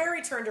 They're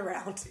very turned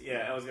around.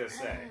 Yeah, I was gonna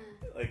say.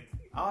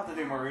 I'll have to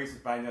do more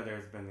research, but I know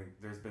there's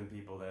been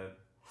people that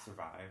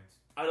survived.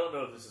 I don't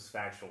know if this is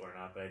factual or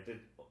not, but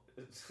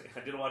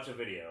I did watch a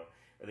video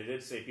where they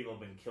did say people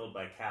have been killed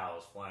by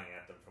cows flying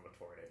at them from a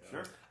tornado.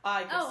 Sure.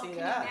 I can see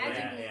that. You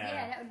imagine?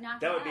 Yeah, that would knock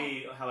That would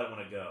be how I'd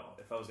want to go.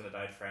 If I was going to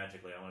die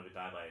tragically, I wanted to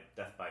die by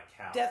death by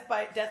cow. Death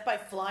by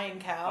flying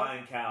cow.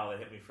 Flying cow that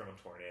hit me from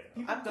a tornado.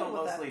 People don't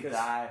mostly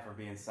die for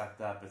being sucked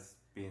up. It's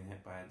being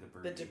hit by a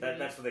debris.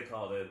 That's what they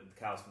call it.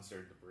 The cow's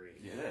considered debris.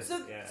 Yeah, it is. So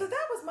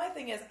that was my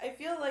thing. Is I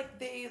feel like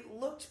they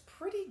looked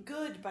pretty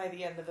good by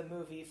the end of the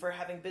movie for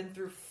having been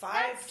through 5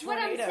 That's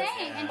tornadoes. What I'm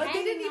saying. And they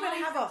didn't even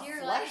have a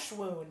flesh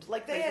wound.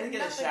 Like they didn't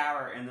get nothing. A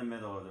shower in the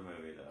middle of the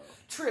movie though.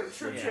 True.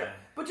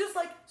 But just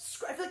I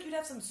feel like you'd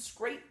have some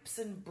scrapes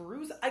and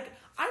bruises.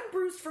 I'm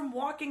bruised from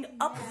walking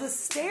up the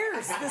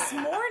stairs this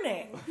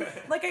morning.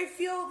 I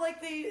feel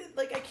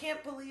like I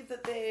can't believe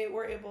that they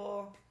were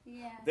able.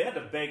 Yeah. They had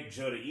to beg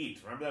Joe to eat.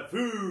 Remember that?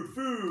 Food.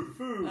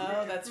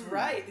 Oh, that's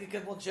right.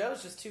 Because,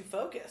 Joe's just too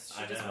focused.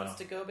 She just wants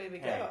to go, baby,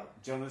 go.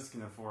 Jonas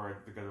can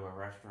afford to go to a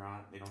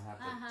restaurant. They don't have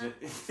to.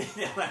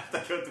 They don't have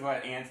to go to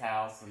an aunt's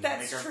house. And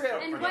that's make true.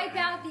 And wipe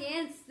out the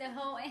ants.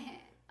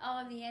 All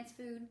of the ants'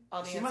 food.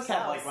 She must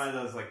have one of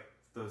those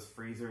those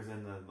freezers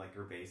in the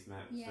her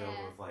basement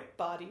filled with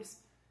bodies.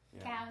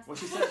 Yeah. Cows. Well,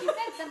 she said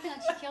something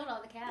like she killed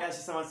all the cows. Yeah,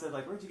 someone said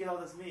where'd you get all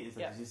this meat? It's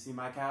like, did you see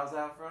my cows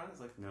out front? It's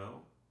like,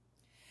 no.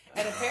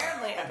 And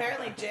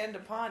apparently, Jan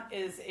DuPont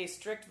is a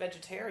strict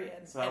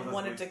vegetarian and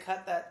wanted to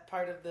cut that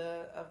part of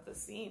the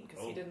scene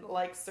because he didn't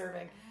like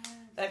serving.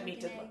 That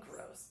meat did look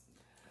gross.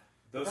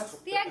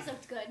 The eggs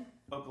looked good.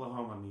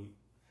 Oklahoma meat.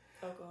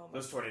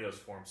 Those tornadoes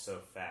form so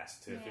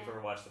fast too. If you've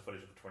ever watched the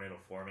footage of a tornado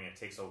forming, it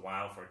takes a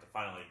while for it to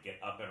finally get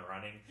up and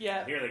running.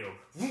 Yeah. Here they go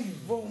boom,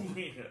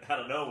 boom, out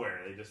of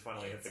nowhere. They just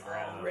finally hit the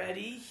ground.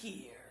 Already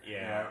here.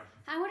 Yeah.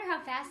 I wonder how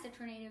fast the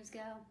tornadoes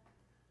go.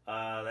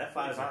 That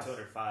flies at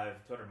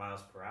 200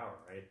 miles per hour,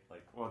 right?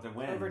 Like, well, the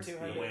winds. Over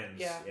 200. The winds.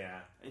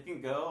 Yeah. It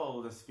can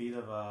go the speed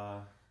of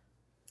a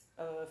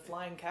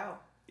flying cow.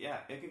 Yeah,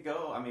 it could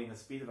go. I mean, the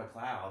speed of a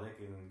cloud. It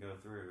can go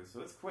through.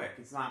 So it's quick.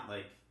 It's not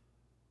like.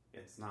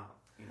 It's not.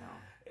 You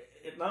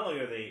know. Not only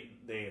are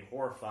they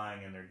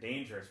horrifying and they're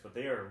dangerous, but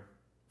they are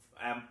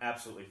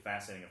absolutely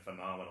fascinating and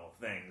phenomenal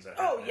things that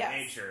happen in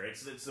nature.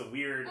 It's a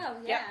weird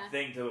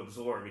thing to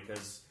absorb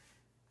because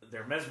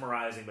they're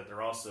mesmerizing, but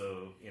they're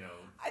also,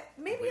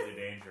 completely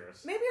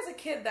dangerous. Maybe as a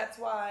kid, that's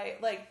why,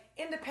 like,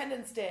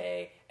 Independence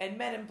Day and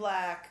Men in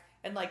Black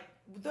and, like,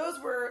 those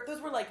were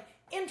like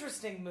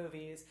interesting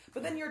movies.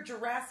 But then your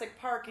Jurassic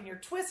Park and your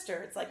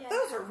Twister, it's like,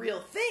 those are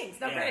real things.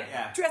 Now, granted,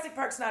 Jurassic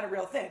Park's not a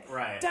real thing.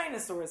 Right.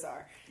 Dinosaurs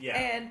are. Yeah.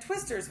 And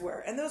Twisters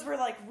were. And those were,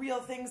 like,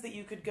 real things that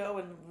you could go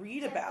and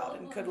read about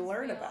and could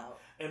learn about.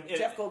 And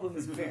Jeff Goldblum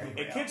is very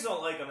real. And kids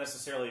don't like them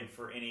necessarily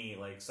for any,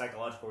 like,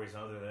 psychological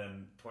reason other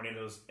than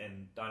tornadoes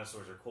and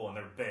dinosaurs are cool and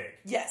they're big.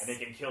 Yes. And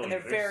they can kill you. And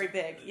they're very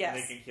big, yes.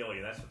 And they can kill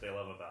you. That's what they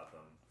love about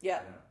them. Yeah.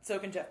 So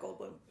can Jeff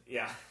Goldblum.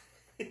 Yeah.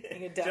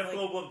 Jeff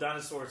Goldblum,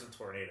 dinosaurs and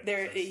tornadoes.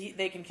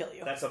 They can kill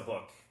you. That's a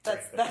book.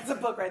 That's a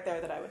book right there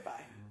that I would buy.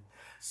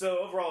 So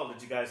overall,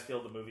 did you guys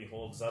feel the movie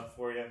holds up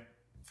for you?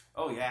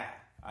 Oh yeah,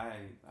 I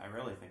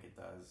really think it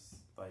does.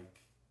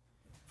 Like,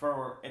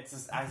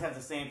 I have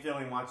the same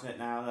feeling watching it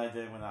now that I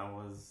did when I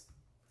was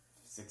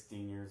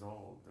 16 years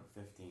old or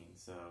 15.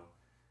 So,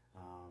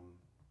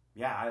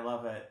 yeah, I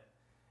love it.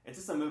 It's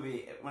just a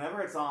movie.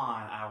 Whenever it's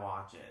on, I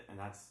watch it, and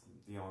that's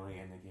the only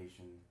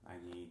indication I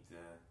need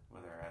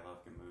whether I love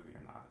a movie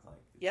or not.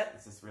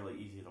 It's just really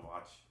easy to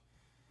watch,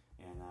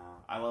 and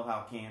I love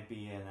how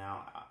campy and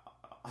how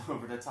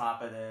over the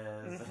top it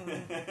is,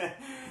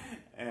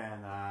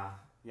 and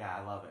yeah,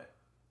 I love it.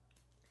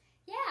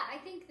 Yeah, I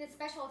think the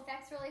special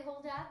effects really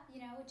hold up,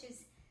 which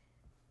is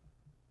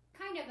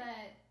kind of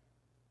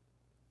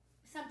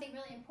something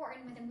really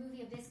important with a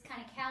movie of this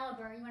kind of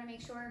caliber. You want to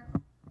make sure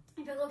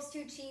if it looks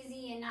too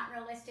cheesy and not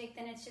realistic,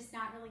 then it's just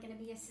not really going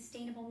to be a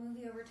sustainable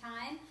movie over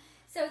time.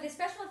 So the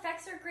special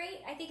effects are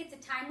great. I think it's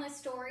a timeless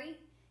story,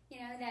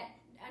 that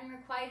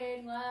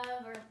unrequited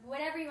love or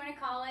whatever you want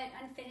to call it,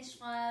 unfinished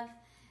love.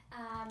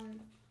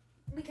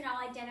 We can all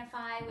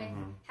identify with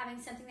having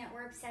something that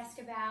we're obsessed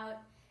about.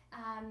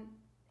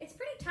 It's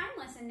pretty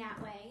timeless in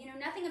that way.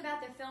 Nothing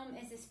about the film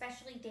is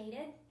especially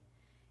dated.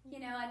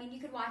 You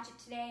could watch it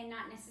today and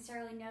not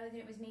necessarily know that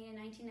it was made in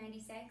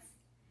 1996,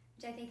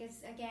 which I think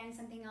is, again,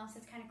 something else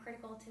that's kind of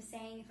critical to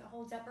saying if it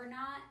holds up or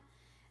not.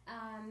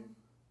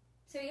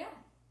 So, yeah,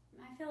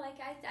 I feel like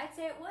I'd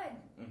say it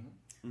would.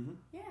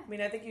 Yeah. I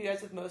mean, I think you guys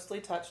have mostly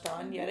touched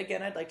on, yet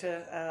again, I'd like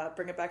to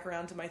bring it back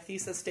around to my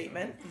thesis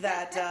statement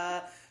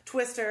that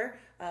Twister,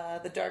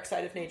 The Dark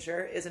Side of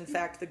Nature, is in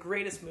fact the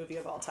greatest movie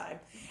of all time.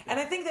 And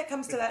I think that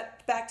comes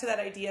back to that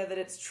idea that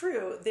it's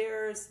true.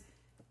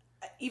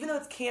 Even though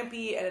it's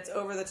campy and it's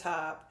over the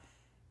top,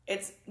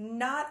 it's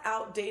not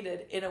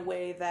outdated in a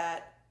way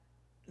that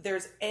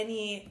there's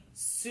any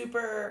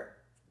super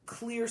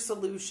clear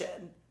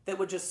solution that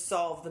would just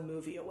solve the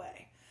movie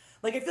away.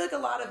 Like, I feel like a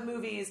lot of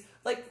movies,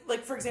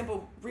 like for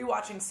example,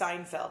 rewatching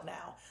Seinfeld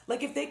now,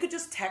 like, if they could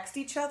just text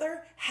each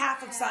other,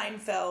 half of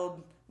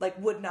Seinfeld,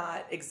 would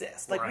not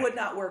exist, would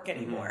not work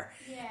anymore.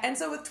 Yeah. And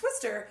so with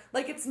Twister,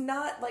 it's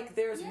not like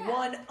there's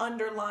one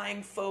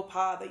underlying faux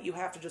pas that you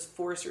have to just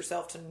force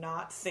yourself to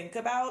not think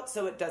about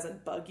so it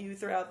doesn't bug you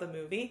throughout the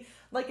movie.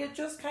 It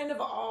just kind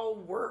of all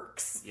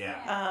works.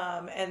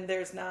 Yeah. And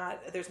there's not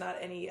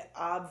any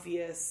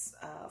obvious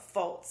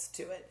faults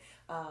to it.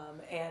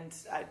 And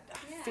I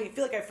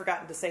feel like I've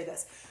forgotten to say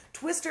this.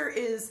 Twister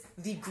is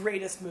the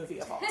greatest movie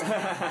of all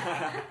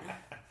time.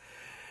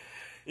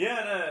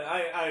 Yeah, no,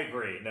 I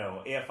agree.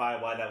 No,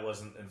 AFI, why that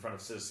wasn't in front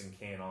of Citizen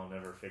Kane, I'll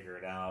never figure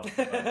it out.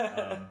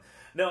 But,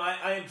 no,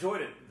 I enjoyed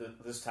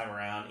it this time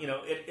around.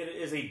 It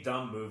is a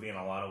dumb movie in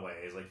a lot of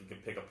ways. Like, you can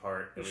pick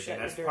apart everything.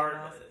 That's part.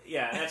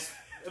 Yeah, that's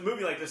a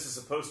movie like this is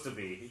supposed to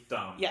be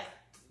dumb. Yeah.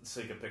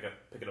 So you can pick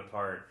it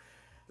apart.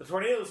 The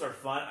tornadoes are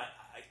fun.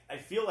 I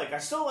feel like I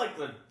still like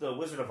the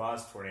Wizard of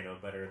Oz tornado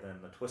better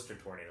than the Twister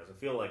tornadoes. I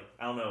feel like,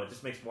 I don't know, it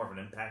just makes more of an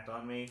impact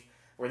on me.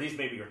 Where these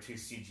maybe are too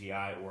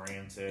CGI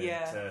oriented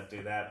to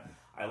do that.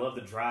 I love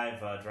the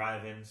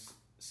drive-in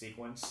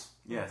sequence.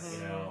 Yes.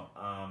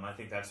 I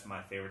think that's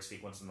my favorite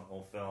sequence in the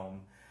whole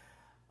film.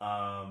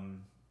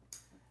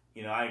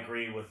 I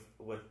agree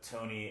with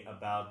Tony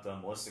about the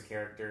Melissa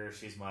character.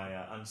 She's my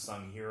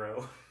unsung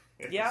hero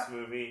in this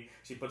movie.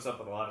 She puts up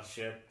with a lot of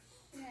shit.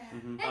 Yeah.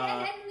 And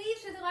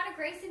leaves with a lot of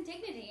grace and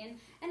dignity.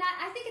 And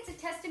I think it's a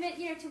testament,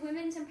 to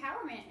women's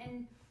empowerment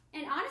and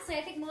And honestly,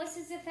 I think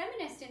Melissa's a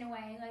feminist in a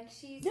way. Like,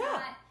 she's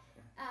not,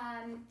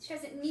 she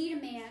doesn't need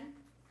a man.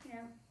 You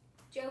know,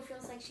 Jo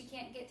feels like she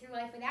can't get through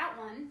life without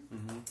one.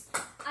 Mm-hmm.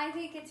 I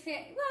think it's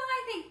fair. Well,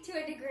 I think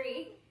to a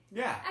degree.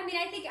 Yeah. I mean,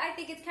 I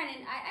think it's kind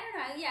of, I don't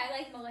know. Yeah, I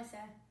like Melissa.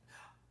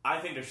 I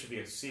think there should be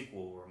a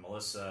sequel where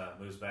Melissa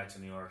moves back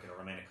to New York in a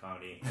romantic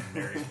comedy and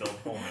marries Bill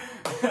Pullman.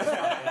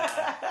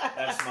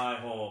 That's my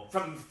whole...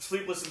 From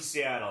Sleepless in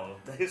Seattle.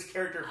 His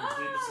character from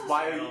Sleepless in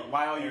Seattle.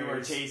 While you were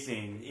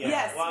chasing.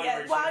 Yeah,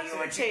 while you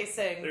were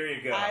chasing. There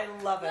you go. I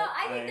love it. Well,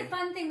 I think the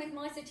fun thing with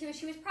Melissa, too, is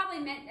she was probably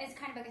meant as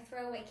kind of like a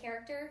throwaway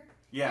character.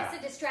 Yeah. It's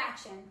a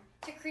distraction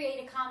to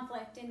create a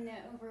conflict in the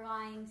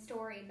overlying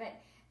story. But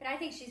I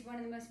think she's one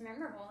of the most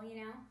memorable,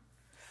 you know?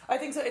 I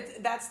think so.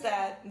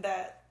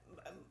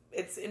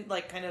 It's in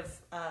like kind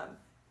of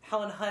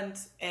Helen Hunt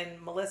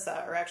and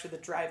Melissa are actually the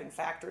driving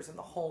factors in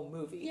the whole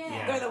movie.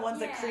 Yeah. They're the ones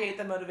that create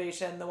the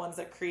motivation, the ones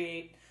that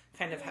create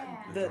kind of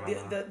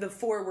the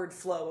forward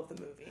flow of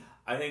the movie.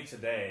 I think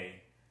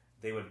today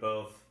they would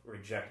both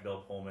reject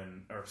Bill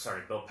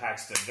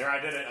Paxton. There,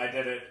 I did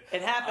it.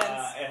 It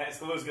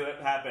happens. It was going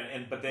to happen,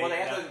 it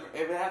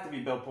would have to be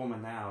Bill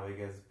Pullman now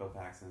because Bill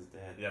Paxton's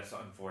dead. Yes,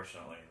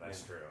 unfortunately,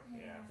 that's true.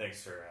 Yeah,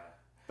 thanks for.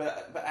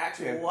 But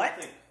actually,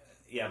 what?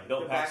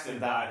 Bill Paxton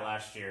died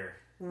last year.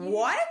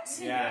 What?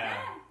 Yeah.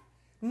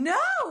 No.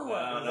 It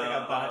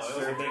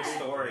was a big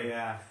story.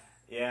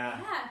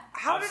 Yeah.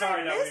 How did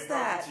I miss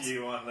that? To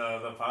you on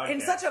the podcast in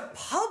such a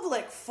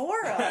public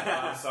forum.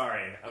 I'm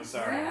sorry.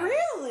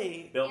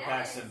 Really? Bill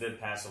Paxton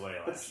did pass away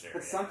last year.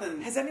 But something.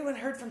 Has anyone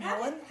heard from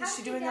Helen? Is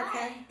she doing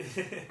okay?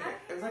 It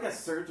was like a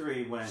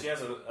surgery when she has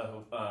some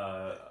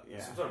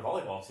sort of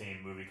volleyball team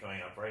movie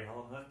coming up, right?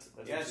 Helen Hunt.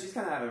 She's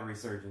kind of had a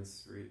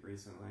resurgence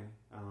recently.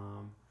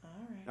 All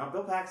right. Now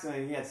Bill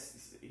Paxton,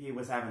 he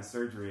was having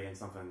surgery and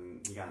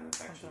he got an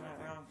infection.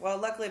 Well,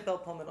 luckily Bill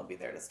Pullman will be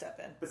there to step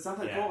in. But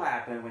something cool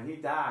happened when he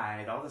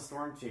died. All the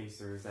storm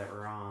chasers that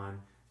were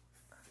on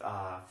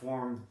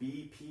formed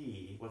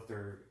BP with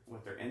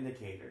their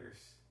indicators.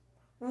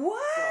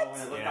 What? So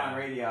when it looked on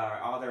radio,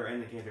 all their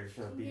indicators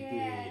showed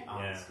BP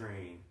on the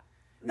screen.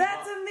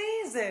 That's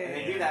amazing. And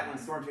they do that when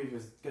storm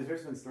chasers, because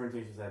there's been storm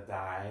chasers that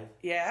died.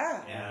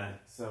 Yeah.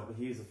 So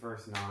he's the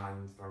first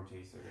non-storm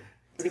chaser.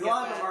 Because a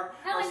lot of them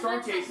are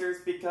storm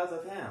chasers because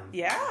of him.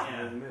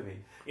 Yeah. In the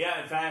movie.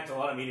 Yeah, in fact, a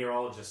lot of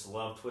meteorologists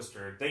love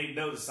Twister. They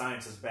know the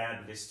science is bad,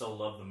 but they still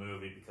love the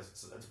movie because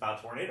it's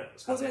about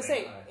tornadoes. I was going to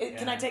say,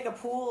 can I take a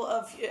pool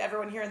of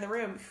everyone here in the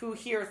room who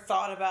here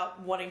thought about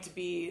wanting to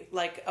be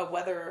like a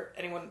weatherman?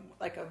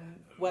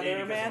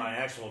 Maybe because of my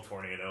actual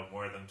tornado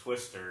more than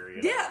Twister.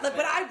 You know? Yeah,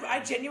 but I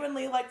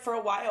genuinely, like, for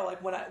a while,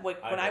 like when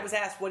I was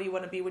asked, what do you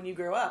want to be when you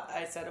grow up?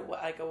 I said,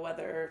 like a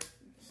weather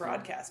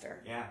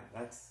broadcaster. Yeah,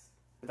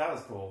 that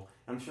was cool.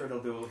 I'm sure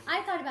they'll do it.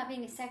 I thought about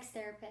being a sex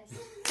therapist.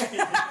 You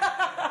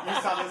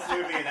saw this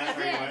movie and that's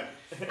where you went?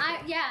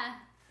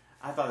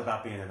 I thought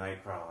about being a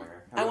night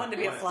crawler. I wanted to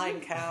be a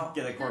flying cow.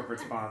 Get a corporate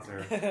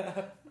sponsor.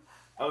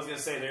 I was going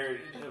to say,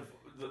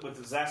 with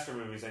disaster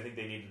movies, I think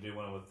they need to do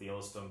one with the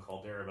Yellowstone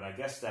caldera, but I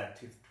guess that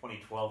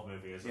 2012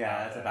 movie is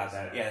about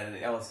that. Yeah, the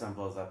Yellowstone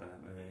blows up in that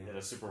movie. Yeah,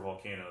 the super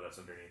volcano that's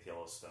underneath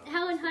Yellowstone.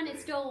 Helen Hunt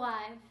is still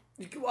alive.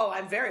 Oh,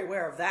 I'm very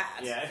aware of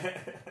that. Yeah.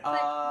 but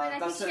I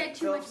think she had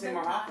too much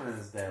Seymour Hoffman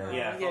is dead.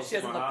 Yeah, she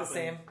doesn't look the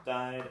same.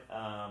 Died.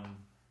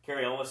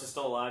 Cary Elwes is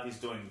still alive. He's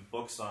doing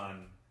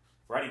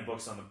writing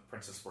books on The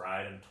Princess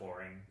Bride and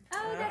touring.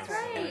 Oh, that's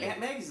right. Aunt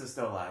Meg's is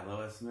still alive.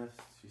 Lois Smith,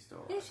 she's still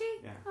alive. Is she?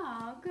 Yeah.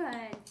 Oh,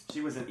 good.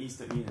 She was in East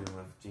of Eden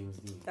with James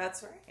Dean.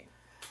 That's right.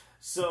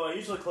 So I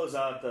usually close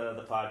out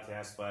the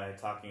podcast by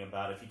talking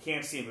about if you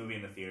can't see a movie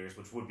in the theaters,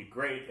 which would be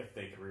great if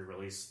they could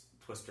re-release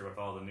Twister with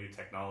all the new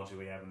technology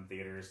we have in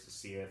theaters to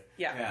see it.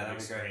 Yeah, that'd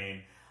be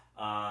great.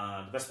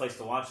 The best place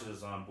to watch it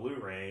is on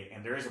Blu-ray,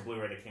 and there is a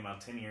Blu-ray that came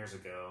out 10 years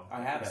ago.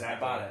 I have it. I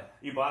bought it.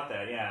 You bought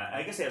that, yeah.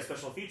 I guess they have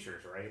special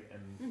features, right?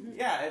 And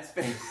yeah, it's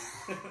been. And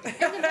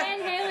the Van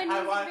Halen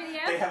music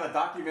video. They have a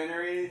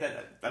documentary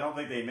that I don't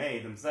think they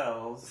made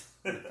themselves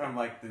from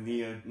like the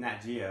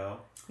Nat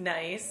Geo.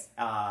 Nice.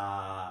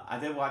 I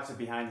did watch the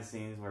behind the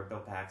scenes where Bill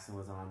Paxton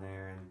was on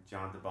there, and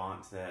John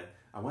DeBont said,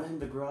 "I want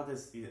him to grow out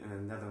this in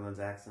a Netherlands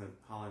accent,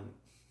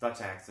 Dutch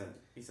accent."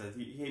 He said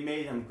he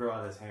made him grow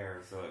out his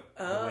hair so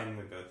the wind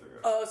would go through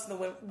it. Oh, so the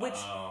wind, which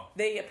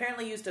they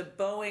apparently used a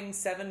Boeing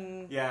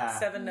 707. Yeah,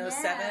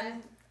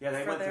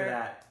 they went through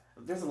that.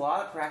 There's a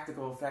lot of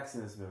practical effects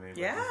in this movie.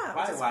 Yeah,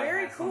 which is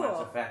very cool. So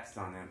much effects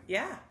on him.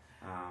 Yeah.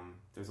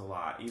 There's a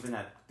lot.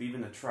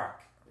 Even the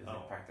truck is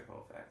a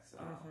practical effects.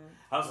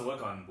 How's it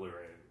look on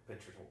Blu-ray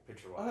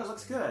picture-wise? Oh, it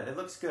looks good. It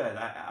looks good.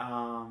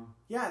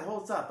 Yeah, it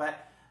holds up.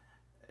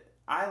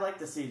 I like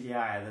the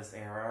CGI of this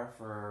era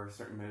for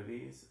certain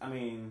movies. I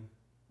mean,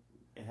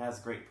 it has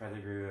great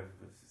pedigree of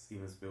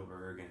Steven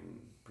Spielberg and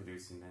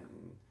producing it,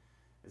 and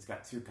it's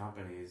got two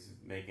companies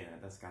making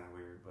it. That's kind of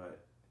weird,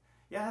 but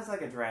yeah, it has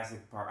like a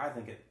Jurassic Park. I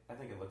think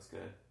it looks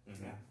good.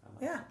 Mm-hmm.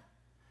 Yeah, it.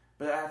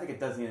 But I think it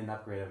does need an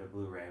upgrade of a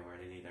Blu-ray where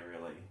they need to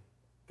really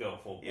go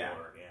full bore. Yeah.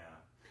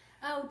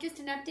 Oh, just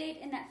an update.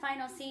 In that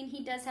final scene,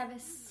 he does have a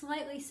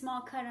slightly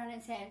small cut on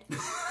his head.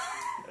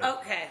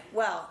 Okay,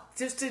 well,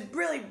 just to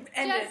really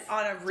end it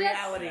on a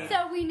reality.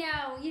 So we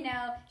know,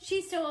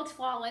 she still looks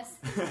flawless.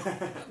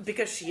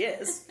 Because she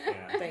is. Yeah.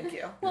 Thank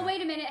you. Well,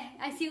 wait a minute.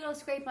 I see a little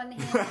scrape on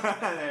the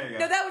hand. There you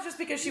go. No, that was just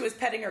because she was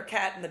petting her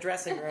cat in the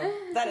dressing room.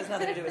 That has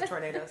nothing to do with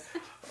tornadoes.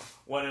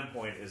 One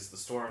endpoint is the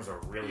storms are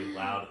really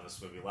loud in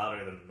this movie,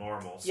 louder than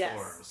normal storms.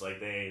 Yes. Like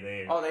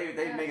they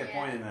make a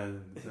point in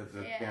the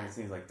behind the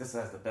scenes, like, this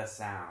has the best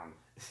sound.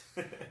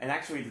 And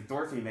actually,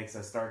 Dorothy makes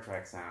a Star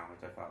Trek sound,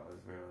 which I thought was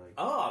really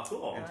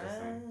cool.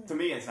 Interesting. To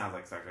me, it sounds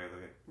like Star Trek.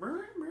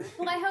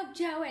 Well, I hope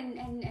Joe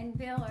and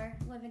Bill are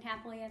living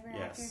happily ever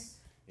after.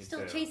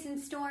 Still chasing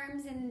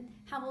storms, and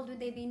how old would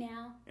they be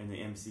now? In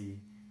the MC,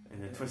 in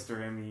the Twister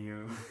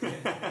MEU.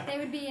 They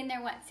would be in their,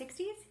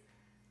 60s?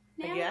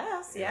 Now?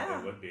 Yes, yeah.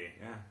 They would be,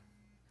 yeah.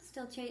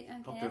 Still chasing.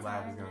 Okay, hope their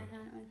lab is going.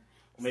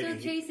 Still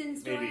chasing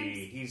storms.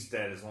 Maybe he's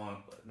dead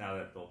now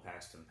that Bill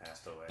Paxton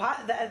passed away.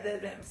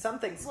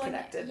 Something's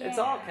connected. Yeah. It's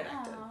all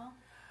connected.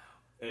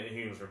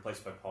 He was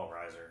replaced by Paul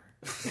Reiser.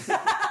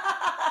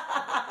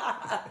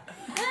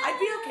 I'd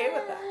be okay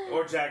with that.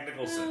 Or Jack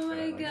Nicholson. Oh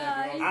my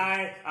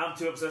god! I'm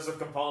too obsessive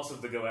compulsive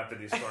to go after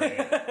these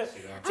tornadoes.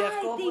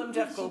 Jeff Goldblum.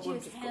 Just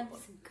have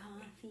some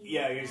coffee.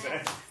 Yeah,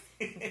 exactly.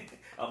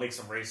 I'll make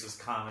some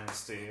racist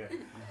comments to you.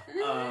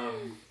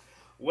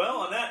 Well,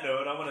 on that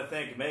note, I want to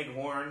thank Meg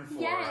Horn for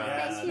joining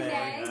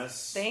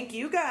us. Thank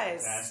you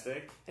guys.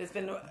 Fantastic. It's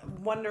been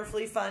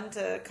wonderfully fun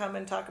to come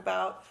and talk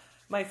about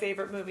my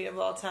favorite movie of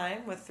all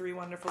time with three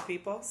wonderful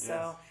people.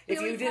 So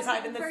if you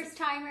decide in the first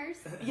timers.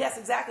 Yes,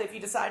 exactly. If you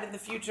decide in the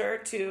future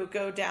to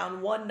go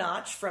down one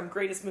notch from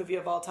greatest movie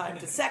of all time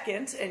to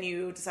second, and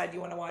you decide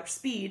you want to watch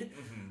Speed,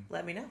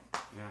 let me know.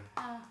 Yeah.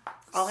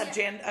 I'll have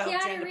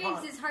Keanu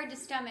Reeves is hard to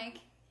stomach.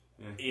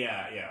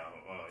 Yeah. Hey,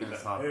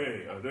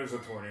 there's a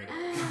tornado.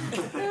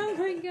 Oh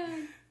my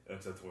god.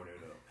 That's a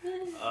tornado.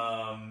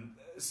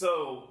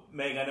 So,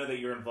 Meg, I know that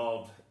you're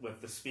involved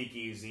with the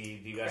Speakeasy.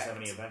 Do you guys have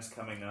any events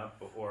coming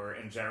up, or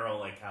in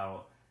general,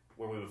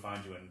 where we would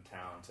find you in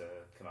town to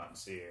come out and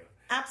see you?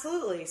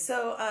 Absolutely.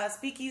 So,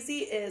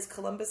 Speakeasy is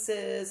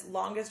Columbus's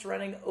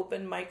longest-running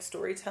open mic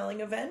storytelling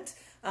event.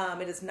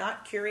 It is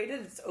not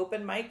curated; it's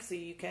open mic, so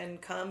you can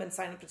come and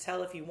sign up to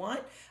tell if you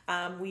want.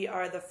 We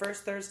are the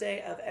first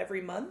Thursday of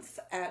every month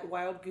at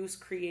Wild Goose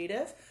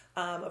Creative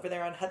over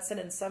there on Hudson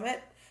and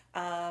Summit.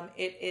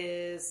 It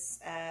is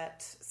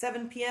at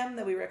 7 p.m.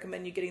 that we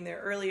recommend you getting there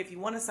early if you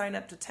want to sign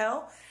up to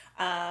tell.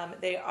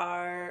 They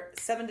are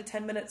 7 to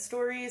 10 minute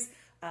stories.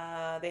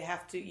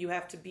 You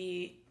have to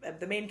be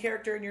the main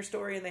character in your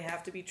story, and they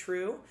have to be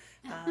true.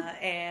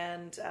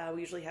 And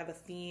we usually have a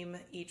theme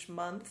each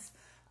month.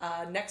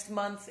 Next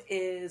month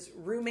is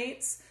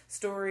Roommates,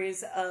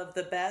 Stories of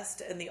the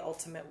Best and the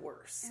Ultimate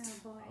Worst.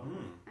 Oh boy,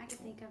 I can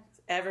think of.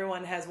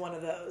 Everyone has one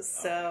of those.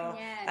 So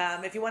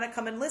if you want to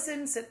come and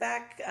listen, sit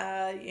back.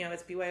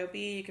 It's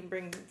BYOB. You can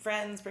bring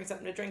friends, bring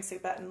something to drink,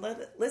 sit back and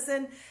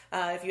listen.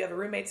 If you have a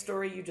roommate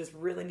story you just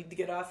really need to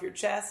get off your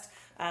chest,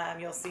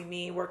 you'll see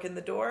me working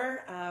the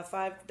door,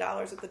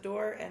 $5 at the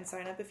door, and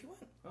sign up if you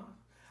want. Oh,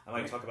 I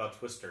might talk about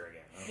Twister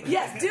again.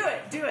 Yes, do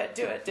it.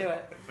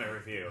 My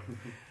review.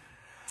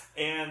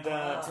 And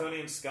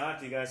Tony and Scott,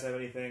 do you guys have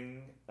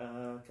anything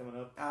coming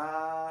up?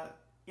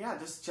 Yeah,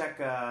 just check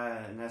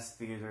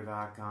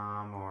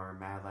nesttheater.com or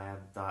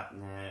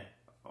madlab.net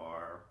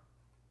or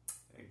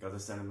go to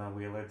Cinema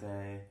Wheeler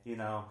Day.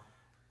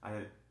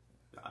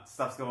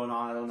 Stuff's going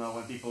on. I don't know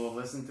when people will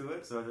listen to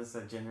it, so I just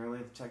said generally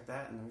check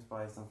that, and there's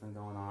probably something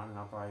going on, and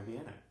I'll probably be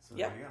in it. So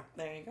there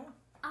you go.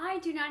 I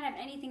do not have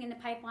anything in the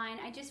pipeline.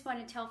 I just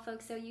want to tell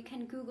folks, so you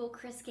can Google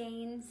Chris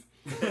Gaines.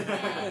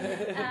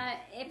 And,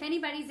 if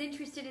anybody's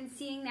interested in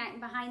seeing that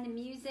behind the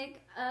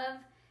music of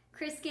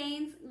Chris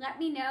Gaines, let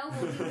me know.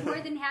 We'll be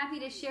more than happy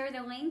to share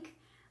the link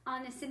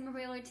on the Cinema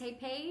Wheeler Tape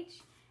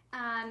page.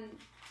 I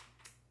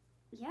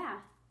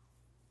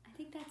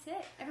think that's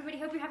it. Everybody,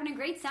 hope you're having a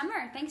great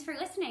summer. Thanks for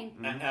listening.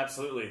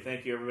 Absolutely.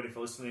 Thank you, everybody,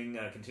 for listening.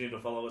 Continue to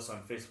follow us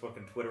on Facebook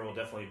and Twitter. We'll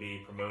definitely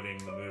be promoting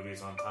the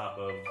movies on top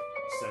of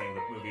setting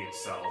the movie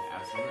itself.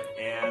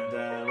 Absolutely. And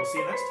we'll see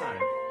you next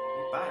time.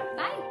 Bye.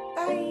 Bye.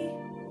 Bye.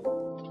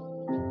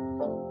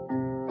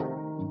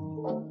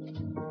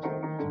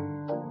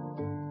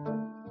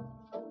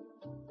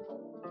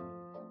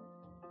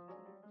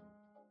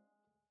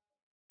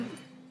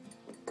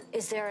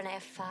 Is there an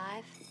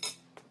F5?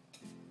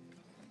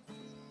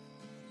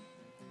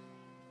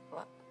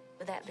 What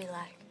would that be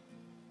like?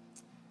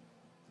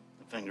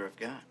 The finger of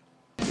God.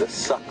 The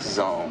suck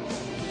zone.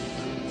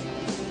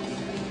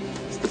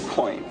 It's the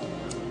point,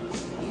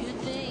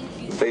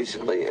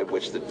 basically, at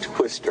which the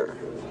twister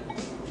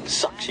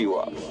sucks you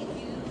up.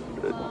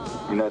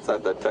 That's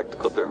not that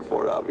technical term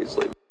for it,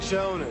 obviously.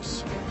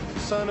 Jonas,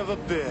 son of a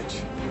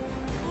bitch.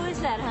 Who is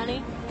that,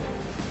 honey?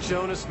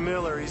 Jonas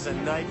Miller, he's a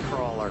night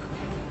crawler.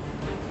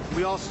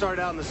 We all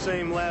started out in the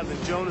same lab,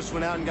 and Jonas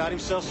went out and got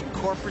himself some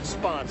corporate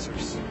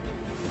sponsors.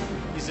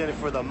 He's in it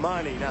for the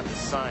money, not the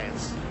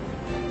science.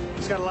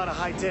 He's got a lot of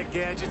high-tech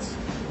gadgets,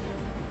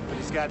 but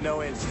he's got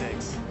no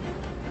instincts.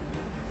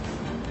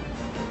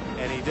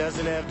 And he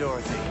doesn't have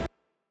Dorothy.